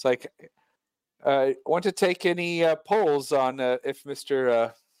it's like want to take any polls on if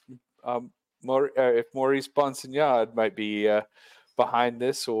Mr. If Maurice Bonsignard might be behind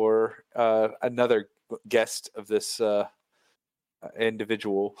this, or another guest of this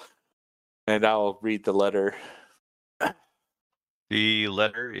individual, and I'll read the letter. The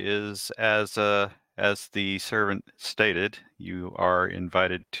letter is as the servant stated. You are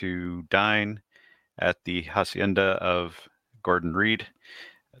invited to dine at the hacienda of Gordon Reed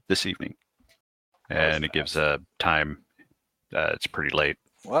this evening, and it gives a time. It's pretty late.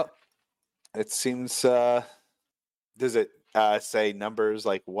 Well, it seems. Does it say numbers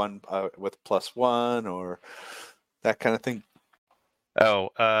like one with +1 or that kind of thing?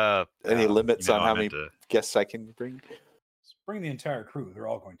 Oh, any limits on how many to... guests I can bring? Bring the entire crew. They're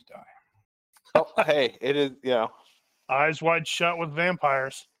all going to die. Oh, hey, it is. Eyes wide shut with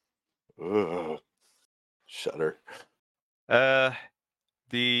vampires. Ugh. Shudder.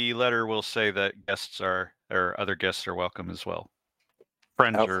 The letter will say that other guests are welcome as well.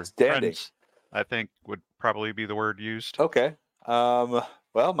 Friends, I think, would probably be the word used. Okay. Well,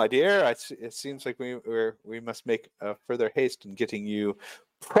 my dear, it seems like we must make further haste in getting you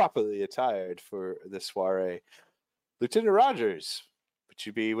properly attired for this soiree. Lieutenant Rogers, would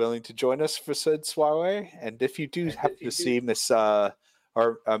you be willing to join us for said soiree? And if you do happen to see Mr.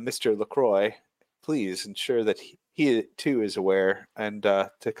 LaCroix, please ensure that he too is aware and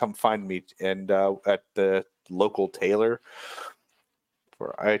to come find me and at the local tailor.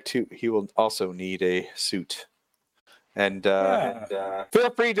 For he will also need a suit. And feel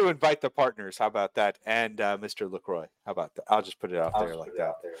free to invite the partners. How about that? And Mr. LaCroix. How about that? I'll just put it out there like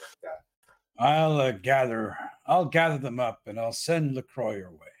that. I'll gather them up and I'll send LaCroix your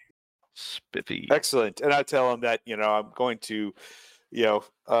way. Spiffy. Excellent. And I tell him that, I'm going to,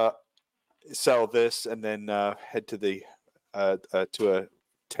 sell this and then head to the to a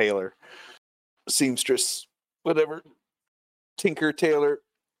tailor, seamstress, whatever. Tinker, tailor,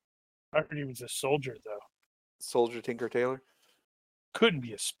 I heard he was a soldier, though. soldier, tinker, tailor. Couldn't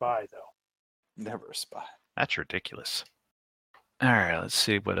be a spy, though. Never a spy. That's ridiculous. All right, let's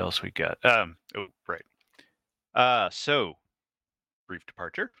see what else we got. Oh, right. So, brief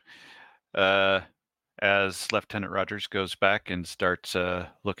departure. As Lieutenant Rogers goes back and starts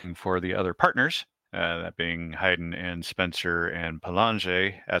looking for the other partners, that being Hayden and Spencer and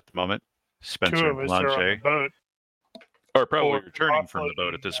Palange at the moment. Spencer Two and of us are on the Palange boat, are probably or returning from the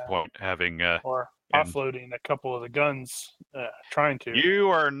boat at offloading, this point, having. or and- offloading a couple of the guns, trying to. You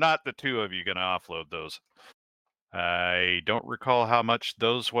are not the two of you going to offload those. I don't recall how much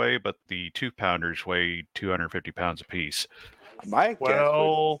those weigh, but the 2-pounders weigh 250 pounds apiece. My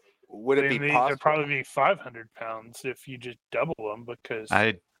Well, guess would it be then possible? they'd probably be 500 pounds if you just double them, because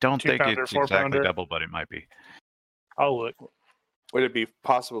I don't think 2-pounder, it's exactly 4-pounder? double, but it might be. I'll look. Would it be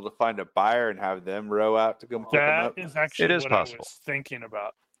possible to find a buyer and have them row out to come pick them That up? is actually It is what possible. I was thinking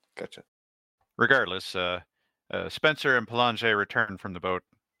about. Gotcha. Regardless, Spencer and Palange return from the boat.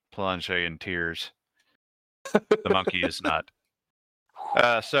 Palange in tears. The monkey is not.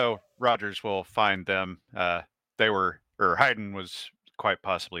 So Rogers will find them. Hayden was quite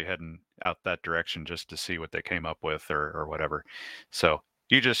possibly heading out that direction just to see what they came up with or whatever. So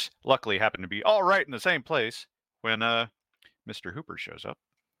you just luckily happen to be all right in the same place when Mr. Hooper shows up.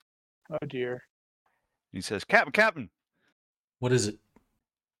 Oh dear. He says, Captain. What is it?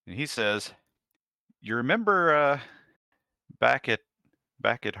 And he says, you remember back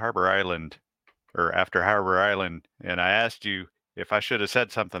at Harbor Island, or after Harbor Island, and I asked you if I should have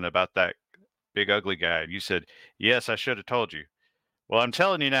said something about that big ugly guy, and you said, yes, I should have told you. Well, I'm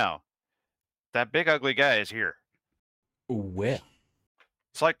telling you now, that big ugly guy is here. Where?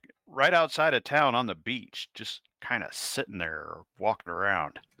 It's like right outside of town on the beach, just kind of sitting there or walking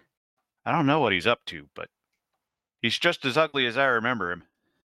around. I don't know what he's up to, but he's just as ugly as I remember him.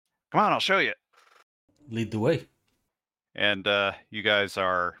 Come on, I'll show you. Lead the way. And you guys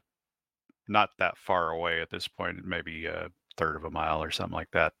are not that far away at this point, maybe a third of a mile or something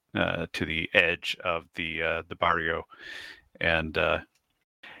like that, to the edge of the barrio. And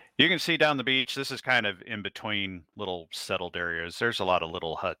you can see down the beach, this is kind of in between little settled areas. There's a lot of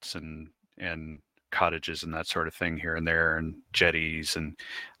little huts and cottages and that sort of thing here and there, and jetties, and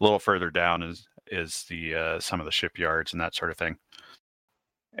a little further down is the some of the shipyards and that sort of thing.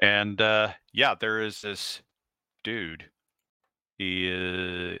 And there is this dude.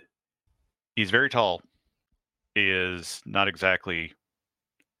 He's very tall. He is not exactly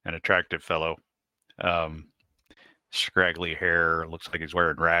an attractive fellow. Scraggly hair, looks like he's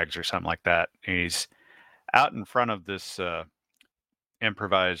wearing rags or something like that. He's out in front of this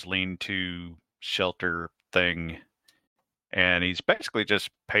improvised lean-to shelter thing, and he's basically just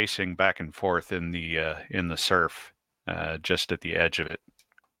pacing back and forth in the surf, just at the edge of it,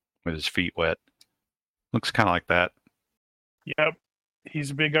 with his feet wet. Looks kind of like that. Yep.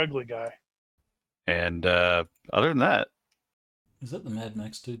 He's a big ugly guy. And other than that, Is that the Mad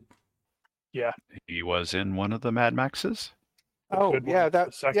Max dude? Yeah. he was in one of the Mad Maxes. Oh Good one. yeah, The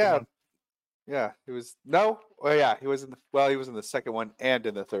that second yeah, one. yeah. He was no. Oh yeah, he was in the second one and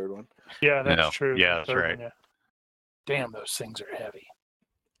in the third one. Yeah, that's No. true. Yeah, The that's third right. one, yeah. Damn, those things are heavy.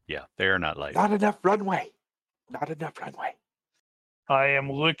 Yeah, they are not light. Not enough runway. Not enough runway. I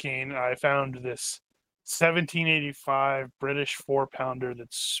am looking. I found this 1785 British 4-pounder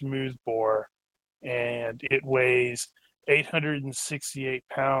that's smooth bore, and it weighs 868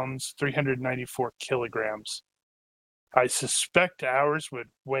 pounds, 394 kilograms. I suspect ours would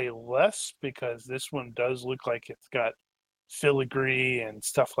weigh less because this one does look like it's got filigree and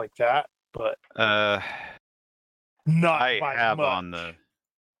stuff like that, but not I by have much.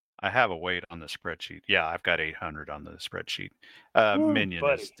 I have a weight on the spreadsheet. Yeah, I've got 800 on the spreadsheet. Woo, Minion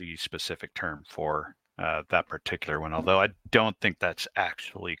buddy. is the specific term for that particular one, although I don't think that's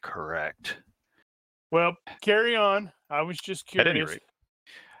actually correct. Well, carry on. I was just At any curious.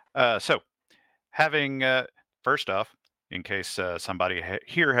 rate, so having first off, in case somebody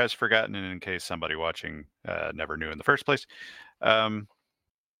here has forgotten, and in case somebody watching never knew in the first place,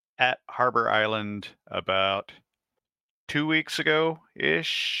 at Harbor Island about 2 weeks ago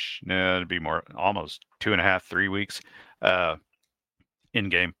ish. No, it'd be more, almost 2.5, 3 weeks. In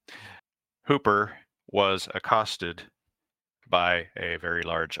game, Hooper was accosted by a very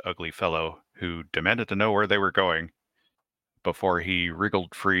large, ugly fellow who demanded to know where they were going before he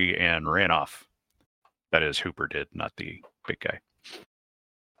wriggled free and ran off. That is, Hooper did, not the big guy.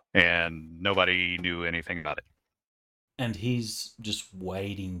 And nobody knew anything about it. And he's just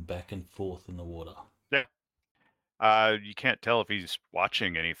wading back and forth in the water. You can't tell if he's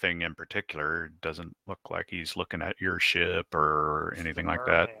watching anything in particular. It doesn't look like he's looking at your ship or anything like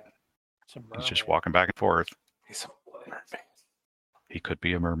that. It's a merman. He's just walking back and forth. He's a merman. He could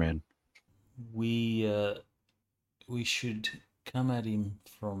be a merman. We should come at him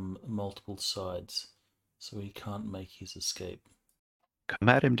from multiple sides so he can't make his escape. Come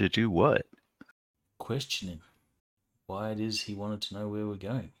at him to do what? Question him why it is he wanted to know where we're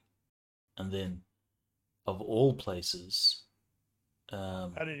going. And then, of all places... How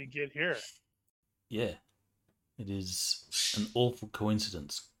did he get here? Yeah. It is an awful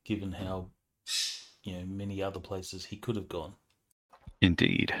coincidence, given how, many other places he could have gone.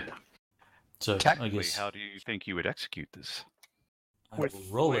 Indeed. So, Tactically, I guess... how do you think you would execute this? I With will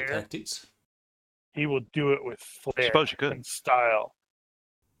roll flair? at tactics. He will do it with flair Suppose you could. and style.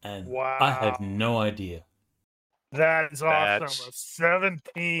 And Wow. I have no idea. That is awesome. That's- A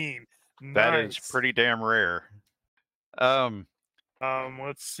 17. That Nice. is pretty damn rare.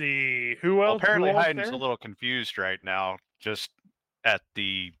 Let's see. Who Well, else? apparently Who else Haydn's there? a little confused right now, just at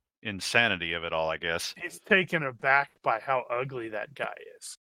the insanity of it all, I guess. He's taken aback by how ugly that guy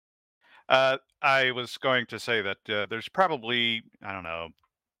is. I was going to say that there's probably,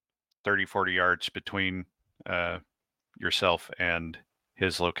 30, 40 yards between yourself and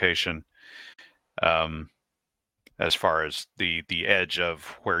his location, as far as the edge of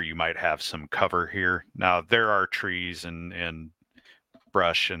where you might have some cover here. Now, there are trees and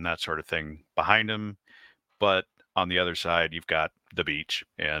brush and that sort of thing behind him, but on the other side, you've got the beach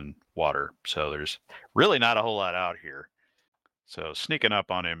and water. So there's really not a whole lot out here. So sneaking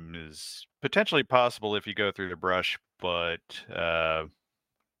up on him is potentially possible if you go through the brush, but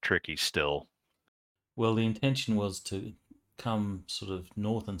tricky still. Well, the intention was to come sort of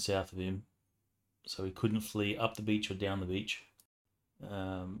north and south of him, so he couldn't flee up the beach or down the beach,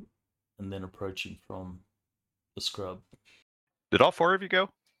 and then approach him from the scrub. Did all four of you go?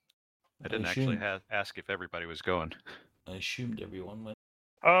 I didn't assume- actually ask if everybody was going. I assumed everyone went.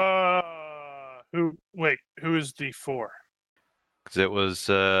 Who is the four? Because it was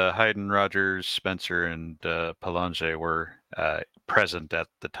Hayden, Rogers, Spencer, and Palange were present at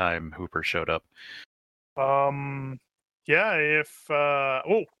the time Hooper showed up. Yeah,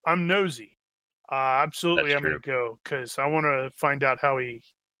 I'm nosy. Absolutely, That's I'm going to go because I want to find out how he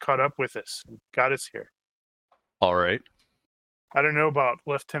caught up with us and got us here. All right. I don't know about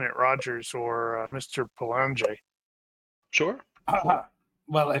Lieutenant Rogers or Mr. Palange. Sure.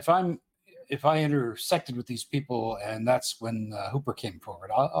 Well, if I intersected with these people, and that's when Hooper came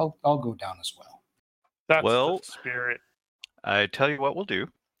forward, I'll go down as well. That's Well- the spirit. I tell you what we'll do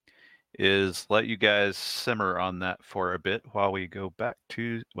is let you guys simmer on that for a bit while we go back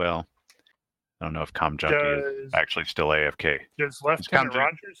to, well, I don't know if Com Junkie is actually still AFK. Does Lieutenant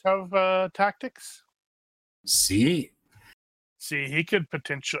Rogers have tactics? See, he could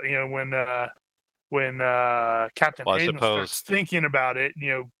potentially, when Captain Well, I Hayden suppose- starts thinking about it,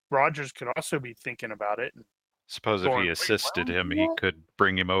 Rogers could also be thinking about it. Suppose if Going, he "Wait, assisted well, him, he what?" could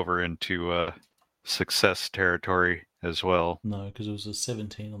bring him over into success territory as well. No, because it was a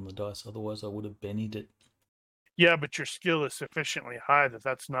 17 on the dice. Otherwise, I would have bennied it. Yeah, but your skill is sufficiently high that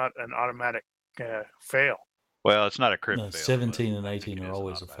that's not an automatic fail. Well, it's not a crit No, fail. 17 but and I think 18 it are is an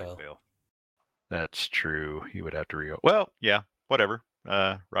always a automatic fail. That's true. He would have to re. Well, yeah, whatever.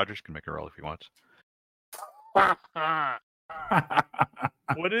 Rogers can make a roll if he wants.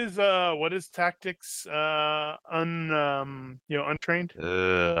 What is tactics untrained?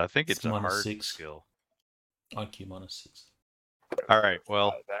 I think it's It's a minus hard 6. skill. IQ minus 6. All right.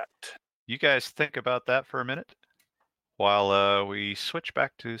 Well, That. you guys think about that for a minute while we switch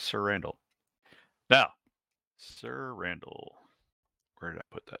back to Sir Randall. Now, Sir Randall, where did I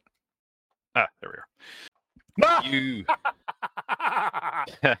put that? Ah, there we are. You.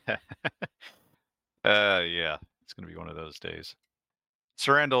 Yeah, it's going to be one of those days.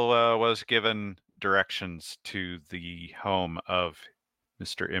 Sir Randall was given directions to the home of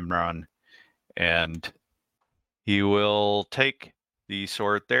Mr. Imran, and he will take the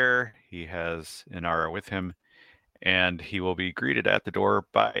sword there. He has Inara with him, and he will be greeted at the door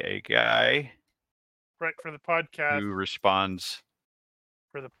by a guy Right, for the podcast. who responds.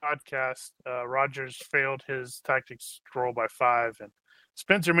 For the podcast, Rogers failed his tactics roll by 5, and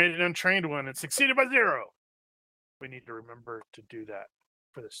Spencer made an untrained one and succeeded by 0. We need to remember to do that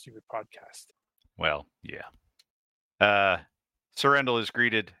for the stupid podcast. Well, yeah. Sir Randall is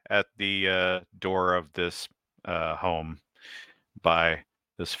greeted at the door of this home by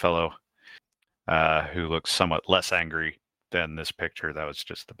this fellow who looks somewhat less angry than this picture. That was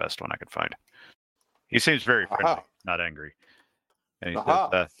just the best one I could find. He seems very friendly, Aha. not angry. And he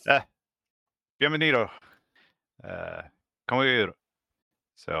Aha. says, bienvenido. Come here.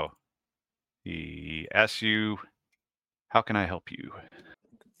 So he asks you, how can I help you?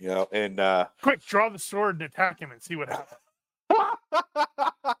 You know, and Quick, draw the sword and attack him and see what happens.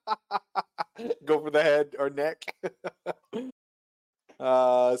 go for the head or neck.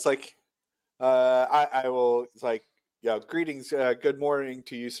 It's like, I will. It's like, yeah. Greetings, good morning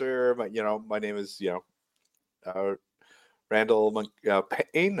to you, sir. My name is, Randall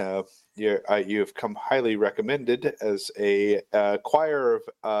Payne. You have come highly recommended as a choir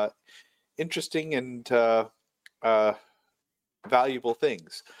of interesting and valuable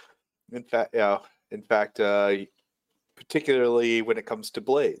things. In fact, particularly when it comes to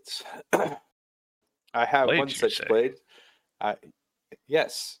blades. I have Blades, one you such say? blade.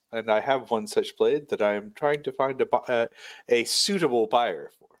 Yes, and I have one such blade that I am trying to find a suitable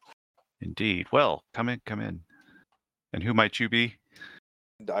buyer for. Indeed. Well, come in. And who might you be?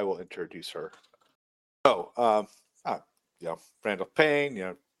 And I will introduce her. Randall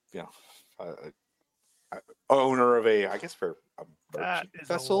Payne. Owner of a That merchant is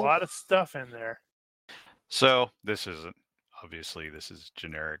vessel. a lot of stuff in there. So this is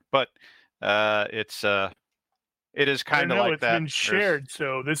generic, but it is I don't kind of know. like It's that. been shared,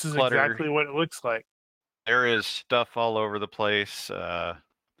 so this is clutter. exactly what it looks like. There is stuff all over the place,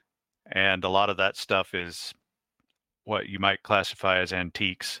 and a lot of that stuff is what you might classify as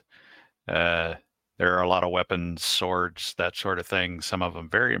antiques. There are a lot of weapons, swords, that sort of thing. Some of them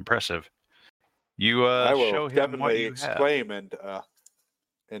very impressive. You I will show him definitely what you have. exclaim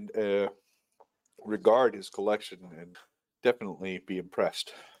and regard his collection and definitely be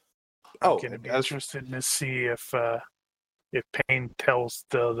impressed. I'm going to be interested to see if Payne tells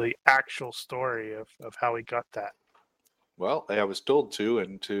the actual story of how he got that. Well, I was told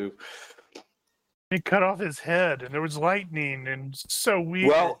to. He cut off his head, and there was lightning, and so weird.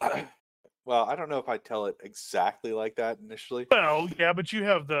 Well, I don't know if I tell it exactly like that initially. Well, yeah, but you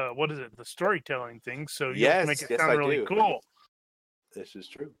have the storytelling thing, so you have to make it sound really cool. This is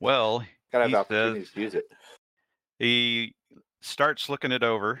true. Well, gotta have opportunities to use it. He starts looking it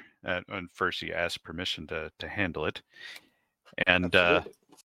over. And first, he asks permission to handle it, and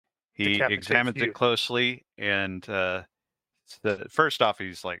he examines it closely. And first off,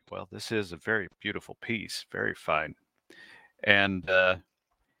 he's like, "Well, this is a very beautiful piece, very fine." And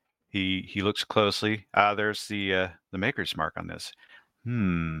he looks closely. There's the maker's mark on this.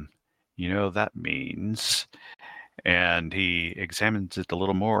 That means. And he examines it a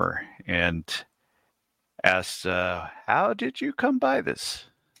little more and asks, "How did you come by this?"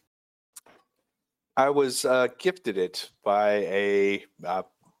 I was gifted it by a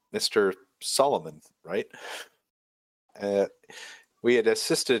Mr. Solomon, right? We had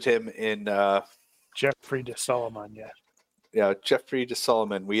assisted him in Jeffrey de Solomon, yeah. Yeah, Jeffrey de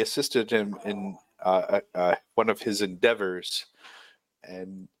Solomon. We assisted him in one of his endeavors,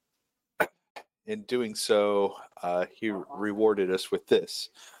 and in doing so, he rewarded us with this.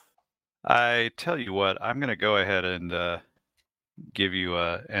 I tell you what, I'm going to go ahead and give you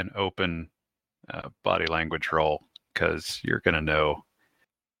an open body language roll, because you're going to know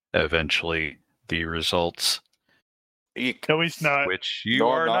eventually the results. No, he's not. Which you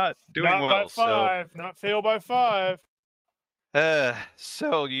are not doing not well. By 5, not fail by 5.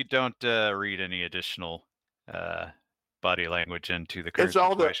 So you don't read any additional body language into the current It's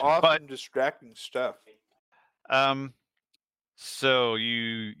all situation. the awesome, distracting stuff. So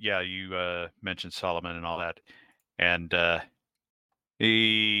you mentioned Solomon and all that, and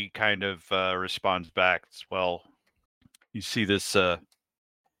he kind of responds back. Well, you see this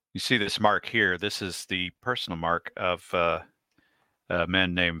mark here. This is the personal mark of a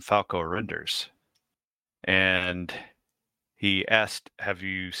man named Falco Renders, and he asked, "Have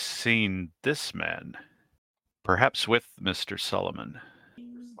you seen this man? Perhaps with Mr. Solomon?"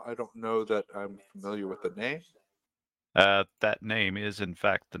 I don't know that I'm familiar with the name. That name is, in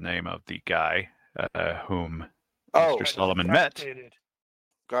fact, the name of the guy whom Mr. Solomon met.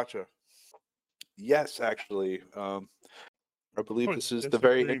 Gotcha. Yes, actually. I believe this is the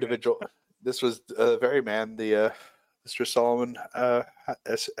very individual. This was the very man the Mr. Solomon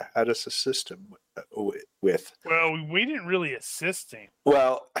had us assist him with. Well, we didn't really assist him.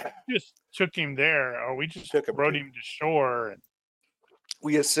 Well, we just took him there, or we just rode him to shore. And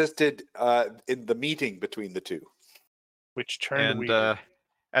we assisted in the meeting between the two. Which turned weird. And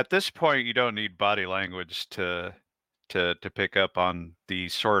at this point, you don't need body language to pick up on the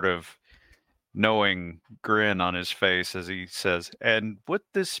sort of knowing grin on his face as he says, "And would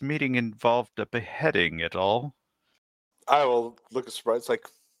this meeting involve a beheading at all?" I will look at surprise, like,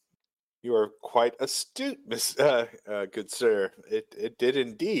 "You are quite astute, good sir. It did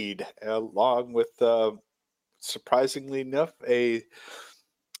indeed, along with surprisingly enough, a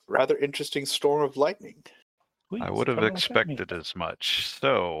rather interesting storm of lightning. I would have expected as much.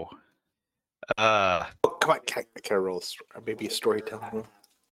 So, Oh, come on, can I roll maybe a storytelling roll?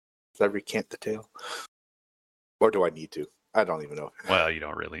 Does I recant the tale? Or do I need to? I don't even know. well, you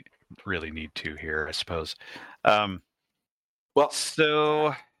don't really need to here, I suppose. Well,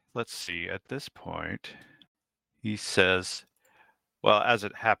 So let's see. At this point, he says, "Well, as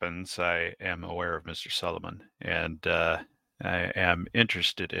it happens, I am aware of Mr. Solomon, and I am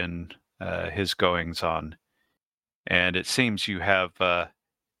interested in his goings on. And it seems you have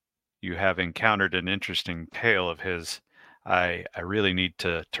encountered an interesting tale of his. I really need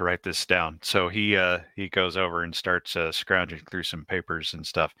to write this down." So he goes over and starts scrounging through some papers and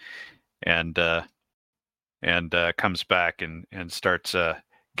stuff, and comes back and starts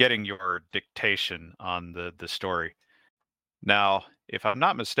getting your dictation on the story. Now, if I'm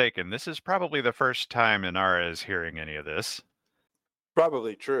not mistaken, this is probably the first time Inara is hearing any of this.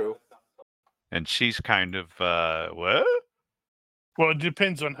 probably true. And she's kind of, what? Well, it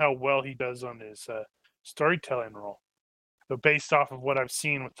depends on how well he does on his storytelling roll. But based off of what I've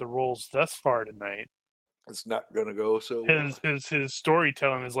seen with the rolls thus far tonight, It's not gonna go so well. his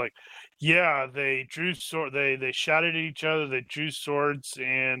storytelling is like, yeah, they drew sword, they shouted at each other, they drew swords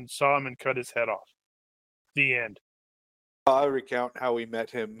and saw him and cut his head off. The end. I recount how we met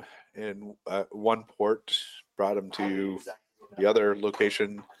him in one port, brought him to the other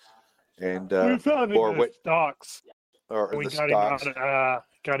location, and we found him or in what? the stocks. Or We the got stocks. him out.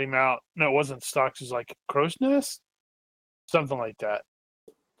 Got him out. No, it wasn't stocks. It was like crow's nest, something like that.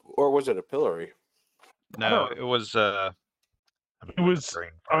 Or was it a pillory? No, it was, He was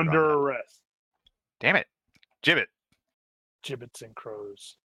under arrest. Damn it. Gibbet. Gibbets and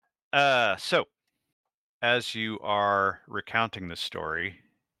crows. So, as you are recounting the story,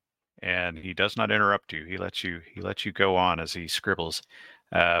 and he does not interrupt you, he lets you go on as he scribbles.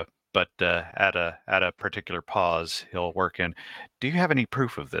 But at a particular pause, he'll work in. Do you have any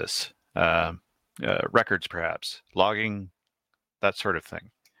proof of this? Records, perhaps, logging, that sort of thing.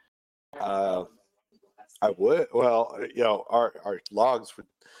 I would. Well, our logs would.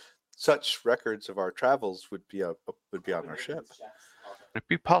 Such records of our travels would be on our ship. Would it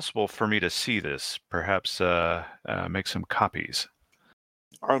be possible for me to see this? Perhaps make some copies.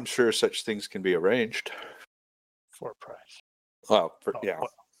 I'm sure such things can be arranged. For a price. Well, yeah. Well,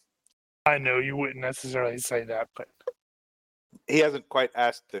 I know you wouldn't necessarily say that, but He hasn't quite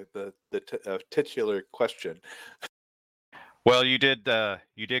asked the titular question. Well, you did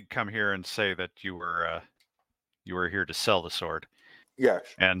come here and say that you were here to sell the sword. Yes.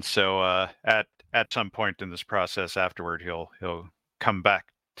 And so at some point in this process afterward, he'll come back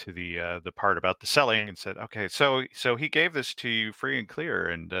to the part about the selling and said, okay, so he gave this to you free and clear,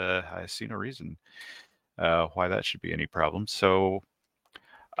 and I see no reason why that should be any problem. So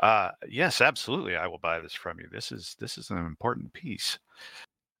yes, absolutely, I will buy this from you. This is an important piece.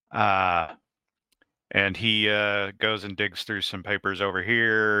 And he goes and digs through some papers over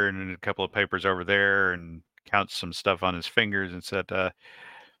here and a couple of papers over there and counts some stuff on his fingers and said,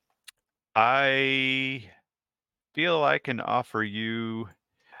 I feel I can offer you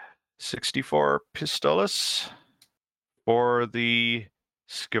 64 pistolas for the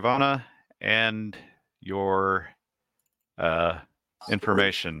Skavana and your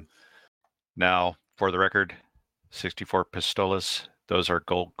information. Now, for the record, 64 pistolas, those are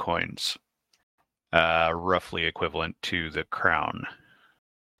gold coins, roughly equivalent to the crown.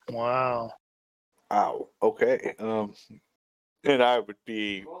 wow. Ow. Okay. And I would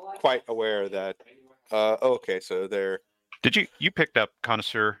be quite aware that. Okay, so there. Did you picked up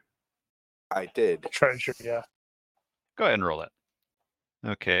connoisseur? I did. Treasure, yeah. Go ahead and roll it.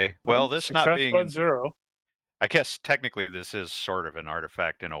 Okay. Well, this not being 0. I guess technically this is sort of an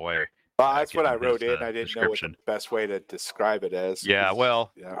artifact in a way. Well, that's what I given wrote his, in. I didn't know what description. the best way to describe it as. Yeah,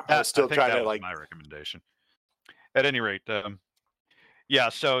 well, yeah, I was still I think trying that to was my recommendation. At any rate, yeah.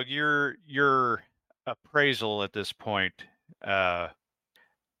 So your appraisal at this point, not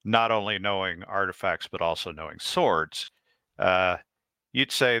only knowing artifacts but also knowing swords,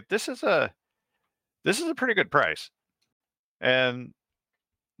 you'd say this is a pretty good price, and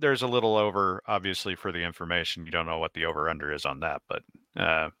there's a little over, obviously, for the information. You don't know what the over under is on that, but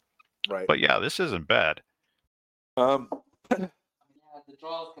right. But yeah, this isn't bad. The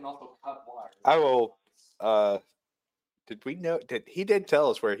draws can also cut wires. I will. Did we know? He did tell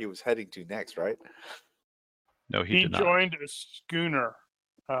us where he was heading to next, right? No, he did not. joined a schooner.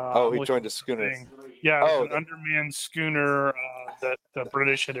 He joined a schooner. Yeah, Oh, an undermanned schooner that the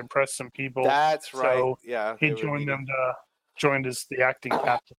British had impressed some people. That's right. So yeah, he joined them joined as the acting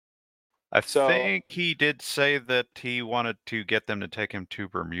captain. I think he did say that he wanted to get them to take him to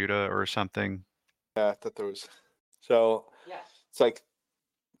Bermuda or something. Yeah, I thought there was. So it's like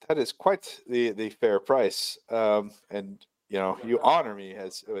that is quite the fair price, and you honor me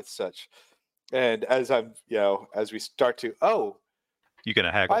as with such. And as I'm, as we start to, you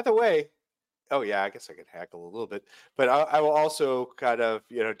gonna haggle? By the way, oh yeah, I guess I could haggle a little bit, but I will also kind of,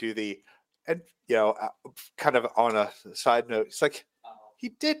 do the, and kind of on a side note, it's like he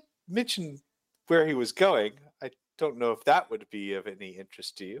did mention where he was going. I don't know if that would be of any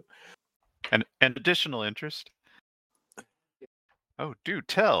interest to you. An additional interest? Oh, do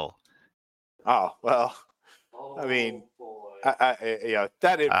tell. Oh well, I mean,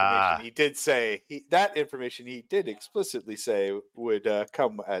 that information he did say that information he did explicitly say would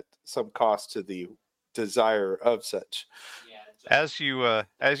come at some cost to the desire of such. As you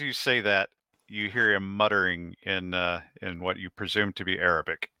say that, you hear him muttering in what you presume to be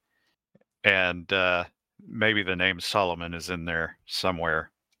Arabic, and maybe the name Solomon is in there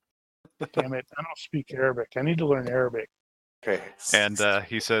somewhere. Damn it! I don't speak Arabic. I need to learn Arabic. Okay. And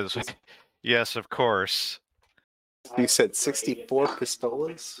he says, "Yes, of course." You said 64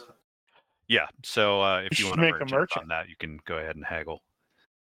 pistolas? Yeah. So if you want to make a merchant merchant on that, you can go ahead and haggle.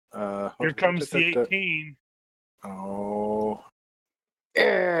 Here comes the 18. Oh.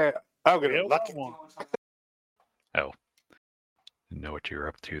 Yeah. I'm going to luck it. Oh. Didn't know what you were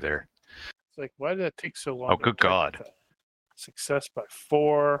up to there. It's like, why did that take so long? Oh, good God. Success by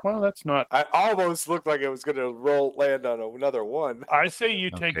 4. Well, that's not. I almost looked like it was going to land on another 1. I say you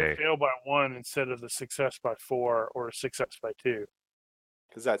take Okay. a fail by 1 instead of the success by 4 or a success by 2.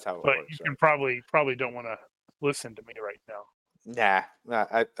 Because that's how it But works. you can probably don't want to listen to me right now. Nah,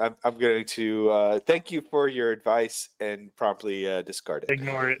 I'm going to thank you for your advice and promptly discard it.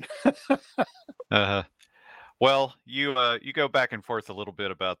 Ignore it. Well, you go back and forth a little bit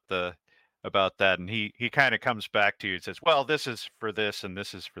about that, and he kind of comes back to you and says, "Well, this is for this, and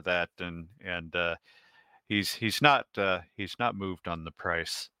this is for that," and he's not moved on the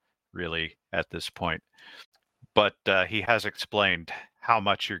price really at this point, but he has explained how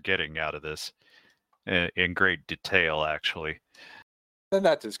much you're getting out of this in great detail, actually. And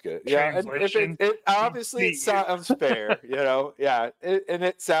that is good. Yeah, and if it obviously it sounds fair, yeah, and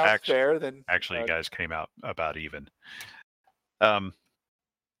it sounds fair, then actually you guys came out about even.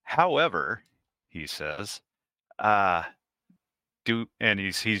 However, he says, and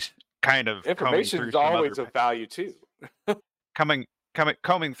he's kind of information is always of value too. Combing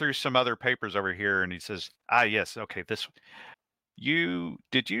through some other papers over here, and he says, yes, okay, this.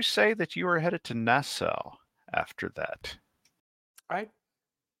 Did you say that you were headed to Nassau after that? I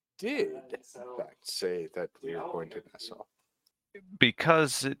did, in fact, say that we were going to Nassau.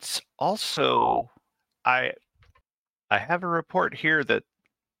 Because it's also, I have a report here that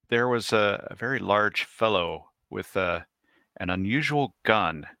there was a very large fellow with an unusual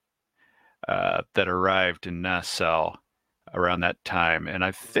gun that arrived in Nassau around that time, and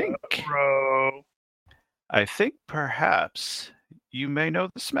I think perhaps you may know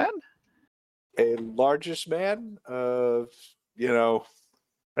this man. A largest man of,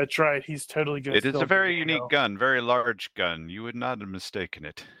 That's right. He's totally good. It is a very unique gun, very large gun. You would not have mistaken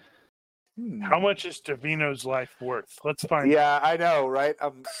it. How much is Davino's life worth? Let's find out. Yeah, I know, right?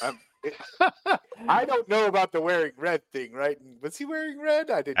 I don't know about the wearing red thing, right? Was he wearing red?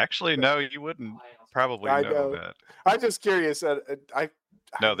 I didn't. Actually, no, you wouldn't probably know that. I'm just curious. No,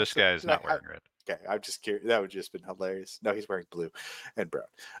 this guy is not wearing red. Okay, I'm just curious. That would just been hilarious. No, he's wearing blue and brown.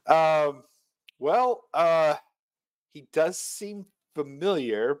 Well, he does seem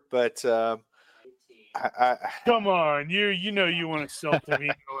familiar, but come on, you want to sell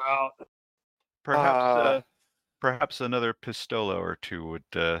Davino out. Perhaps another pistolo or two would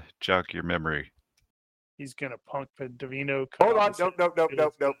jog your memory. He's gonna punk Davino. Hold on,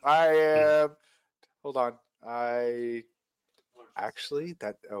 nope. I am. Hold on. Hold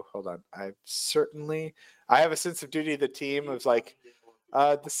on. I have a sense of duty to the team. Of like,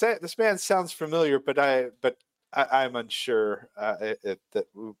 this man sounds familiar, but I'm unsure if that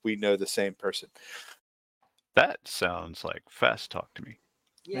we know the same person. That sounds like fast talk to me.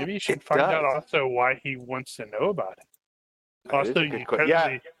 Maybe you should find out also why he wants to know about it. Also, you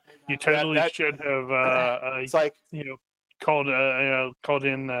totally should have it's like called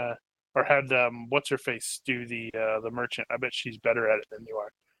in or had what's her face do the merchant. I bet she's better at it than you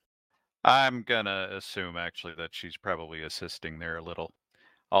are. I'm gonna assume actually that she's probably assisting there a little.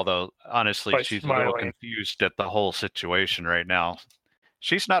 Although honestly, she's a little confused at the whole situation right now.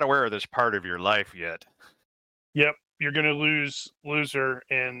 She's not aware of this part of your life yet. Yep, you're gonna lose her,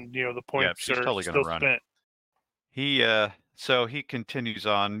 and the points she's are totally still gonna run. spent. He so he continues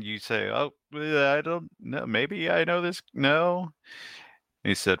on. You say, "Oh, I don't know. Maybe I know this." No.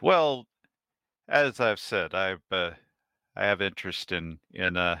 He said, "Well, as I've said, I have interest in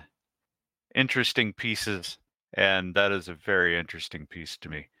interesting pieces, and that is a very interesting piece to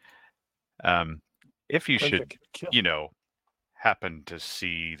me. If you should, Perfect kill. happen to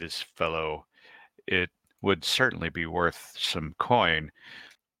see this fellow, it would certainly be worth some coin.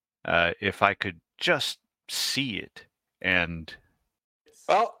 If I could just see it and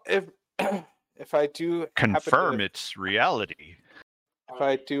Well, if I do confirm happen to, its reality." if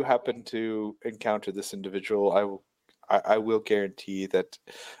I do happen to encounter this individual, I will guarantee that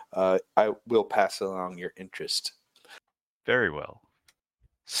I will pass along your interest. Very well.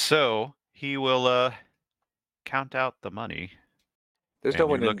 So he will count out the money. There's and no you're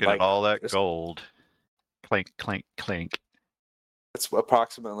one in looking at all that there's- gold. Clink, clink, clink. It's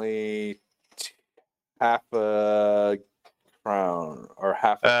approximately half a crown or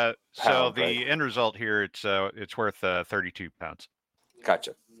half a So pound, the right? end result here, it's worth 32 pounds.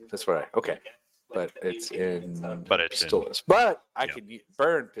 Gotcha. That's what okay. But it's in But it's in- pistolas. But I yeah. can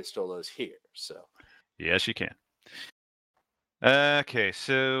burn pistolas here, so. Yes, you can. Okay,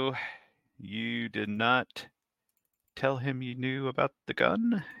 so you did not tell him you knew about the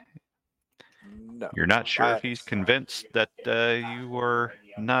gun? No. You're not sure if he's convinced that you were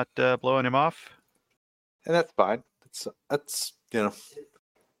not blowing him off? And that's fine. That's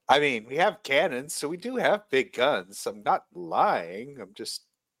I mean, we have cannons, so we do have big guns. I'm not lying. I'm just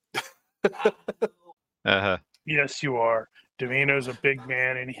Uh-huh. Yes, you are. Davino's a big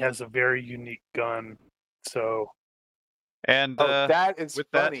man, and he has a very unique gun. So, And that is with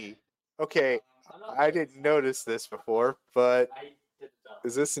that- funny. Okay, I didn't notice this before, but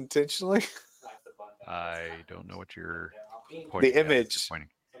is this intentionally? I don't know what you're The pointing at. You're image, pointing.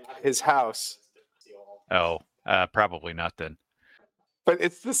 his house, Oh, probably not then. but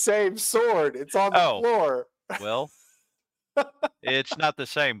it's the same sword. It's on the Oh. floor. Well, it's not the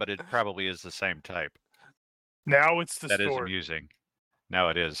same, but it probably is the same type. now it's the That is sword. amusing. Now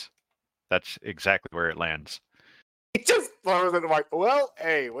it is. That's exactly where it lands. He just throws it. I'm like, well,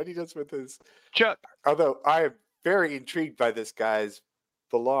 hey, what he does with his. Chuck. Although I am very intrigued by this guy's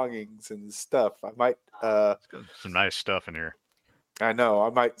belongings and stuff. I might. Some nice stuff in here. I know. I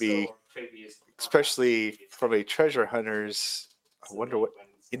might be, especially from a treasure hunter's. I wonder what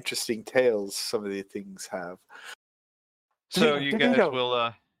interesting tales some of the things have. So you guys Davino. will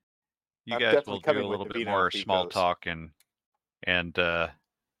I'm do definitely a coming with little bit Davino more if he small goes. talk and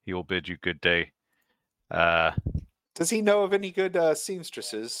he will bid you good day. Does he know of any good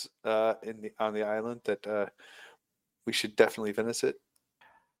seamstresses on the island that we should definitely visit?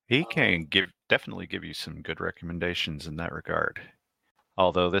 He can definitely give you some good recommendations in that regard.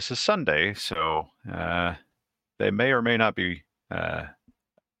 Although this is Sunday, so they may or may not be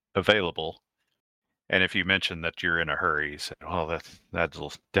available. And if you mention that you're in a hurry, you say, "Well,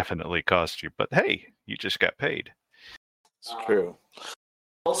 that'll definitely cost you." But hey, you just got paid. It's true.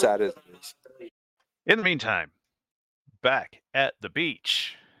 Sad as it is. In the meantime, back at the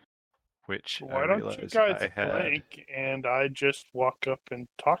beach, which Why I don't you realized guys I had. flank and I just walk up and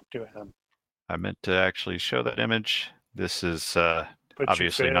talk to him? I meant to actually show that image. This is But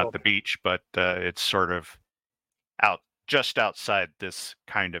obviously you not failed. the beach, but it's sort of just outside this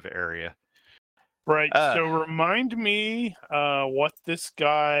kind of area. Right. So remind me what this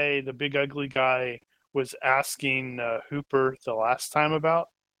guy, the big ugly guy, was asking Hooper the last time about.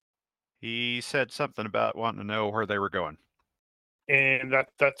 He said something about wanting to know where they were going. And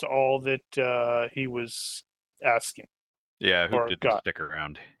that's all that he was asking. Yeah, Hoop Or didn't got. stick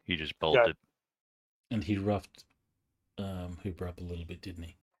around. He just Got. bolted. And he roughed Hooper up a little bit, didn't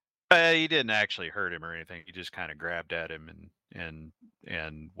he? He didn't actually hurt him or anything. He just kind of grabbed at him and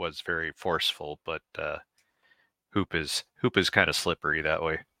was very forceful. But Hoop is kind of slippery that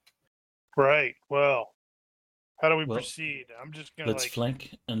way. Right. Well, how do we Well, proceed? I'm just gonna Let's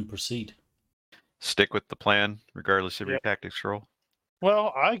flank and proceed. Stick with the plan, regardless of your Yep. tactics roll.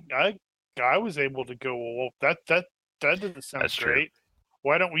 Well, I was able to go. Well, that doesn't sound That's true. great.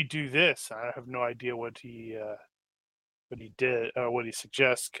 Why don't we do this? I have no idea what he did, what he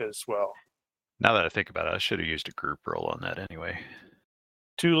suggests. Because Now that I think about it, I should have used a group roll on that anyway.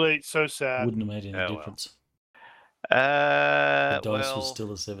 too late. So sad. Wouldn't have made any Oh, well. difference. The dice was Well,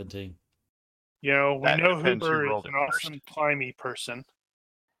 still a 17. You know, we That know depends who Hooper is rolled an it first. awesome climby person.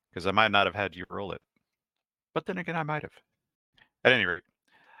 because I might not have had you roll it, but then again, I might have. At any rate,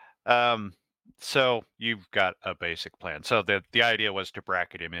 so you've got a basic plan. So the idea was to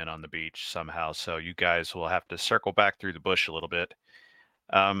bracket him in on the beach somehow. So you guys will have to circle back through the bush a little bit.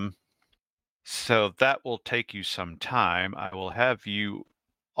 So that will take you some time. I will have you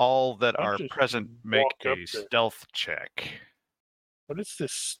all that I'll are just present make walk up a there. stealth check. What is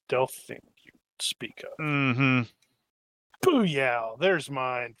this stealth thing you speak of? Mm-hmm. Booyah! There's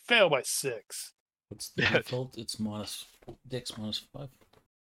mine. Fail by 6. What's the default? It's dex -5.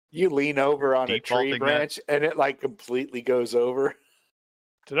 You lean over on a tree Defaulting that? branch, and it like completely goes over.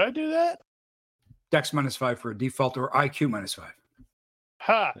 Did I do that? Dex -5 for a default or IQ -5.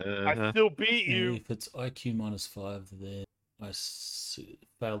 Ha! Uh-huh. I still beat And you. if it's IQ -5, then I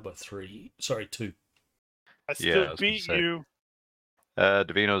failed by 3. Sorry, 2. I Yeah, I still was gonna beat say. you.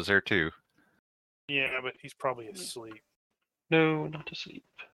 Davino's there too. Yeah, but he's probably asleep. No, not to sleep.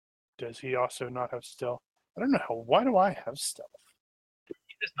 Does he also not have stealth? I don't know how. Why do I have stealth?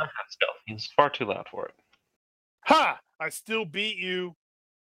 He does not have stealth. He's far too loud for it. Ha! I still beat you.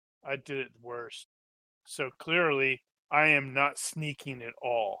 I did it worse. So clearly, I am not sneaking at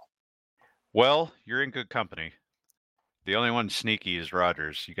all. Well, you're in good company. The only one sneaky is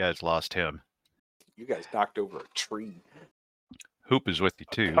Rogers. You guys lost him. You guys knocked over a tree. Hoop is with you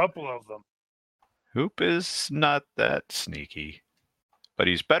A too. couple of them. Hoop is not that sneaky, but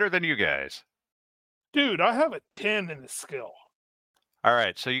he's better than you guys. Dude, I have a 10 in the skill. All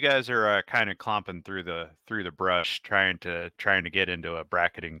right, so you guys are kind of clomping through the brush, trying to get into a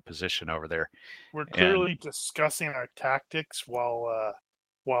bracketing position over there. We're clearly discussing our tactics while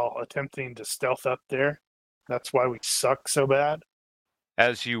attempting to stealth up there. That's why we suck so bad.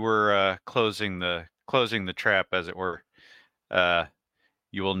 As you were closing the trap, as it were,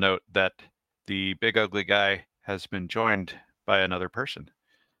 you will note that the big ugly guy has been joined by another person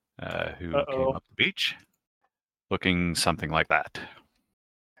who came up the beach, looking something like that.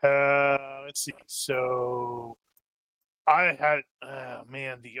 Let's see. So I had,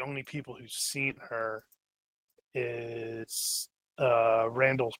 the only people who've seen her is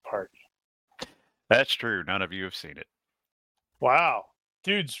Randall's party. That's true. None of you have seen it. Wow.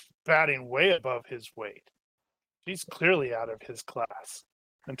 Dude's batting way above his weight. She's clearly out of his class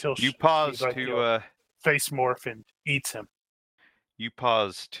until You she pause like, to face morph and eats him.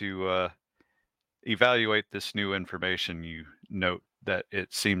 Evaluate this new information. You note that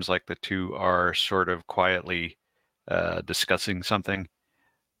it seems like the two are sort of quietly discussing something.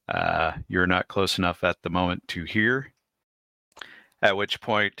 You're not close enough at the moment to hear, at which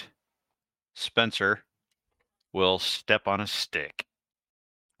point Spencer will step on a stick.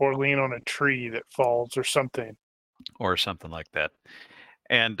 Or lean on a tree that falls or something. Or something like that.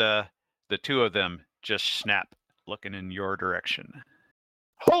 And the two of them just snap, looking in your direction.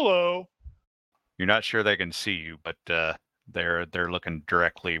 Hello. You're not sure they can see you, but they're looking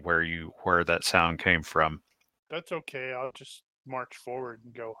directly where that sound came from. That's okay. I'll just march forward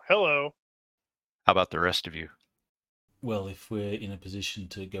and go, hello. How about the rest of you? Well, if we're in a position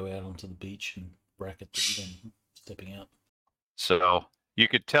to go out onto the beach and bracket them, then stepping out. So you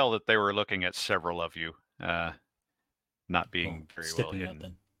could tell that they were looking at several of you, not being very well stepping hidden. out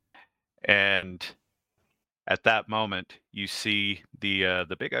then. And at that moment, you see the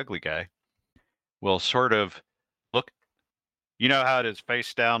big ugly guy will sort of look. You know how it is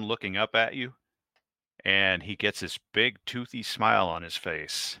face down, looking up at you, and he gets this big toothy smile on his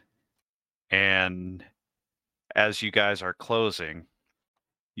face. And as you guys are closing,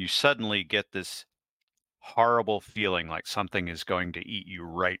 you suddenly get this horrible feeling like something is going to eat you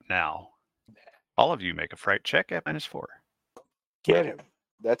right now. All of you make a fright check at -4. Get him.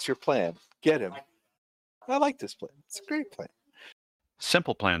 That's your plan. Get him. I like this plan. It's a great plan.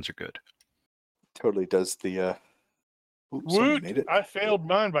 Simple plans are good. Totally does the. Someone Woot! made it. I failed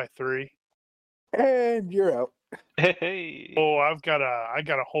mine by 3. And you're out. Hey. Oh, I got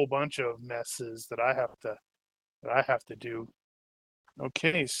a whole bunch of messes that I have to do.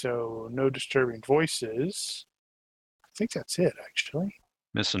 Okay, so no disturbing voices. I think that's it, actually.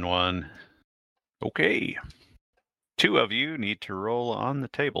 Missing one. Okay. 2 of you need to roll on the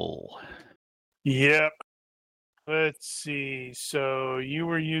table. Yep. Let's see. So you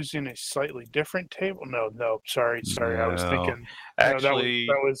were using a slightly different table? No. Sorry. I was No. thinking. Actually,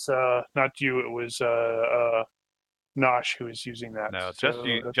 that was not you. It was Nosh who was using that. no.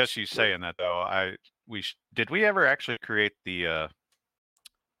 So Just you saying that though. Did we ever actually create the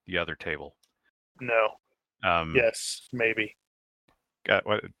other table? No. Yes, maybe.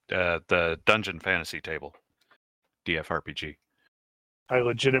 The Dungeon Fantasy table, DFRPG. I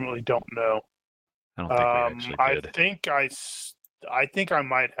legitimately don't know. I don't think we actually did. I think I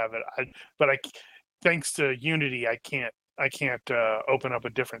might have it. But thanks to Unity, I can't open up a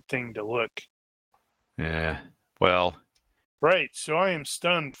different thing to look. Yeah. Well. Right. So I am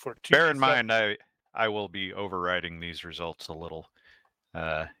stunned for 2. Bear in mind, I will be overriding these results a little.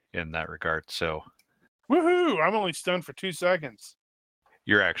 in that regard. So Woohoo! I'm only stunned for 2 seconds.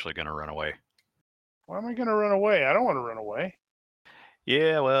 you're actually going to run away. Why am I going to run away? I don't want to run away.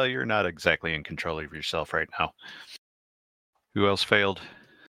 Yeah, well, you're not exactly in control of yourself right now. Who else failed?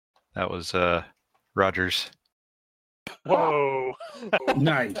 That was Rogers. Whoa.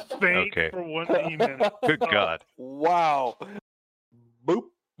 Nice. Faint Okay. for 1 minute. Good God. Wow. Boop.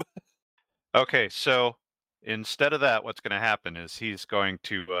 Okay, so instead of that, what's going to happen is he's going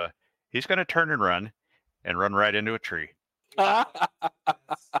to turn and run right into a tree.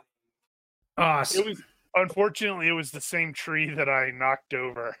 Awesome. Unfortunately, it was the same tree that I knocked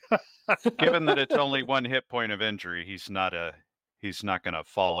over. Given that it's only 1 hit point of injury, he's not going to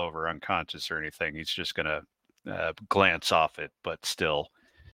fall over unconscious or anything. He's just going to glance off it, but still,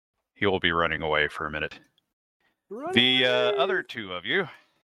 he will be running away for a minute. The other two of you.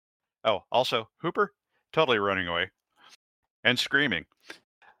 Oh, also Hooper, totally running away and screaming.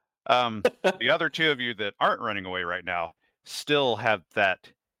 The other two of you that aren't running away right now still have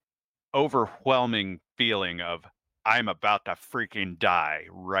that overwhelming feeling of I'm about to freaking die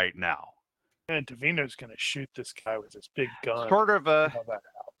right now. And Davino's going to shoot this guy with this big gun. Sort of How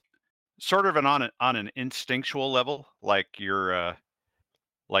that on an instinctual level, like you're a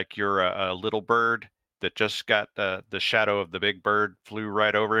little bird that just got the shadow of the big bird flew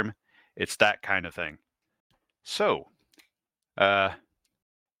right over him. It's that kind of thing. So, Davino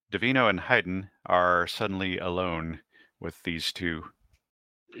and Haydn are suddenly alone with these two.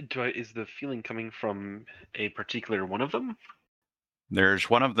 Is the feeling coming from a particular one of them? There's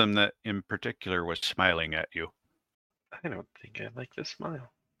one of them that in particular was smiling at you. I don't think I like this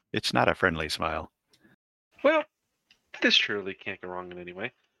smile. It's not a friendly smile. Well, this surely can't go wrong in any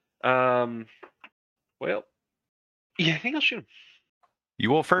way. Well, yeah, I think I'll shoot him. You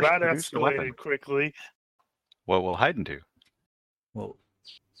will first that produce the weapon. escalated quickly. What will Haydn do? Well,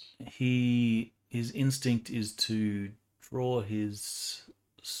 his instinct is to draw his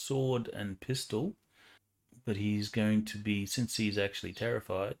sword and pistol, but he's going to be, since he's actually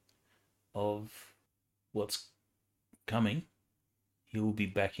terrified of what's coming, he will be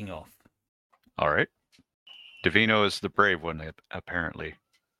backing off. All right. Davino is the brave one, apparently.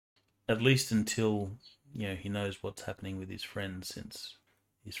 At least until, he knows what's happening with his friends, since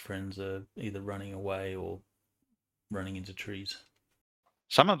his friends are either running away or running into trees.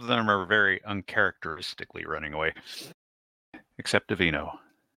 Some of them are very uncharacteristically running away, except Davino.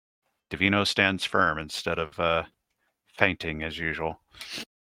 Davino stands firm instead of fainting as usual.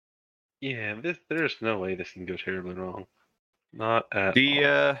 Yeah, there's no way this can go terribly wrong. Not at all.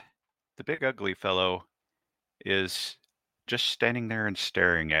 The big ugly fellow is just standing there and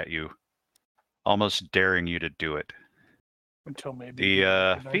staring at you, almost daring you to do it. Until maybe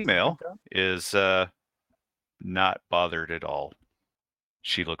The female is not bothered at all.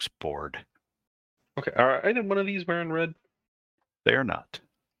 She looks bored. Okay, are either one of these wearing red? They are not.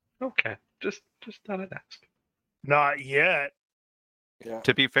 Okay, just thought I'd ask. Not yet. Yeah.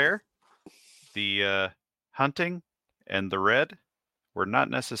 To be fair, the hunting and the red were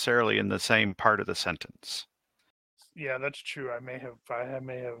not necessarily in the same part of the sentence. Yeah, that's true. I may have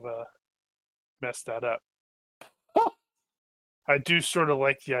messed that up. I do sort of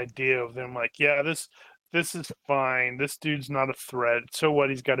like the idea of them like, yeah, this is fine. This dude's not a threat. So what?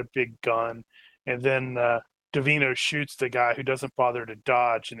 He's got a big gun. And then Davino shoots the guy who doesn't bother to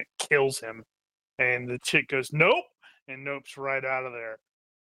dodge, and it kills him. And the chick goes, nope, and nopes right out of there.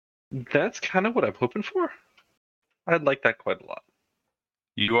 That's kind of what I'm hoping for. I'd like that quite a lot.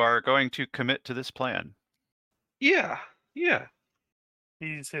 You are going to commit to this plan. Yeah.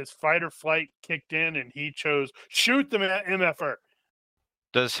 His fight or flight kicked in, and he chose shoot the MFR.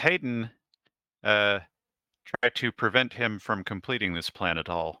 Does Haydn try to prevent him from completing this plan at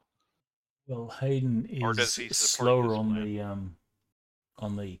all? Well, Haydn Or does is he support slower this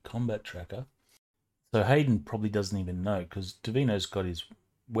on the combat tracker, so Haydn probably doesn't even know, because Davino's got his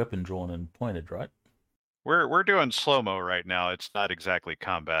weapon drawn and pointed, right? We're doing slow-mo right now. It's not exactly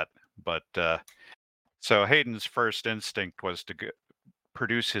combat, but so Hayden's first instinct was to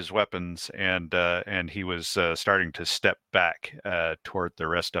produce his weapons, and he was starting to step back toward the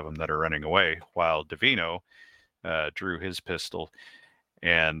rest of them that are running away, while Davino drew his pistol.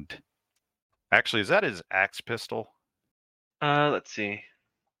 And actually, is that his axe pistol? Let's see.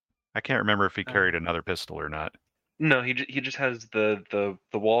 I can't remember if he carried another pistol or not. No, he just has the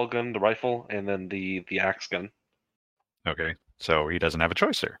wall gun, the rifle, and then the axe gun. Okay, so he doesn't have a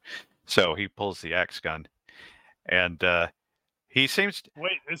choice there. So he pulls the axe gun, and he seems.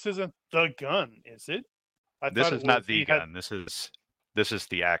 Wait, this isn't the gun, is it? This is not the gun. This is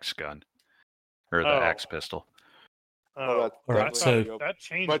the axe gun, or the axe pistol. Oh, that's All right, definitely so- gonna go that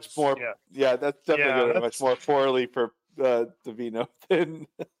changes. much more. Yeah. Yeah, that's definitely Yeah, going to that's- much more poorly for Davino than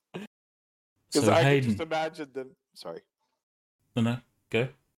because So I could Hayden, just imagine them. Sorry, no, go.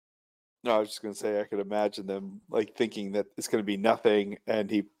 no, I was just going to say I could imagine them like thinking that it's going to be nothing, and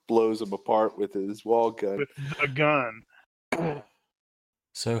he blows them apart with his wall gun. With a gun.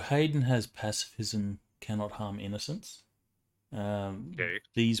 So Hayden has pacifism cannot harm innocence. Okay.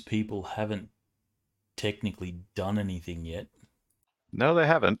 These people haven't technically done anything yet. No, they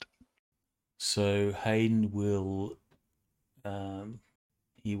haven't. So Hayden will,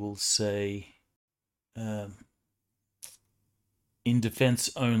 he will say, in defense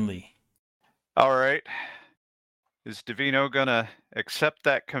only. All right. Is Davino gonna accept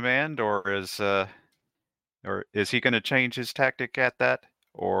that command, or is he gonna change his tactic at that,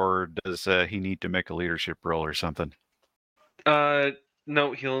 or does he need to make a leadership role or something? No,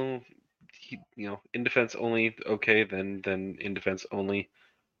 in defense only. Okay, then in defense only.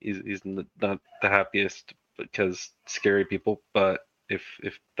 He's not the happiest because scary people, but if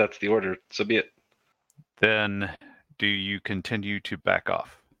that's the order, so be it. Then do you continue to back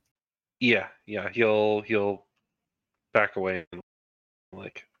off? Yeah, he'll back away and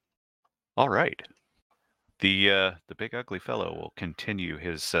like. All right. The big ugly fellow will continue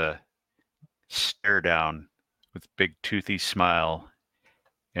his stare down with big toothy smile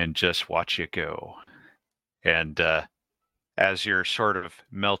and just watch you go. And as you're sort of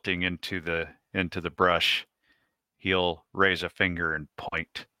melting into the brush, he'll raise a finger and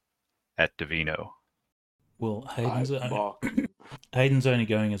point at Davino. Well, mock. Hayden's only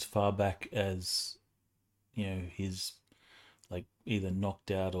going as far back as, his like either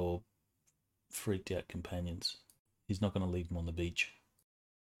knocked out or freaked out companions. He's not going to leave them on the beach.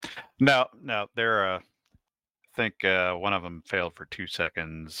 No, they're I think one of them failed for 2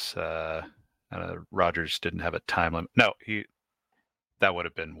 seconds. Rogers didn't have a time limit. No, that would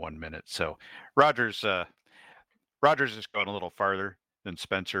have been 1 minute. So Rogers is going a little farther than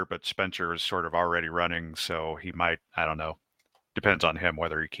Spencer, but Spencer is sort of already running, so he might, I don't know. Depends on him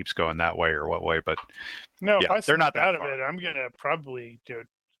whether he keeps going that way or what way, but No, yeah, if I they're not snap that out of far. it, I'm gonna probably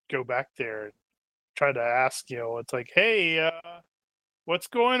go back there and try to ask. It's like, hey, what's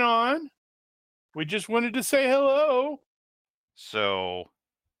going on? We just wanted to say hello. So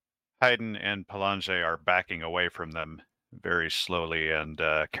Hayden and Palange are backing away from them very slowly and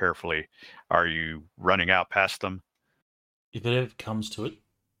carefully. Are you running out past them? If it ever comes to it,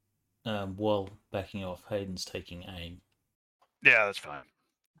 while backing off, Hayden's taking aim. Yeah, that's fine.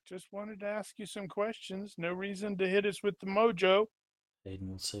 Just wanted to ask you some questions. No reason to hit us with the mojo.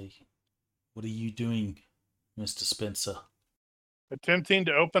 Hayden will say, "What are you doing, Mr. Spencer?" Attempting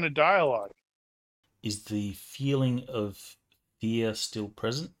to open a dialogue. Is the feeling of fear still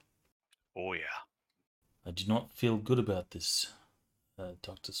present? Oh yeah. I do not feel good about this,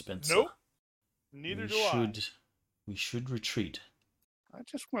 Dr. Spencer. Nope. Neither do I. We should retreat. I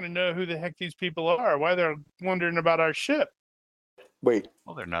just want to know who the heck these people are. Why they're wondering about our ship. Wait,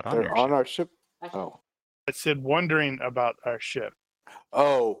 Well, they're not on they're your on ship. our ship. Oh, I said wondering about our ship.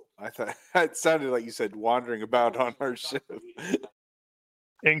 oh, I thought it sounded like you said wandering about on our ship.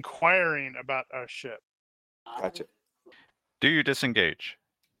 Inquiring about our ship. Gotcha. Do you disengage?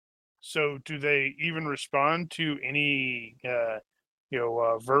 So, do they even respond to any,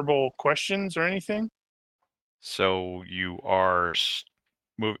 verbal questions or anything? So you are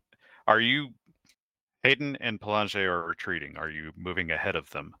Are you Hayden and Palange are retreating? Are you moving ahead of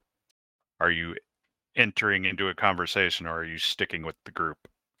them? Are you entering into a conversation, or are you sticking with the group?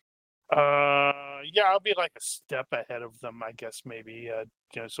 Yeah, I'll be like a step ahead of them, I guess, maybe,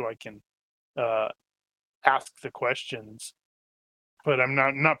 so I can ask the questions. But I'm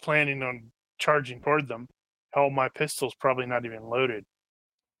not planning on charging toward them. Hell, my pistol's probably not even loaded.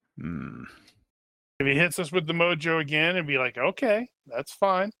 Hmm. If he hits us with the mojo again, it'd be like, okay, that's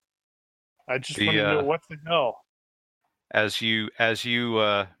fine. I just want to know what the hell. As you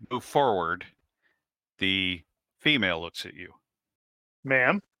move forward, the female looks at you,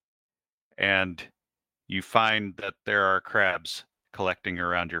 Ma'am? and you find that there are crabs collecting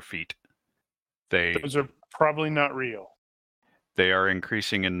around your feet. Those are probably not real. They are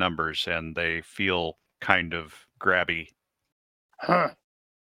increasing in numbers, and they feel kind of grabby. Huh.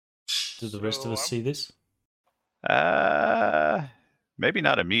 Do the rest of us see this? Maybe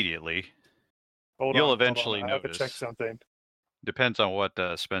not immediately. You'll eventually I have to notice. check something. Depends on what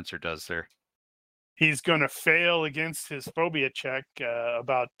Spencer does there. He's going to fail against his phobia check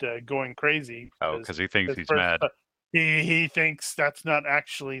about going crazy. Oh, because he thinks he's mad. He thinks that's not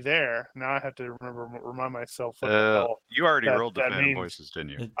actually there. Now I have to remind myself what the hell You already that- rolled the that Phantom means. Voices, didn't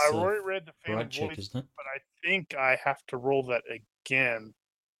you? I It's already read the Phantom right check, Voice, isn't it? but I think I have to roll that again.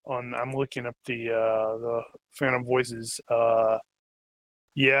 I'm looking up the Phantom Voices.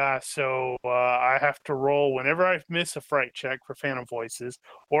 Yeah, so I have to roll whenever I miss a fright check for Phantom Voices,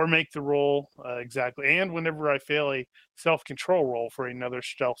 or make the roll exactly, and whenever I fail a self-control roll for another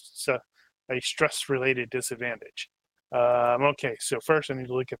a stress-related disadvantage. Okay, so first I need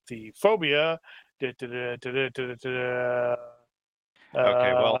to look at the phobia. Okay,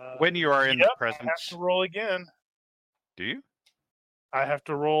 well, when you are in the I have presence, to roll again. do you? I have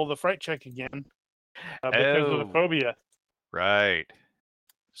to roll the fright check again because of the phobia. Right.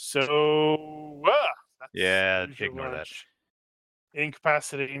 So, that's Yeah, usually ignore that.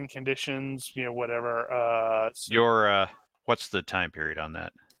 Incapacitating conditions, whatever. Your what's the time period on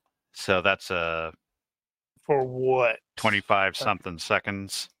that? So that's for what? 25 something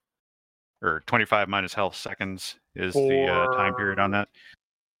seconds, or 25 minus health seconds is the time period on that.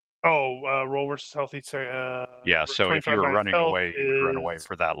 Roll versus healthy. Yeah, so if you were running away, you would run away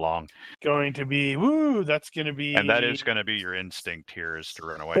for that long. Going to be that's going to be, and that is going to be your instinct here, is to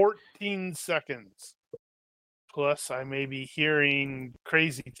run away. 14 seconds. Plus, I may be hearing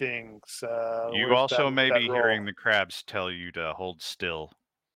crazy things. You also may be hearing the crabs tell you to hold still,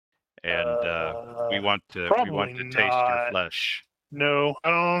 and we want to taste your flesh. No, I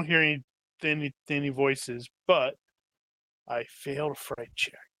don't hear any voices, but I failed a fright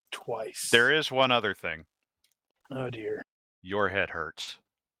check twice. There is one other thing. Oh dear. Your head hurts.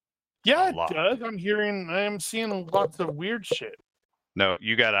 Yeah, it does. I am seeing lots of weird shit. No,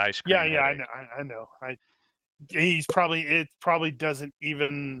 you got ice cream. Yeah, I know. It probably doesn't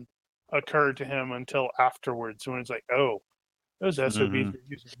even occur to him until afterwards when it's like, oh, those SOBs are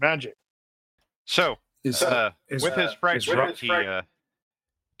using magic. So, with his fright check,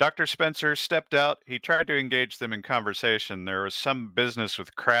 Dr. Spencer stepped out. He tried to engage them in conversation. There was some business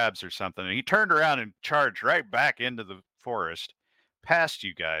with crabs or something, and he turned around and charged right back into the forest, past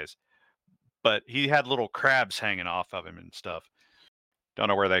you guys. But he had little crabs hanging off of him and stuff. Don't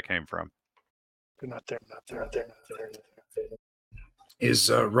know where they came from. They're not there. Is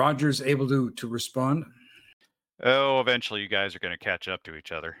Rogers able to respond? Oh, eventually you guys are going to catch up to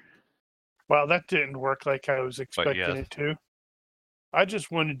each other. Well, that didn't work like I was expecting it to. I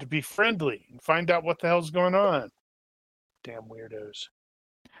just wanted to be friendly and find out what the hell's going on. Damn weirdos.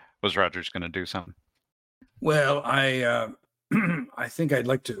 Was Rogers going to do something? Well, I I think I'd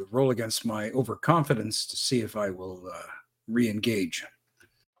like to roll against my overconfidence to see if I will re-engage.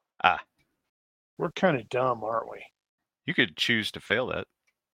 We're kind of dumb, aren't we? You could choose to fail that.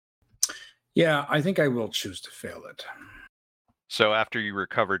 Yeah, I think I will choose to fail it. So after you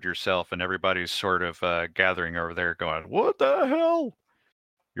recovered yourself and everybody's sort of gathering over there going, what the hell?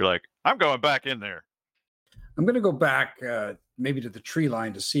 You're like, I'm going back in there. I'm going to go back maybe to the tree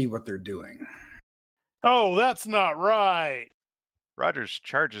line to see what they're doing. Oh, that's not right. Rogers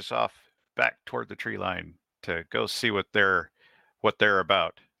charges off back toward the tree line to go see what they're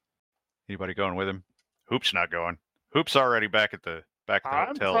about. Anybody going with him? Hoop's not going. Hoop's already back at the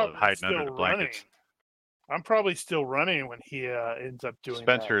hotel, hiding under the blankets. I'm probably still running when he ends up doing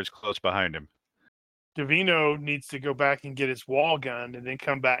Spencer is close behind him. Davino needs to go back and get his wall gun and then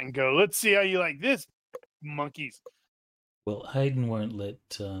come back and go, let's see how you like this, monkeys. Well, Hayden won't let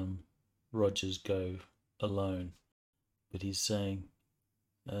Rogers go alone, but he's saying,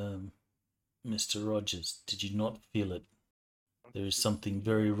 Mr. Rogers, did you not feel it? There is something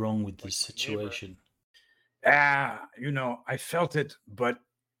very wrong with this situation. I felt it, but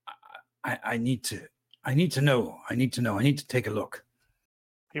I need to know. I need to take a look.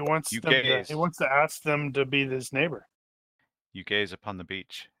 He wants to ask them to be his neighbor. You gaze upon the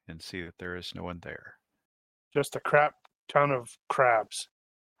beach and see that there is no one there. Just a crap ton of crabs.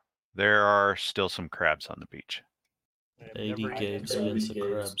 There are still some crabs on the beach. 80 gave Spencer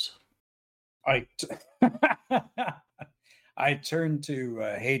crabs. I turn to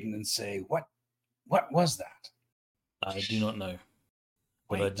Hayden and say, "What was that?" I do not know,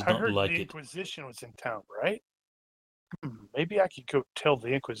 but Wait, I did not like the it. Inquisition was in town, right? Maybe I could go tell the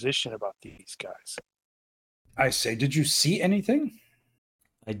Inquisition about these guys. I say, "Did you see anything?"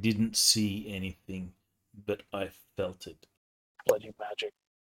 I didn't see anything, but I felt it. Bloody magic.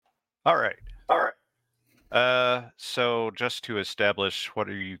 All right. So just to establish, what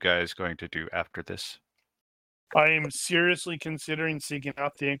are you guys going to do after this? I am seriously considering seeking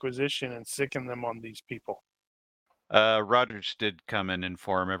out the Inquisition and sicking them on these people. Rogers did come and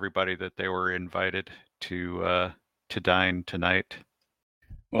inform everybody that they were invited to dine tonight.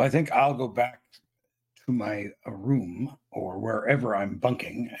 Well, I think I'll go back to my room or wherever I'm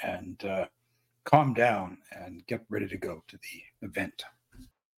bunking and calm down and get ready to go to the event.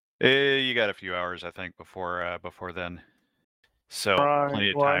 You got a few hours, I think, before then. So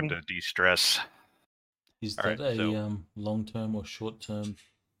plenty of time to de-stress. Is All that right, a long-term or short-term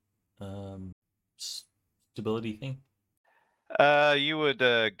stability thing? You would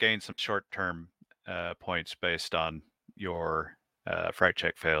gain some short-term points based on your fright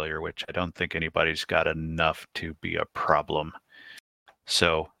check failure, which I don't think anybody's got enough to be a problem.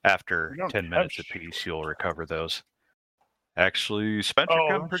 So after 10 minutes apiece, you'll recover those. Actually, Spencer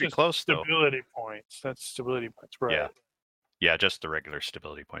come pretty close, though. Stability points. That's stability points, right? Yeah, just the regular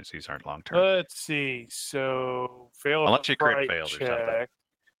stability points. These aren't long-term. Let's see. So failed Unless you crit fright failed or something. check.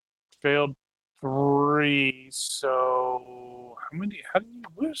 Failed 3. So how do you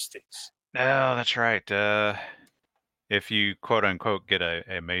lose these? No, that's right. If you quote unquote get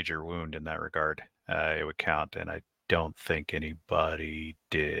a major wound in that regard, it would count, and I don't think anybody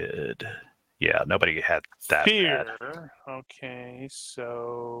did. Yeah, nobody had that Fear. bad. Okay,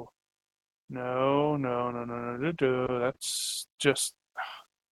 so no. That's just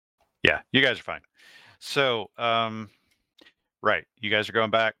Yeah, you guys are fine. So, right, you guys are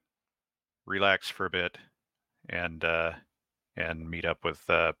going back, relax for a bit, and meet up with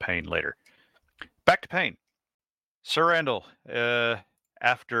Payne later. Back to Payne. Sir Randall,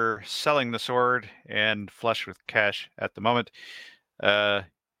 after selling the sword and flush with cash at the moment,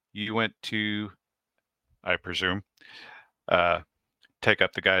 you went to, I presume, take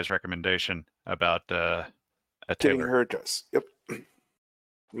up the guy's recommendation about a Getting tailor. her dress. Yep.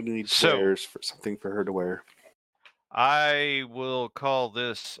 We need wares for something for her to wear. I will call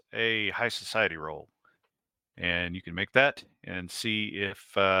this a high society roll, and you can make that and see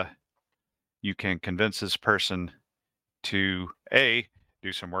if you can convince this person to A,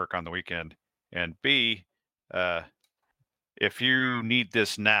 do some work on the weekend, and B, if you need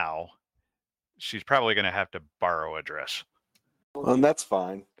this now, she's probably going to have to borrow a dress. And that's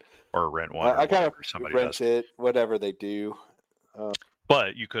fine. Or rent one. I kind of rent does. it, whatever they do.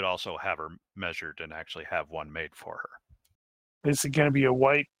 But you could also have her measured and actually have one made for her. Is it going to be a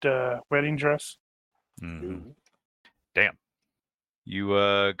white wedding dress? Mm-hmm. Damn. You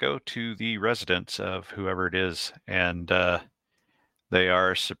go to the residence of whoever it is, and they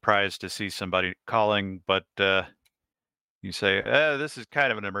are surprised to see somebody calling, but you say, this is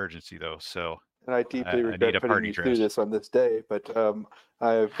kind of an emergency, though, so and I deeply regret putting you through this on this day, but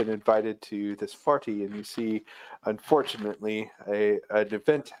I have been invited to this party, and you see, unfortunately, an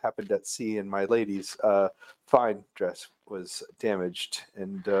event happened at sea, and my lady's fine dress was damaged,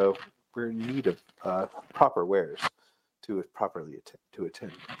 and we're in need of proper wares to properly to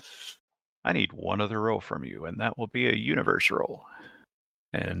attend. I need one other roll from you, and that will be a universe roll.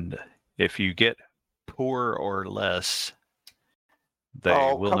 And if you get poor or less, they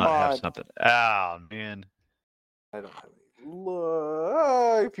will not have something. Oh, man. I don't have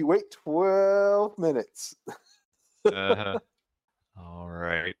any. If you wait 12 minutes. Uh-huh. All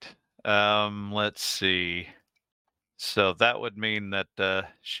right. Let's see. So that would mean that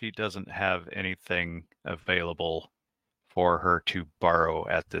she doesn't have anything available for her to borrow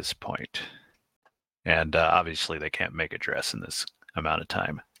at this point. And obviously they can't make a dress in this amount of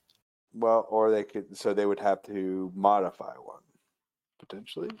time. Well, or they would have to modify one.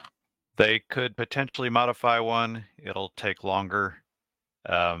 Potentially. They could potentially modify one. It'll take longer.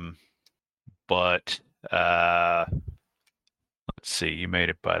 But let's see, you made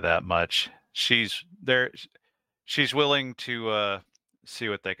it by that much. She's willing to see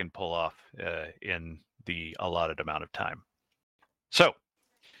what they can pull off in the allotted amount of time. So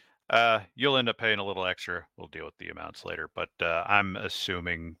you'll end up paying a little extra. We'll deal with the amounts later. But I'm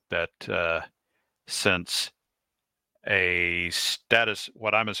assuming that since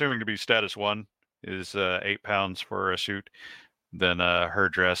what I'm assuming to be status 1 is 8 pounds for a suit, then her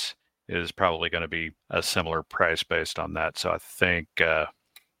dress is probably going to be a similar price based on that. So I think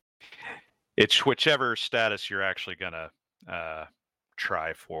it's whichever status you're actually going to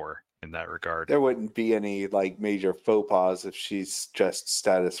try for in that regard. There wouldn't be any major faux pas if she's just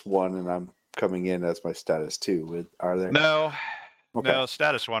status 1 and I'm coming in as my status 2. Are there? No. Okay. No,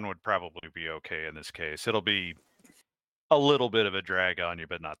 status 1 would probably be okay in this case. It'll be a little bit of a drag on you,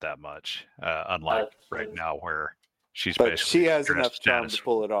 but not that much. Unlike right now where she's basically she has enough charm to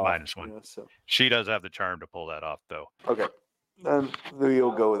pull it off. -1. So. She does have the charm to pull that off, though. Okay.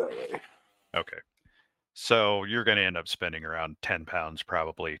 We'll go that way. Okay. So you're going to end up spending around 10 pounds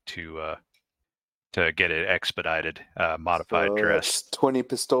probably to get it expedited, modified dress. 20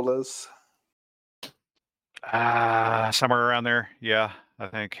 pistolas. Somewhere around there. Yeah, I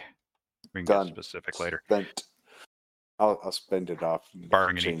think. We can done. get specific later. Spent. I'll spend it off.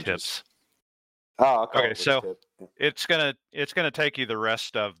 Barring any changes. tips. Oh, I'll call Okay, it a so tip. Yeah. it's gonna take you the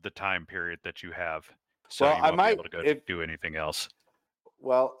rest of the time period that you have. So Well, you I won't might- be able to go if- do anything else.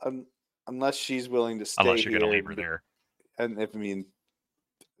 Well, unless she's willing to stay Unless you're here, gonna leave her there. and if I mean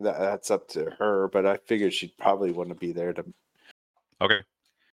that's up to her. But I figured she'd probably want to be there to. Okay.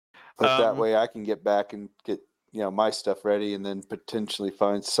 But that way, I can get back and get my stuff ready, and then potentially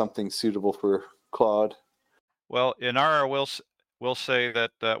find something suitable for Claude. Well, Inara will say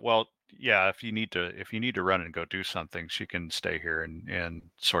that well, yeah, if you need to run and go do something, she can stay here and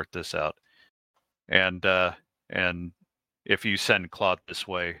sort this out. And if you send Claude this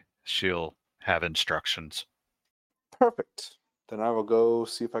way, she'll have instructions. Perfect. Then I will go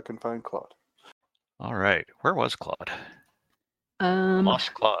see if I can find Claude. All right. Where was Claude? Um,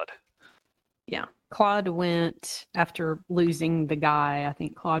 Lost Claude. yeah, Claude went after losing the guy. I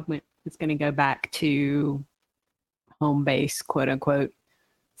think Claude was going to go back to home base, quote unquote,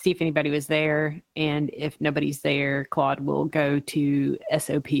 see if anybody was there. And if nobody's there, Claude will go to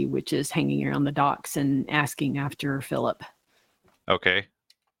SOP, which is hanging around the docks and asking after Philip. Okay.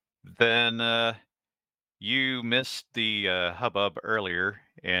 Then you missed the hubbub earlier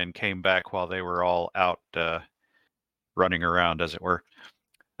and came back while they were all out running around, as it were.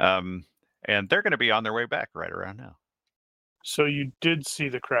 And they're going to be on their way back right around now. So you did see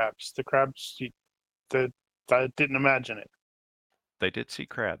the crabs. The crabs, I didn't imagine it. They did see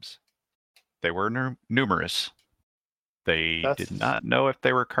crabs. They were numerous. They did not know if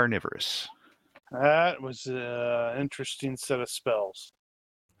they were carnivorous. That was an interesting set of spells.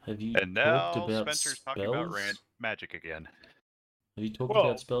 Have you And talked now about Spencer's spells? talking about magic again. Have you talked Well,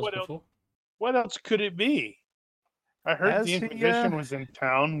 about spells what else- before? What else could it be? I heard Has the he, Inquisition was in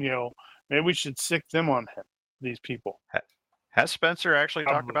town. Maybe we should sick them on him. These people. Has Spencer actually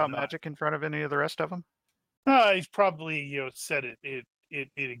talked Probably about not. magic in front of any of the rest of them? He's probably said it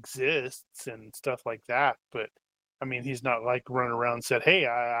exists and stuff like that. But I mean, he's not like running around and said, "Hey,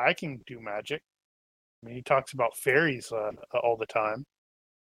 I can do magic." I mean, he talks about fairies all the time.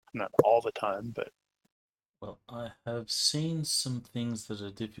 Not all the time, but Well, I have seen some things that are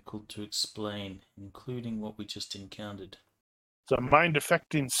difficult to explain, including what we just encountered. it's a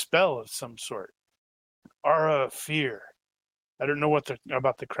mind-affecting spell of some sort. Aura of fear. I don't know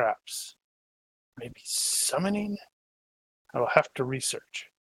about the craps. Maybe summoning? I'll have to research.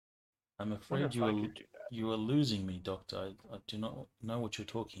 I'm Wonder afraid if you I are could do that. you are losing me, Doctor. I do not know what you're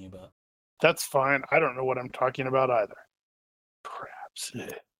talking about. That's fine. I don't know what I'm talking about either. Craps.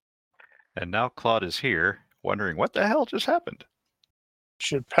 And now Claude is here, wondering what the hell just happened.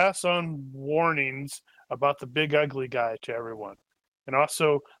 Should pass on warnings about the big ugly guy to everyone. And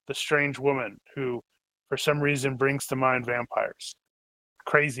also the strange woman who, for some reason, brings to mind vampires.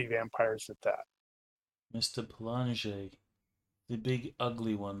 Crazy vampires at that. Mr. Pelanger, the big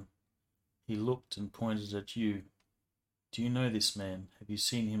ugly one. He looked and pointed at you. Do you know this man? Have you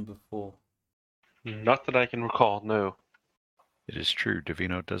seen him before? Not that I can recall, no. It is true,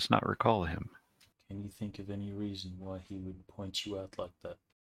 Davino does not recall him. Can you think of any reason why he would point you out like that?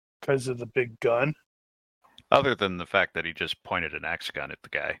 Because of the big gun. Other than the fact that he just pointed an axe gun at the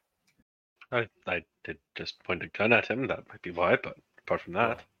guy. I did just point a gun at him, that might be why, but apart from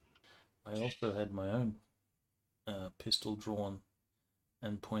that. I also had my own pistol drawn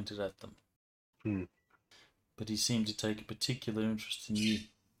and pointed at them. But he seemed to take a particular interest in you.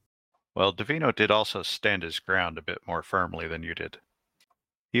 Well, Davino did also stand his ground a bit more firmly than you did.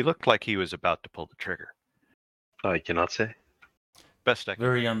 He looked like he was about to pull the trigger. I cannot say. Best I can.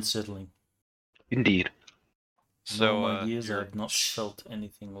 Very unsettling. Indeed. In all my So, years, I have not felt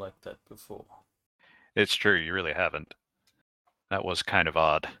anything like that before. it's true, you really haven't. That was kind of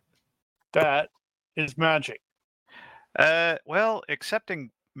odd. That is magic. Well,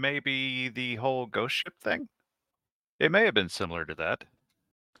 excepting maybe the whole ghost ship thing. It may have been similar to that.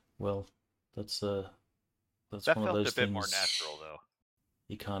 Well, that's That one of felt those a bit things more natural, though.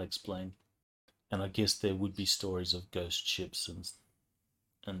 you can't explain. And I guess there would be stories of ghost ships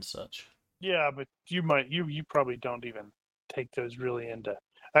and such. Yeah, but you probably don't even take those really into.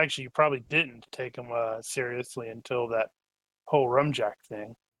 Actually, you probably didn't take them seriously until that whole rumjack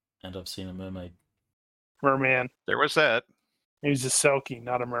thing. And I've seen a mermaid. Merman. There was that. He was a Selkie,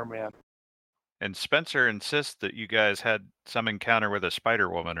 not a merman. And Spencer insists that you guys had some encounter with a spider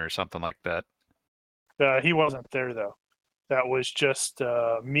woman or something like that. He wasn't there though. That was just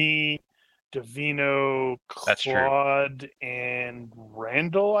me, Davino, That's true. Claude, and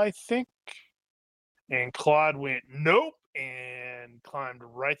Randall, I think. And Claude went nope and climbed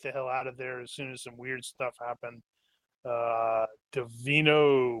right the hell out of there as soon as some weird stuff happened.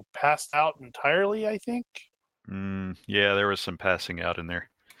 Davino passed out entirely, I think. Yeah, there was some passing out in there.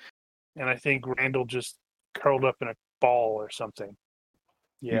 And I think Randall just curled up in a ball or something.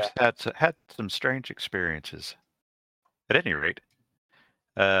 Yeah. You've had some strange experiences. At any rate,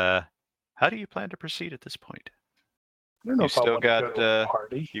 how do you plan to proceed at this point? I don't know You if I still want to got go to a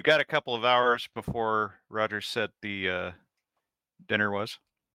party. you got a couple of hours before Roger said the dinner was.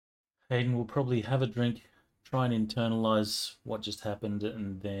 Hayden will probably have a drink, try and internalize what just happened,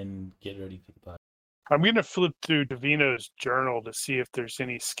 and then get ready for the party. I'm going to flip through Davino's journal to see if there's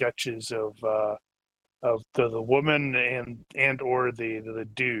any sketches of the woman and or the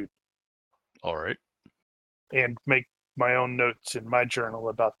dude, All right. and make my own notes in my journal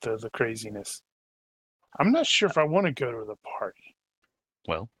about the craziness. I'm not sure if I want to go to the party.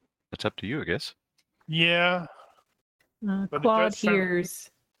 Well, it's up to you, I guess. Yeah. But it Claude does sound- hears.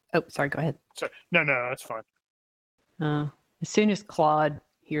 Oh, sorry. Go ahead. Sorry. No, that's fine. As soon as Claude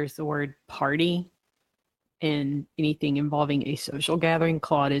hears the word party and anything involving a social gathering,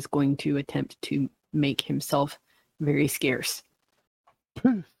 Claude is going to attempt to make himself very scarce.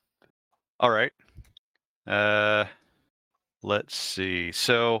 All right. Let's see.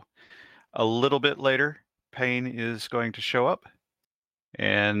 So a little bit later, Payne is going to show up,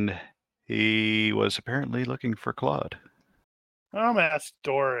 and he was apparently looking for Claude. I'm gonna ask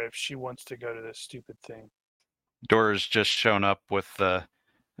Dora if she wants to go to this stupid thing. Dora's just shown up with the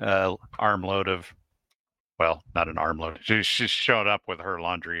armload of, well, not an armload. She's shown up with her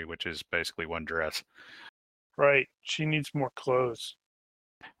laundry, which is basically one dress. Right. She needs more clothes.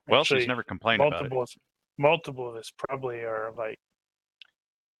 Well, Actually, she's never complained about it. Multiple of this probably are like,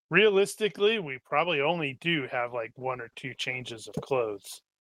 realistically, we probably only do have like one or two changes of clothes.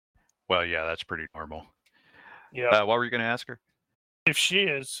 Well, yeah, that's pretty normal. Yeah. What were you going to ask her? If she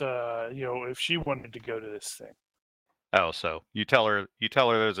is, if she wanted to go to this thing. Oh, so you tell her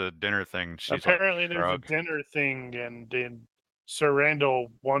there's a dinner thing. She's Apparently, like, there's a "Shrug." dinner thing, and Sir Randall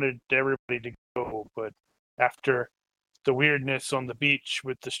wanted everybody to go, but after the weirdness on the beach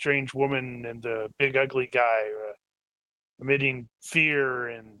with the strange woman and the big ugly guy emitting fear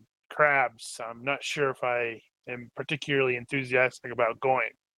and crabs, I'm not sure if I am particularly enthusiastic about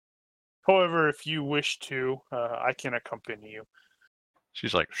going. However, if you wish to, I can accompany you.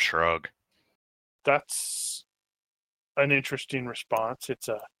 She's like, "Shrug." That's an interesting response. It's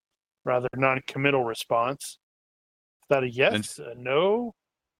a rather non-committal response. Is that a yes? A no?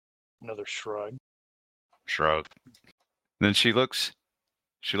 Another shrug. Shrug. Then she looks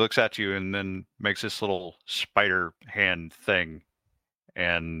at you and then makes this little spider hand thing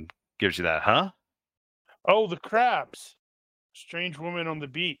and gives you that, huh? Oh, the crabs. Strange woman on the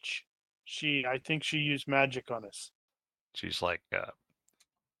beach. I think she used magic on us. She's like,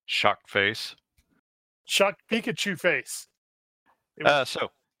 shocked face. Shocked Pikachu face. It was So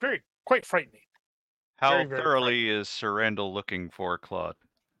quite frightening. how Very, very thoroughly is Sir Randall looking for Claude?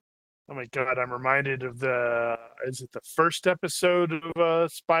 Oh my god, I'm reminded of the first episode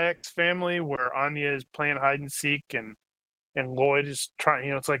of Spy X Family where Anya is playing hide and seek and Lloyd is trying,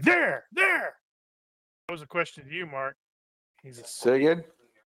 it's like, there! That was a question to you, Mark. Say again?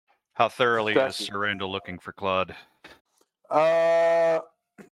 How thoroughly is Distracted. Sir Randall looking for Claude? Well,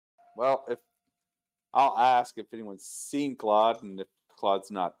 if I'll ask if anyone's seen Claude, and if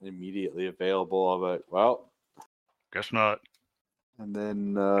Claude's not immediately available, I'll be like, well, Guess not. and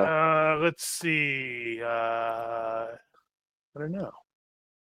then let's see. I don't know.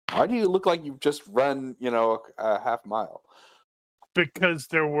 why do you look like you've just run, a half mile? Because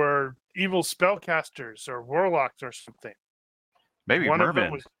there were evil spellcasters or warlocks or something. Maybe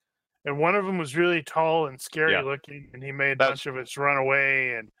mermen. And one of them was really tall and scary Yeah. looking, and he made a bunch of us run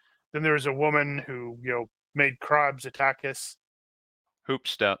away. And then there was a woman who, made crabs attack us.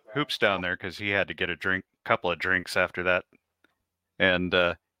 Hoops down there because he had to get a couple of drinks after that, and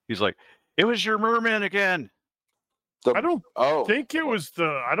he's like, "It was your merman again." I don't think it was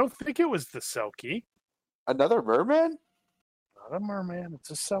the Selkie. Another merman? Not a merman.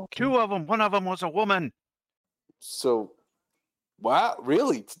 It's a Selkie. Two of them. One of them was a woman. So, wow,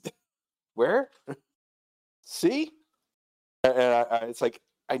 really? Where? See? And it's like,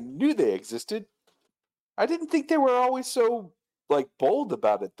 I knew they existed. I didn't think they were always so, bold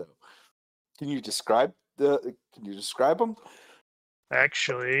about it, though. Can you describe them?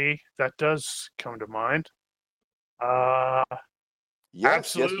 Actually, that does come to mind.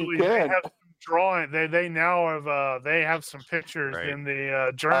 Yes, Absolutely. yes, you They can. have some drawing. They now have they have some pictures in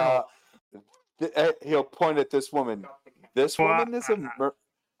the journal. He'll point at this woman. This woman is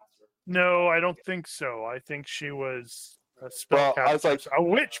No, I don't think so. I think she was a spellcaster, a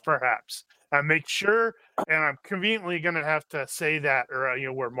witch, perhaps. I make sure, and I'm conveniently going to have to say that, or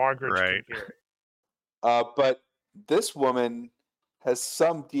where Margaret Right. can hear it. But this woman has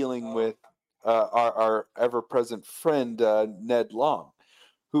some dealing with our ever-present friend Ned Long,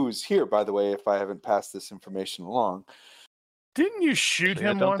 who's here, by the way. If I haven't passed this information along, Didn't you shoot Actually,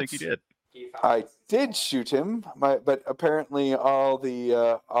 I him don't once? think he did. I did shoot him. But apparently all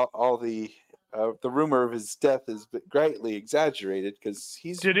the rumor of his death is greatly exaggerated because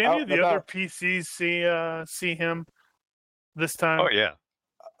he's Did out any of and the other about. PCs see him this time? Oh yeah.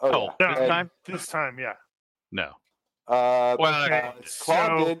 Oh, this yeah. time? This time, yeah. No. Well, Okay,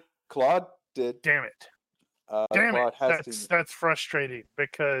 Claude so- did. Claude did. Damn it. Damn Claude it. has That's frustrating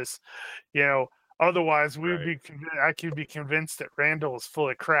because, otherwise I could be convinced that Randall was full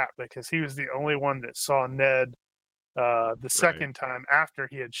of crap because he was the only one that saw Ned the second time after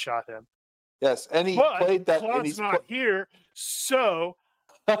he had shot him. Yes, and he But played that. Claude's and he's not here, so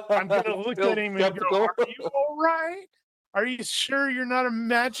I'm going to look Still at him and go, skeptical. are you all right? Are you sure you're not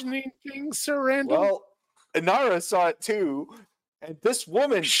imagining things, Sir Randall? Well, Inara saw it too, and this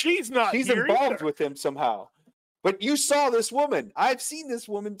woman, she's not she's here involved either. with him somehow. But you saw this woman. I've seen this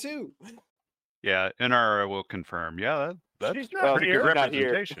woman too. Yeah, NRA will confirm. Yeah, that's She's not pretty here. good Not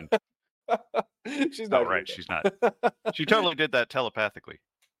here. representation. She's Oh, not right, here, she's not. She totally did that telepathically.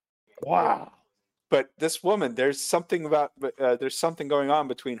 Wow. But this woman, there's something going on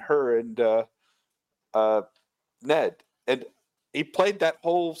between her and Ned, and he played that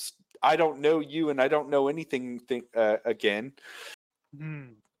whole "I don't know you and I don't know anything" thing again.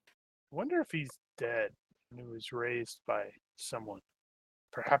 Wonder if he's dead and he was raised by someone.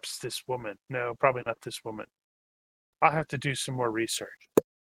 Perhaps this woman. No, probably not this woman. I'll have to do some more research.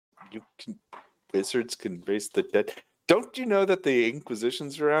 Wizards can raise the dead. Don't you know that the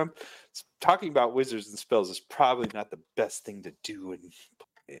Inquisition's around? Talking about wizards and spells is probably not the best thing to do.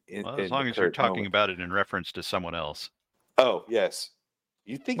 Well, as long as you're talking about it in reference to someone else. Oh, yes.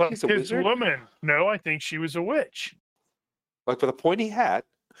 You think But he's a his wizard? woman. No, I think she was a witch. Like with a pointy hat?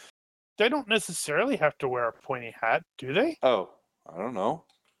 They don't necessarily have to wear a pointy hat, do they? Oh, I don't know.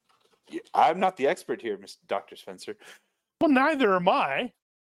 I'm not the expert here, Mr. Dr. Spencer. Well, neither am I.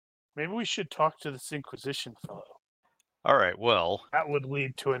 Maybe we should talk to this Inquisition fellow. All right, well. That would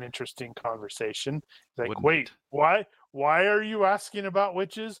lead to an interesting conversation. Like, wait, why are you asking about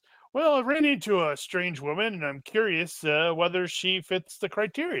witches? Well, I ran into a strange woman, and I'm curious whether she fits the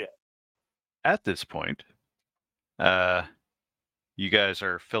criteria. At this point, you guys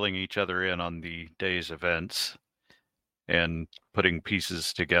are filling each other in on the day's events and putting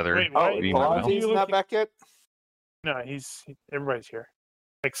pieces together. Wait, why Palazzi's are you not looking? back yet? No, everybody's here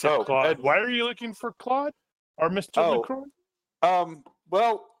except Claude. and- Why are you looking for Claude or Mr. LaCroix?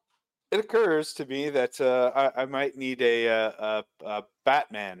 Well, it occurs to me that I might need a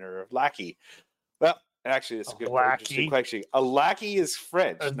Batman or a lackey. Well, actually, it's a good interesting question. A lackey is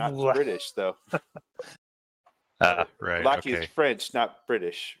French, not British, though. Right. Lackey Okay. is French, not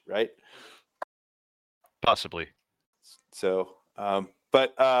British, right? Possibly. So, and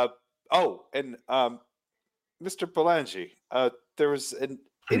Mr. Belangi, there was an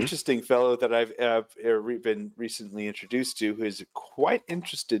interesting fellow that I've been recently introduced to who is quite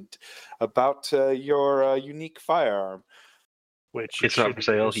interested about your unique firearm. Which it's not for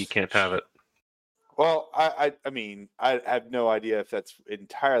sale. He can't have it. Well, I mean, I have no idea if that's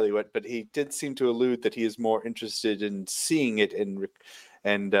entirely what, but he did seem to allude that he is more interested in seeing it and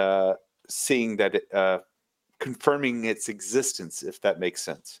seeing that it, confirming its existence, if that makes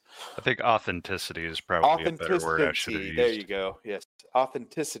sense. I think authenticity is probably a better word I should have used. There you go. Yes,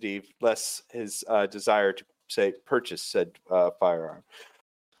 authenticity, less his desire to say purchase said firearm.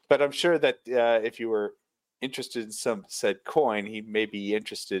 But I'm sure that if you were interested in some said coin, he may be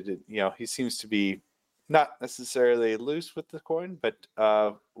interested in. He seems to be not necessarily loose with the coin, but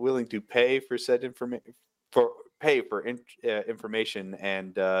willing to pay for said information information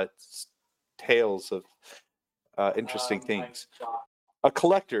and tales of interesting things. A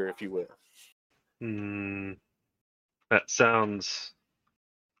collector, if you will. That sounds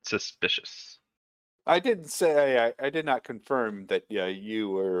suspicious. I didn't say I did not confirm that you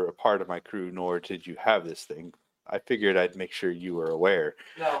were a part of my crew, nor did you have this thing. I figured I'd make sure you were aware.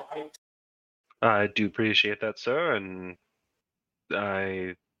 No, I do appreciate that, sir, and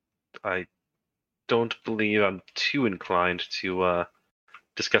I don't believe I'm too inclined to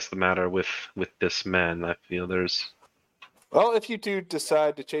discuss the matter with this man. I feel there's. Well, if you do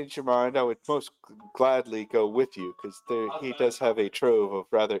decide to change your mind, I would most gladly go with you, because he does have a trove of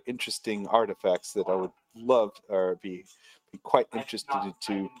rather interesting artifacts that I would love or be quite interested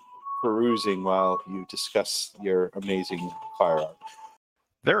into perusing while you discuss your amazing firearm.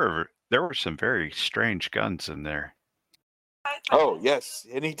 There are There were some very strange guns in there. Oh, yes.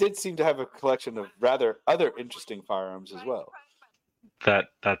 And he did seem to have a collection of rather other interesting firearms as well.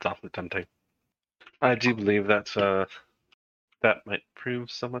 That's awfully tempting. I do believe that might prove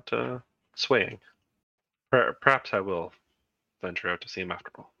somewhat swaying. Perhaps I will venture out to see him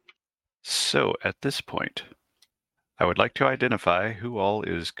after all. So, at this point, I would like to identify who all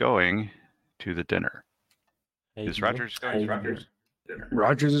is going to the dinner. Is Hayden, Rogers going to the dinner?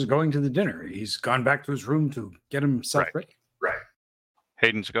 Rogers is going to the dinner. He's gone back to his room to get himself Right. ready. Right.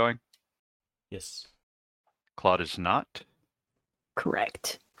 Hayden's going. Yes. Claude is not.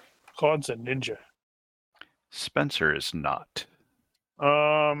 Correct. Claude's a ninja. Spencer is not.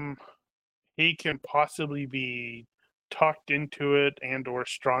 He can possibly be talked into it and or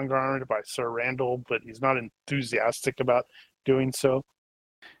strong-armed by Sir Randall, but he's not enthusiastic about doing so.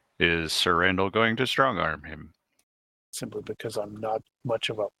 Is Sir Randall going to strong-arm him? Simply because I'm not much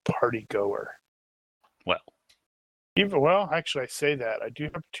of a party goer. Well. Actually, I say that. I do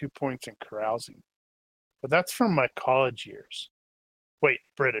have 2 points in carousing. But that's from my college years. Wait,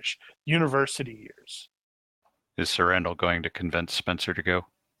 British. University years. Is Sir Randall going to convince Spencer to go?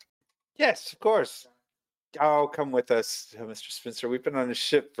 Yes, of course. Oh, come with us, Mr. Spencer. We've been on a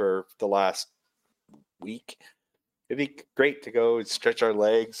ship for the last week. It'd be great to go and stretch our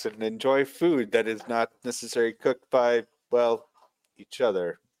legs and enjoy food that is not necessarily cooked by, well, each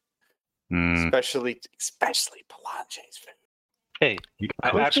other. Especially Palanche's food. Hey,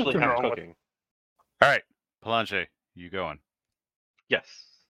 I actually nothing have wrong with- cooking. All right, Palanche, you going. Yes.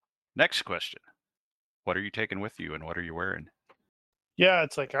 Next question. What are you taking with you and what are you wearing? Yeah,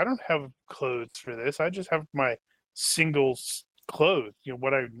 it's like I don't have clothes for this. I just have my singles clothes,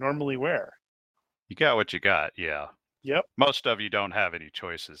 what I normally wear. You got what you got, yeah. Yep. Most of you don't have any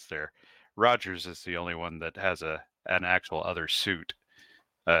choices there. Rogers is the only one that has an actual other suit,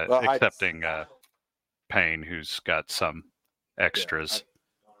 excepting Payne, who's got some extras.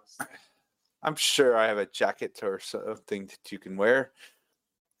 Yeah, I'm sure I have a jacket or something that you can wear.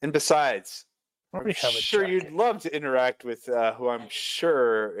 And besides, I'm sure you'd love to interact with who I'm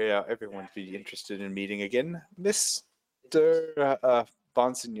sure everyone would be interested in meeting again, Mr.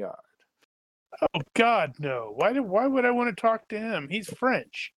 Bonsignard. Oh God, no! Why would I want to talk to him? He's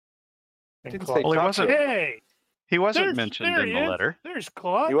French. Didn't Claude, say Well, he wasn't. Hey, He wasn't there's- mentioned there in he the is. letter. There's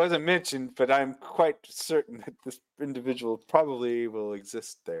Claude. He wasn't mentioned, but I'm quite certain that this individual probably will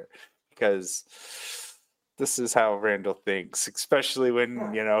exist there because this is how Randall thinks, especially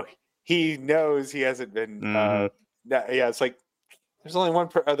when he knows he hasn't been. It's like there's only one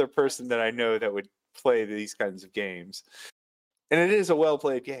other person that I know that would play these kinds of games, and it is a well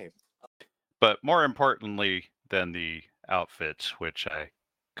played game. But more importantly than the outfits, which I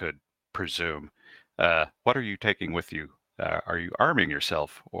could presume, what are you taking with you? Are you arming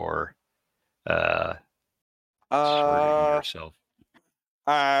yourself or sorting yourself?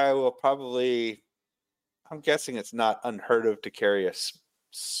 I will probably. I'm guessing it's not unheard of to carry a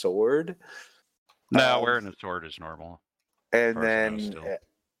sword. No, wearing a sword is normal. And far as I know then still.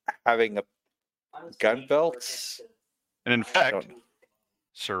 having a gun belt. And in fact,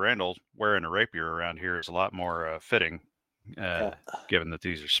 Sir Randall wearing a rapier around here is a lot more fitting, given that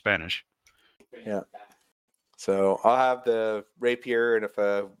these are Spanish. Yeah. So I'll have the rapier, and if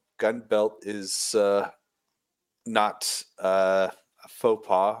a gun belt is not a faux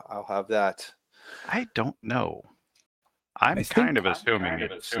pas, I'll have that. I don't know. I'm kind of assuming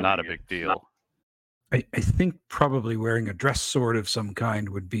it's not a big deal. I think probably wearing a dress sword of some kind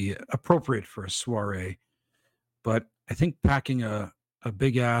would be appropriate for a soiree, but I think packing a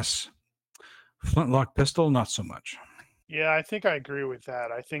big ass flintlock pistol, not so much. Yeah, I think I agree with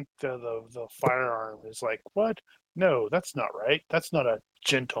that. I think the firearm is like, what? No, that's not right. That's not a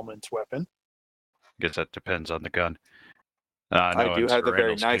gentleman's weapon. I guess that depends on the gun. I do have the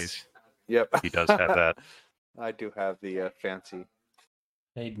very nice. Yep, he does have that. I do have the fancy.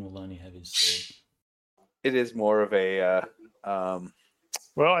 Hayden will only have his sword. It is more of a.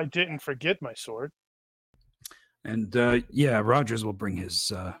 Well, I didn't forget my sword. And Rogers will bring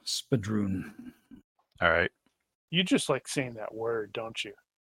his spadroon. All right. You just like saying that word, don't you?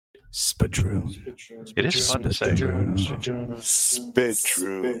 Spadroon. It is fun to say. Spadroon.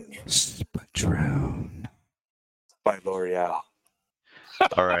 Spadroon. By L'Oreal.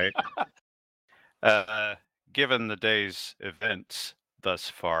 All right. Given the day's events thus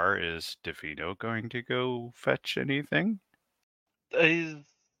far, is Davino going to go fetch anything? Is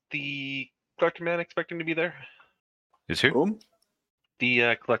the collector man expecting to be there? Is who? Whom?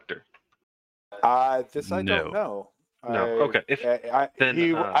 The collector. This I don't No. know. No. Okay. I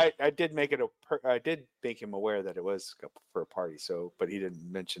did make it I did make him aware that it was for a party. So, but he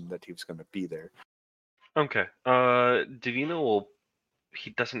didn't mention that he was going to be there. Okay. Divino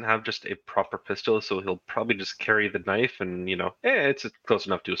he doesn't have just a proper pistol, so he'll probably just carry the knife and, it's close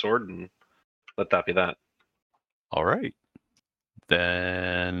enough to a sword, and let that be that. All right.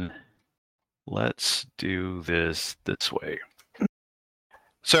 Then let's do this way.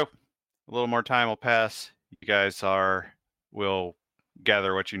 So, a little more time will pass. You guys will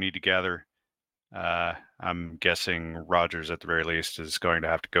gather what you need to gather. I'm guessing Rogers, at the very least, is going to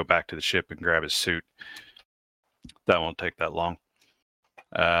have to go back to the ship and grab his suit. That won't take that long.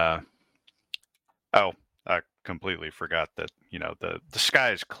 I completely forgot that, the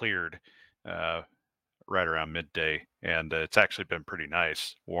sky is cleared right around midday, and it's actually been pretty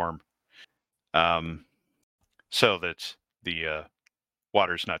nice, warm. So that the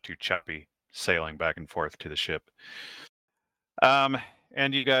water's not too choppy sailing back and forth to the ship.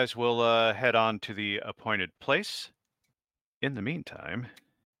 And you guys will head on to the appointed place. In the meantime,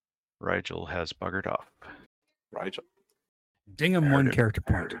 Rigel has buggered off. Rigel. Ding him one character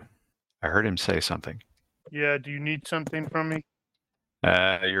point. I heard him say something. Yeah, do you need something from me?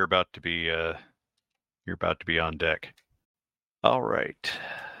 You're about to be on deck. All right.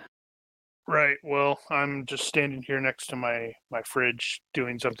 Right. Well, I'm just standing here next to my fridge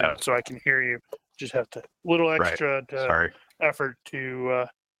doing something, so I can hear you. Just have to little extra effort to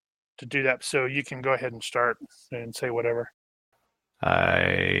do that. So you can go ahead and start and say whatever.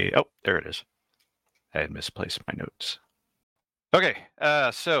 There it is. I had misplaced my notes. Okay.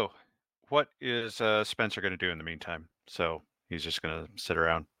 So what is Spencer going to do in the meantime? So he's just going to sit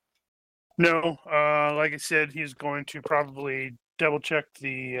around. No. Like I said, he's going to probably double check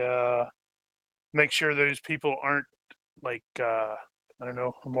the. Make sure those people aren't like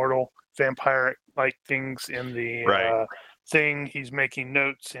immortal vampire-like things in the thing. He's making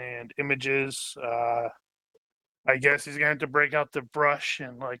notes and images. I guess he's gonna have to break out the brush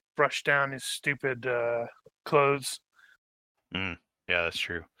and brush down his stupid clothes. Yeah, that's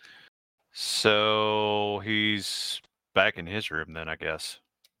true. So he's back in his room then, I guess.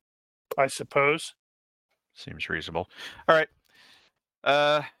 I suppose. Seems reasonable. All right.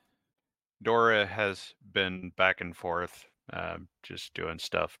 Dora has been back and forth, just doing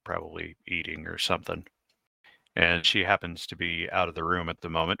stuff, probably eating or something. And she happens to be out of the room at the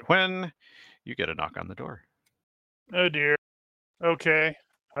moment when you get a knock on the door. Oh dear. Okay.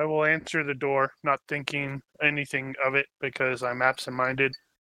 I will answer the door, not thinking anything of it because I'm absent-minded.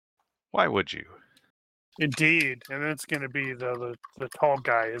 Why would you? Indeed. And it's going to be the tall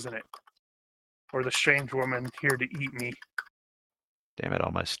guy, isn't it? Or the strange woman here to eat me. Damn it,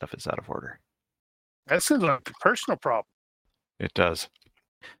 all my stuff is out of order. That sounds like a personal problem. It does.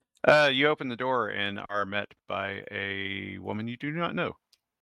 You open the door and are met by a woman you do not know.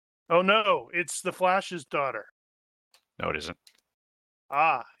 Oh no, it's the Flash's daughter. No, it isn't.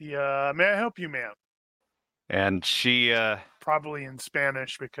 Yeah. May I help you, ma'am? And she... Probably in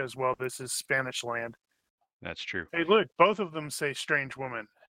Spanish because, well, this is Spanish land. That's true. Hey, look, both of them say strange woman.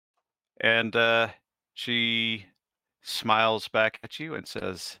 And she smiles back at you and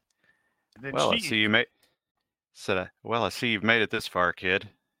says, I see you made... I see you've made it this far, kid.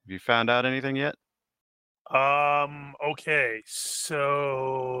 Have you found out anything yet? Okay.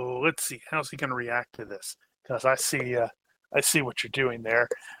 So let's see. How's he going to react to this? Because I see what you're doing there.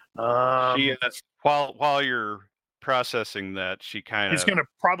 She, while you're processing that, she kind he's of going to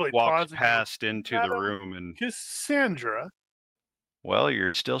probably walks past into the room and... Cassandra. Well,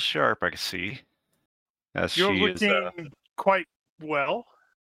 you're still sharp, I can see. As you're she looking quite well.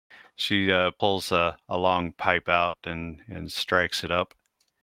 She pulls a long pipe out and strikes it up.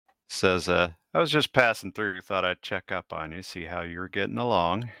 Says, I was just passing through. Thought I'd check up on you, see how you were getting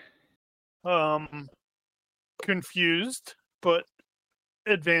along. Confused, but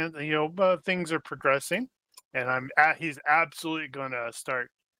advanced. Things are progressing, and he's absolutely going to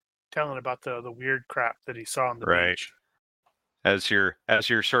start telling about the weird crap that he saw on the beach. As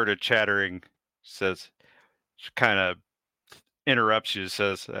you're sort of chattering, says, kind of interrupts you,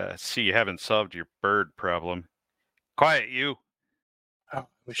 says, see, you haven't solved your bird problem. Quiet, you. I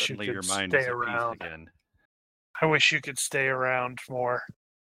wish Suddenly you could your mind stay is at around. peace again. I wish you could stay around more,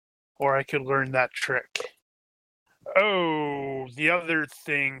 or I could learn that trick. Oh, the other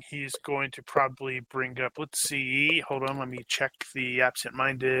thing he's going to probably bring up. Let's see. Hold on. Let me check the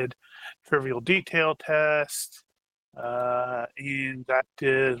absent-minded trivial detail test. And that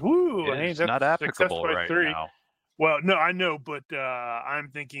is It's not applicable right 3. Now. Well, no, I know, but I'm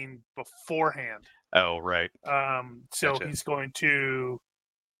thinking beforehand. Oh, right. So gotcha. He's going to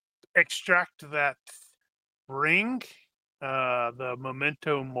extract that ring, the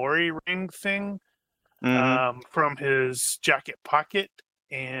Memento Mori ring thing, Mhm. from his jacket pocket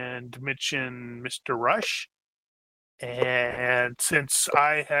and mention Mr. Rush. And since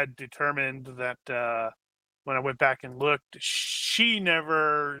I had determined that when I went back and looked, she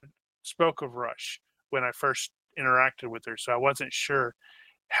never spoke of Rush when I first interacted with her. So I wasn't sure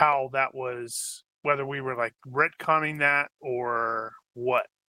how that was, whether we were like retconning that or what.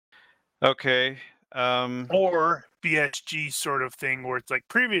 Okay. Or BSG sort of thing where it's like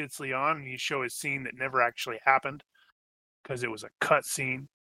previously on and you show a scene that never actually happened because it was a cut scene.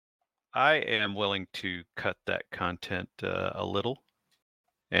 I am willing to cut that content a little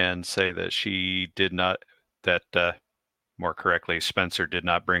and say that she did not, that more correctly, Spencer did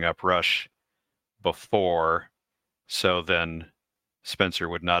not bring up Rush before, so then Spencer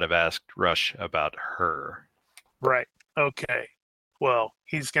would not have asked Rush about her. Right. Okay. Well,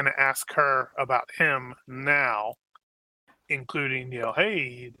 he's going to ask her about him now, including,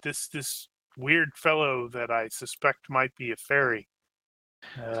 hey, this weird fellow that I suspect might be a fairy.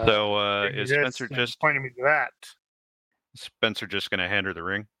 So is Spencer pointing me to that? Spencer just going to hand her the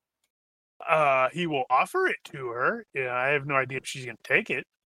ring? He will offer it to her. Yeah, I have no idea if she's going to take it.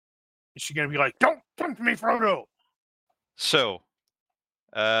 Is she going to be like, "Don't tempt me, Frodo"? So,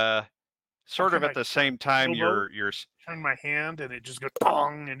 sort of at the same time, you're turn my hand and it just goes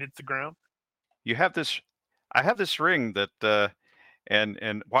pong and hits the ground. You have this. I have this ring that,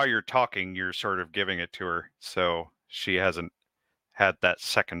 and while you're talking, you're sort of giving it to her, so she hasn't had that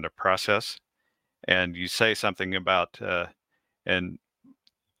second to process. And you say something about, and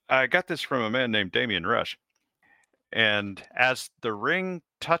I got this from a man named Damian Rush. And as the ring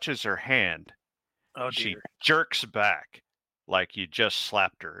touches her hand, she jerks back like you just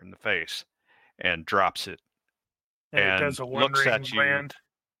slapped her in the face and drops it. And it does a looks at you land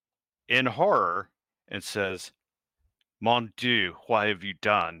in horror and says, "Mon Dieu, what have you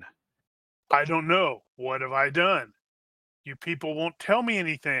done?" I don't know. What have I done? You people won't tell me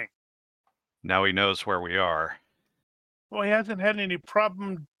anything. Now he knows where we are. Well, he hasn't had any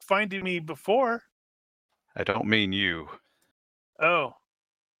problem finding me before. I don't mean you. Oh.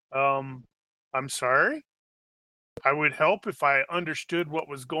 I'm sorry? I would help if I understood what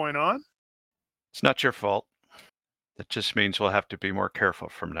was going on. It's not your fault. That just means we'll have to be more careful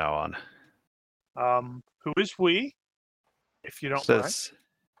from now on. Who is we? If you don't mind.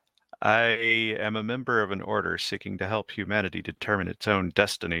 I am a member of an order seeking to help humanity determine its own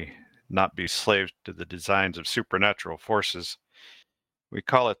destiny, not be slaves to the designs of supernatural forces. We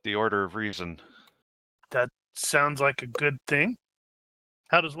call it the Order of Reason. That sounds like a good thing.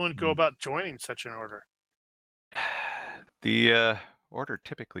 How does one go about joining such an order? The order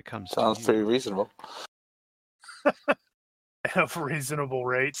typically comes Sounds to you. pretty reasonable. Have reasonable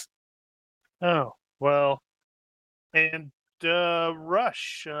rates. Oh, well. And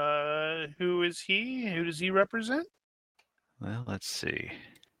Rush, who is he? Who does he represent? Well, let's see.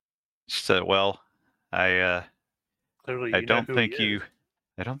 So, well, I don't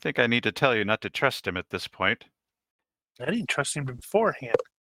think I need to tell you not to trust him at this point. I didn't trust him beforehand.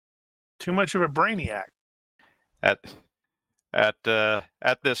 Too much of a brainiac. At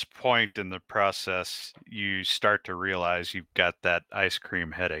this point in the process, you start to realize you've got that ice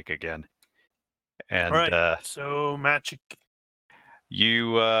cream headache again. And right. So magic.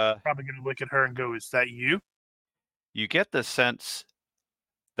 You probably gonna look at her and go, "Is that you?" You get the sense,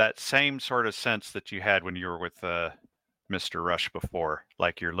 that same sort of sense that you had when you were with Mr. Rush before,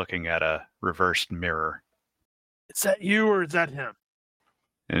 like you're looking at a reversed mirror. Is that you or is that him?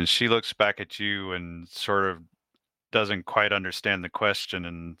 And she looks back at you and sort of doesn't quite understand the question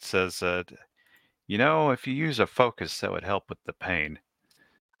and says, if you use a focus, that would help with the pain.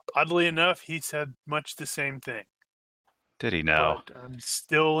 Oddly enough, he said much the same thing. Did he now? But I'm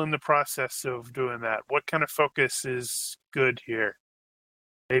still in the process of doing that. What kind of focus is good here?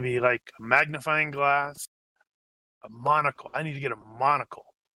 Maybe like a magnifying glass? A monocle. I need to get a monocle.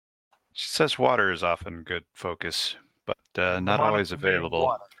 She says water is often good focus, but not always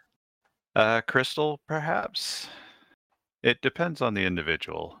available. Crystal, perhaps? It depends on the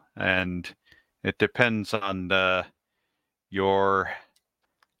individual, and it depends on your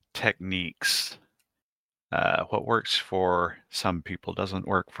techniques. What works for some people doesn't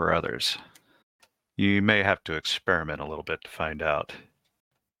work for others. You may have to experiment a little bit to find out.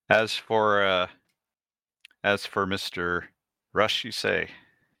 As for Mr. Rush, you say,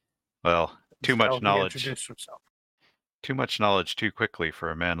 well, too much knowledge. Too much knowledge too quickly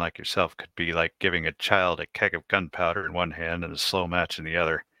for a man like yourself could be like giving a child a keg of gunpowder in one hand and a slow match in the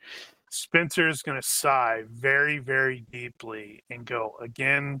other. Spencer is going to sigh very, very deeply and go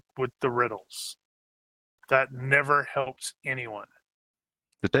again with the riddles. That never helps anyone.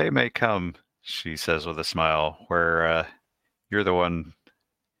 The day may come, she says with a smile, where you're the one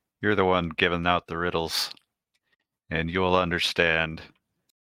giving out the riddles, and you'll understand.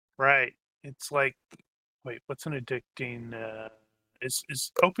 Right. It's like, wait, what's an addicting?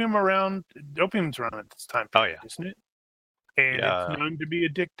 Is opium around? Opium's around at this time period, isn't it? And it's known to be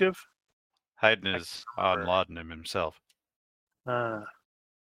addictive. Haydn is on laudanum himself.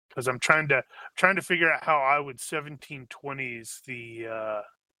 Because I'm trying to figure out how I would 1720s the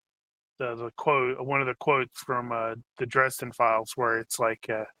quote, one of the quotes from the Dresden Files, where it's like,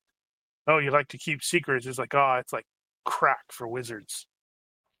 oh, you like to keep secrets. It's like, oh, it's like crack for wizards.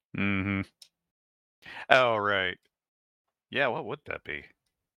 Mm-hmm. Oh, right. Yeah, what would that be?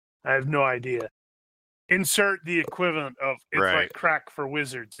 I have no idea. Insert the equivalent of it's Right. like crack for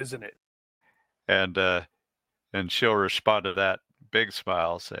wizards, isn't it? And she'll respond to that big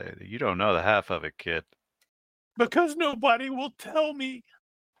smile, say, "You don't know the half of it, kid." Because nobody will tell me.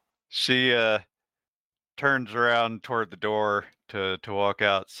 She turns around toward the door to walk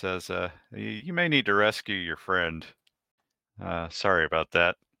out, says, you may need to rescue your friend. Sorry about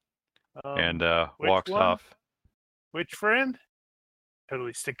that. And walks off. Which friend?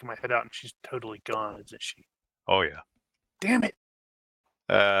 Totally sticking my head out, and she's totally gone, isn't she? Oh, yeah. Damn it.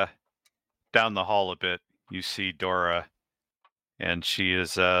 Down the hall a bit, you see Dora, and she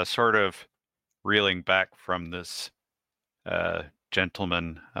is sort of reeling back from this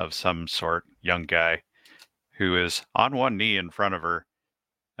gentleman of some sort, young guy, who is on one knee in front of her.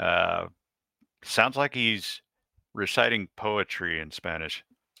 Sounds like he's reciting poetry in Spanish.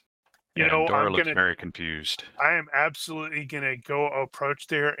 You know, Dora looks very confused. I am absolutely going to go approach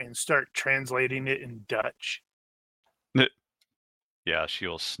there and start translating it in Dutch. Yeah,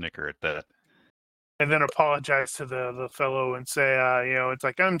 she'll snicker at that. And then apologize to the fellow and say, it's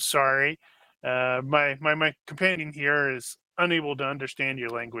like, I'm sorry. My companion here is unable to understand your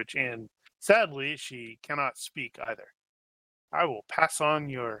language, and sadly, she cannot speak either. I will pass on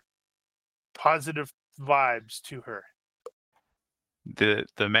your positive vibes to her.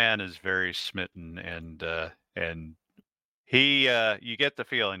 The man is very smitten, and he you get the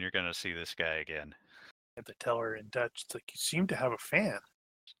feeling you're going to see this guy again. I have to tell her in Dutch. It's like, you seem to have a fan.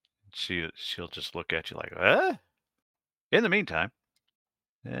 She'll just look at you like, "Huh?" In the meantime,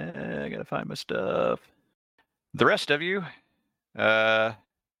 I gotta find my stuff. The rest of you,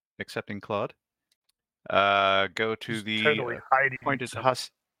 excepting Claude, go to She's the totally hiding appointed something.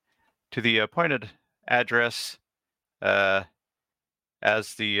 to the appointed address.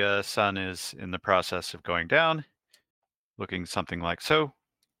 As the sun is in the process of going down, looking something like so.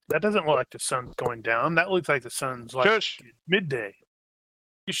 That doesn't look like the sun's going down. That looks like the sun's like Shush! midday.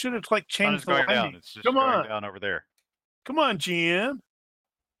 You should have like Sun changed is the going lighting. down. It's just Come going on, down over there. come on, GM.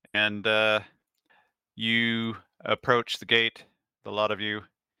 And you approach the gate, the lot of you,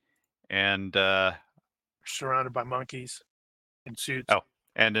 and Surrounded by monkeys in suits. oh,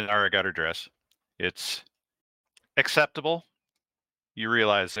 and in our gutter dress. It's acceptable. You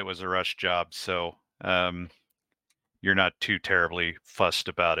realize it was a rush job, so you're not too terribly fussed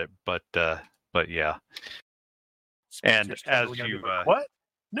about it. But yeah. And as you what?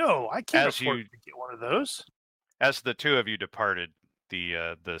 No, I can't as afford you- to get one of those. as the two of you departed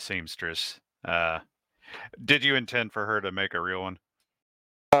the seamstress, did you intend for her to make a real one?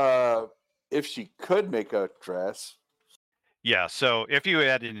 If she could make a dress. Yeah, so if you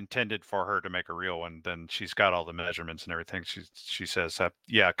had intended for her to make a real one, then she's got all the measurements and everything. She says,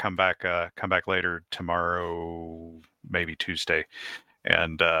 yeah, come back later tomorrow, maybe Tuesday,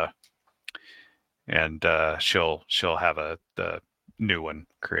 and she'll have the new one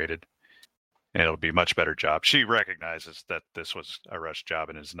created, and it'll be a much better job. She recognizes that this was a rush job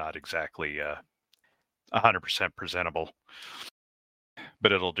and is not exactly 100% presentable,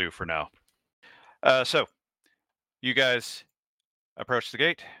 but it'll do for now. So you guys approach the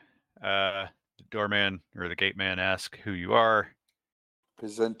gate. The doorman or the gate man asks who you are.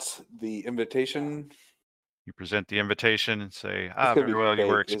 Present the invitation. You present the invitation and say, It's gonna very be well, you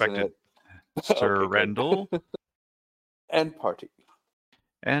were fake, isn't expected, it? Sir Okay, good. Rendell. And party.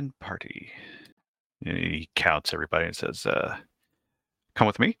 And party. And he counts everybody and says, come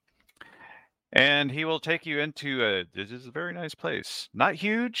with me. And he will take you into this is a very nice place. Not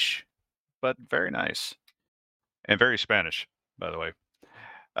huge, but very nice. And very Spanish, by the way.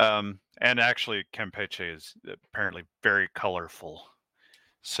 And actually, Campeche is apparently very colorful.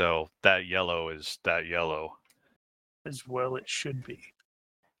 So that yellow is that yellow. As well, it should be.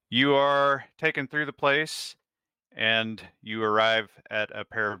 You are taken through the place, and you arrive at a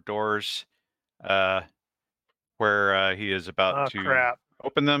pair of doors where he is about to Crap.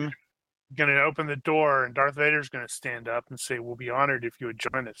 open them. going to open the door, and Darth Vader's going to stand up and say, "We'll be honored if you would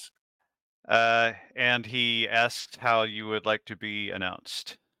join us." And he asked how you would like to be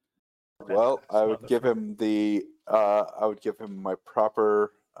announced. Well, I would Motherfucker. give him my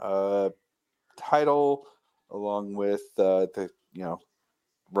proper title, along with the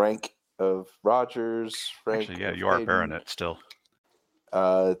rank of Rogers. Rank Actually, yeah, of you are Hayden, baronet still.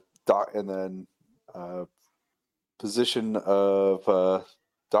 and then position of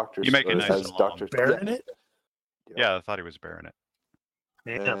doctor. You make it or nice as and long. doctor. Baronet? Yeah, I thought he was baronet.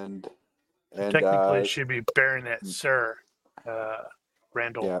 Yeah. And Technically, it should be Baronet Sir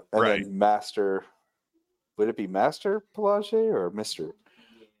Randall. yeah, and Right. then Master. Would it be Master Pelage or Mister?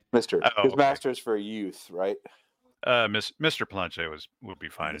 Mister, Oh, because okay. Master is for youth, right? Mr. Planche would be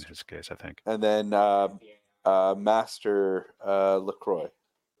fine in his case, I think. And then Master LaCroix.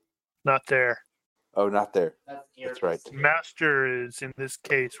 Not there. Oh, not there. That's right. Master is, in this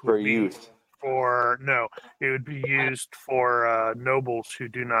case, For would be youth. it would be used for nobles who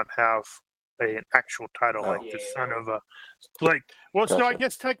do not have an actual title, like the son of a, like. Well, so I Gotcha.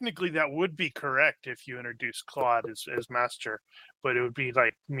 guess technically that would be correct if you introduce Claude as Master, but it would be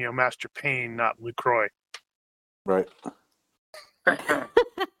like Master Payne, not LaCroix. Right.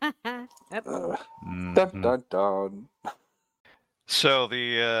 Yep. Dun dun dun. So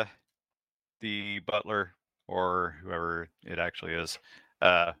the butler, or whoever it actually is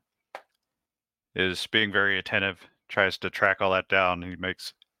being very attentive, tries to track all that down. He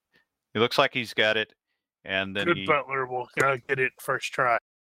looks like he's got it, and then Good butler will get it first try.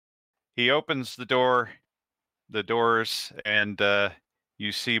 he opens the doors, and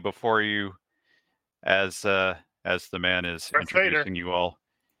you see before you, as the man is Darth introducing you all,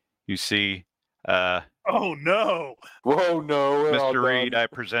 you see Oh no! Whoa, no. We're all Mr. Reed, done. I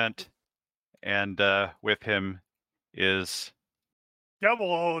present, and with him is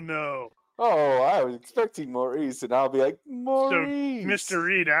Double oh no! Oh, I was expecting Maurice, and I'll be like, So Maurice. Mr.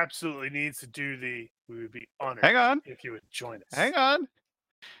 Reed absolutely needs to do the. We would be honored Hang on. if you would join us. Hang on.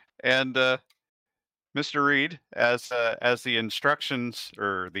 And Mr. Reed, as the instructions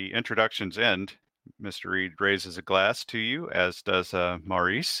or the introductions end, Mr. Reed raises a glass to you, as does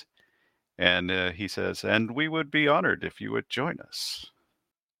Maurice, and he says, "And we would be honored if you would join us."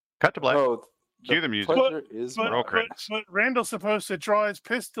 Cut to black. Oh, Cue the music. pleasure is But, Roll mine. credits. but Randall's supposed to draw his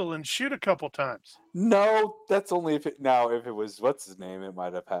pistol and shoot a couple times. No, that's only if it was what's his name, it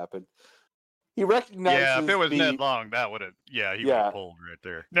might have happened. He recognizes Yeah, if it was the Ned Long, that would have. Yeah, he would Yeah. have pulled right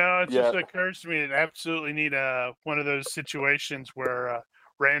there. No, it just Yeah. occurs to me that I absolutely need one of those situations where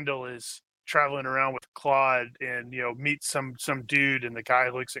Randall is traveling around with Claude and meets some dude, and the guy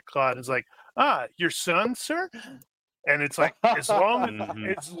looks at Claude and is like, "Ah, your son, sir?" And it's like as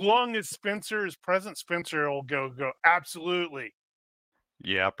long as Spencer is present, Spencer will go absolutely.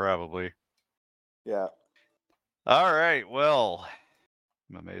 Yeah, probably. Yeah. All right. Well,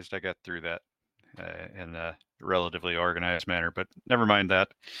 I'm amazed I got through that in a relatively organized manner, but never mind that.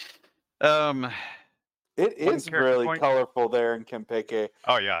 It One is character really point. colorful there in Campeche.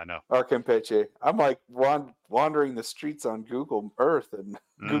 Oh yeah, I know. Or Campeche. I'm like wandering the streets on Google Earth and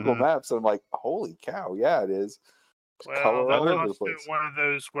Google Maps, and I'm like, holy cow, yeah, it is. There's Well, color that's all over the also place. one of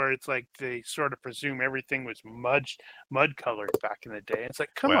those where it's like they sort of presume everything was mud colored back in the day. It's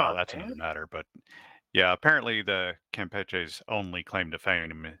like, come Well, on, that's man. another matter, but yeah, apparently the Campeche's only claim to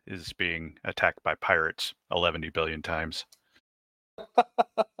fame is being attacked by pirates 11 billion times.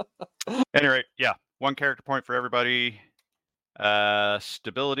 Anyway, yeah, one character point for everybody.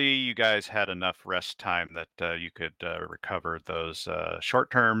 Stability, you guys had enough rest time that you could recover those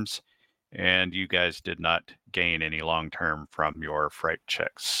short terms, and you guys did not gain any long term from your fright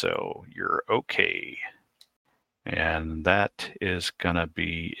checks, so you're okay. And that is gonna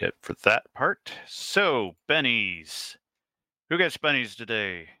be it for that part. So, bennies. Who gets bennies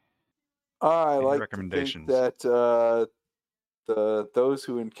today? I Any like to think recommendations? that those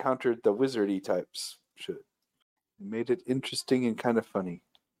who encountered the wizardy types should made it interesting and kind of funny.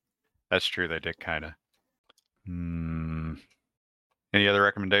 That's true, they did kind of. Any other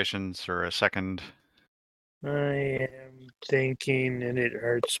recommendations or a second? I am thinking, and it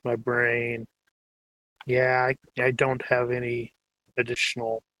hurts my brain. Yeah, I don't have any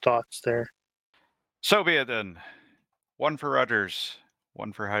additional thoughts there. So be it then. One for Rogers,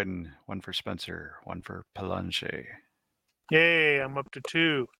 one for Hayden, one for Spencer, one for Palanche. Yay, I'm up to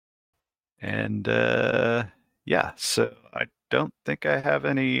 2. And yeah, so I don't think I have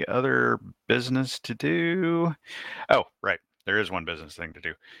any other business to do. Oh, right. There is one business thing to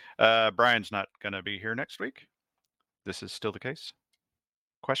do. Brian's not going to be here next week. This is still the case?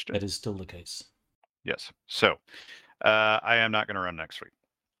 Question? That is still the case. Yes. So I am not going to run next week.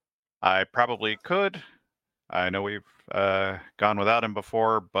 I probably could. I know we've gone without him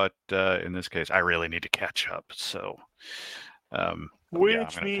before, but in this case, I really need to catch up. So, Which I'm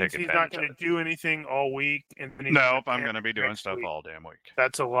gonna means take he's not advantage going of to do anything all week. And then he's Nope, gonna I'm going to be doing next stuff week. all damn week.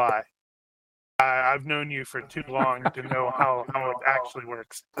 That's a lie. I've known you for too long to know how it actually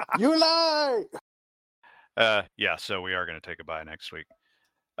works. You lie. Yeah, so we are going to take a bye next week,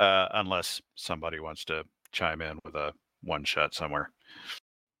 unless somebody wants to chime in with a one shot somewhere.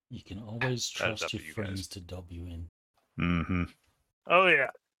 You can always That is trust up your to you friends guys. to dub you in. Mm-hmm. Oh yeah,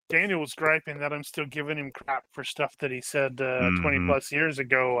 Daniel was griping that I'm still giving him crap for stuff that he said 20 plus years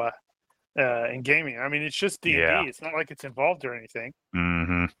ago in gaming. I mean, it's just D&D. Yeah. It's not like it's involved or anything.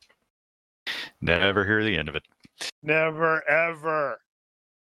 Mm-hmm. Never hear the end of it. Never ever.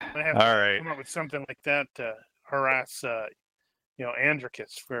 I'm gonna have All to right. come up with something like that to harass,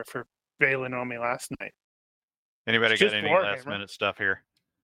 Andricus for bailing on me last night. Anybody It's got just any Warhammer. last minute stuff here?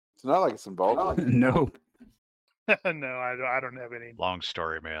 It's not like it's involved. No. No, I don't have any. Long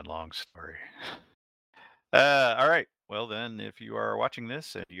story, man. Long story. All right. Well, then, if you are watching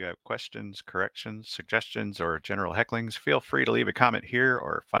this and you have questions, corrections, suggestions, or general hecklings, feel free to leave a comment here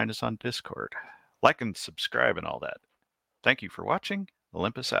or find us on Discord. Like and subscribe and all that. Thank you for watching.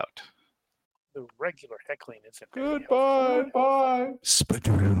 Olympus out. The regular heckling isn't very Goodbye. Bye.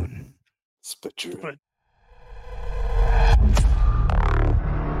 Spadroon. Spitcher. But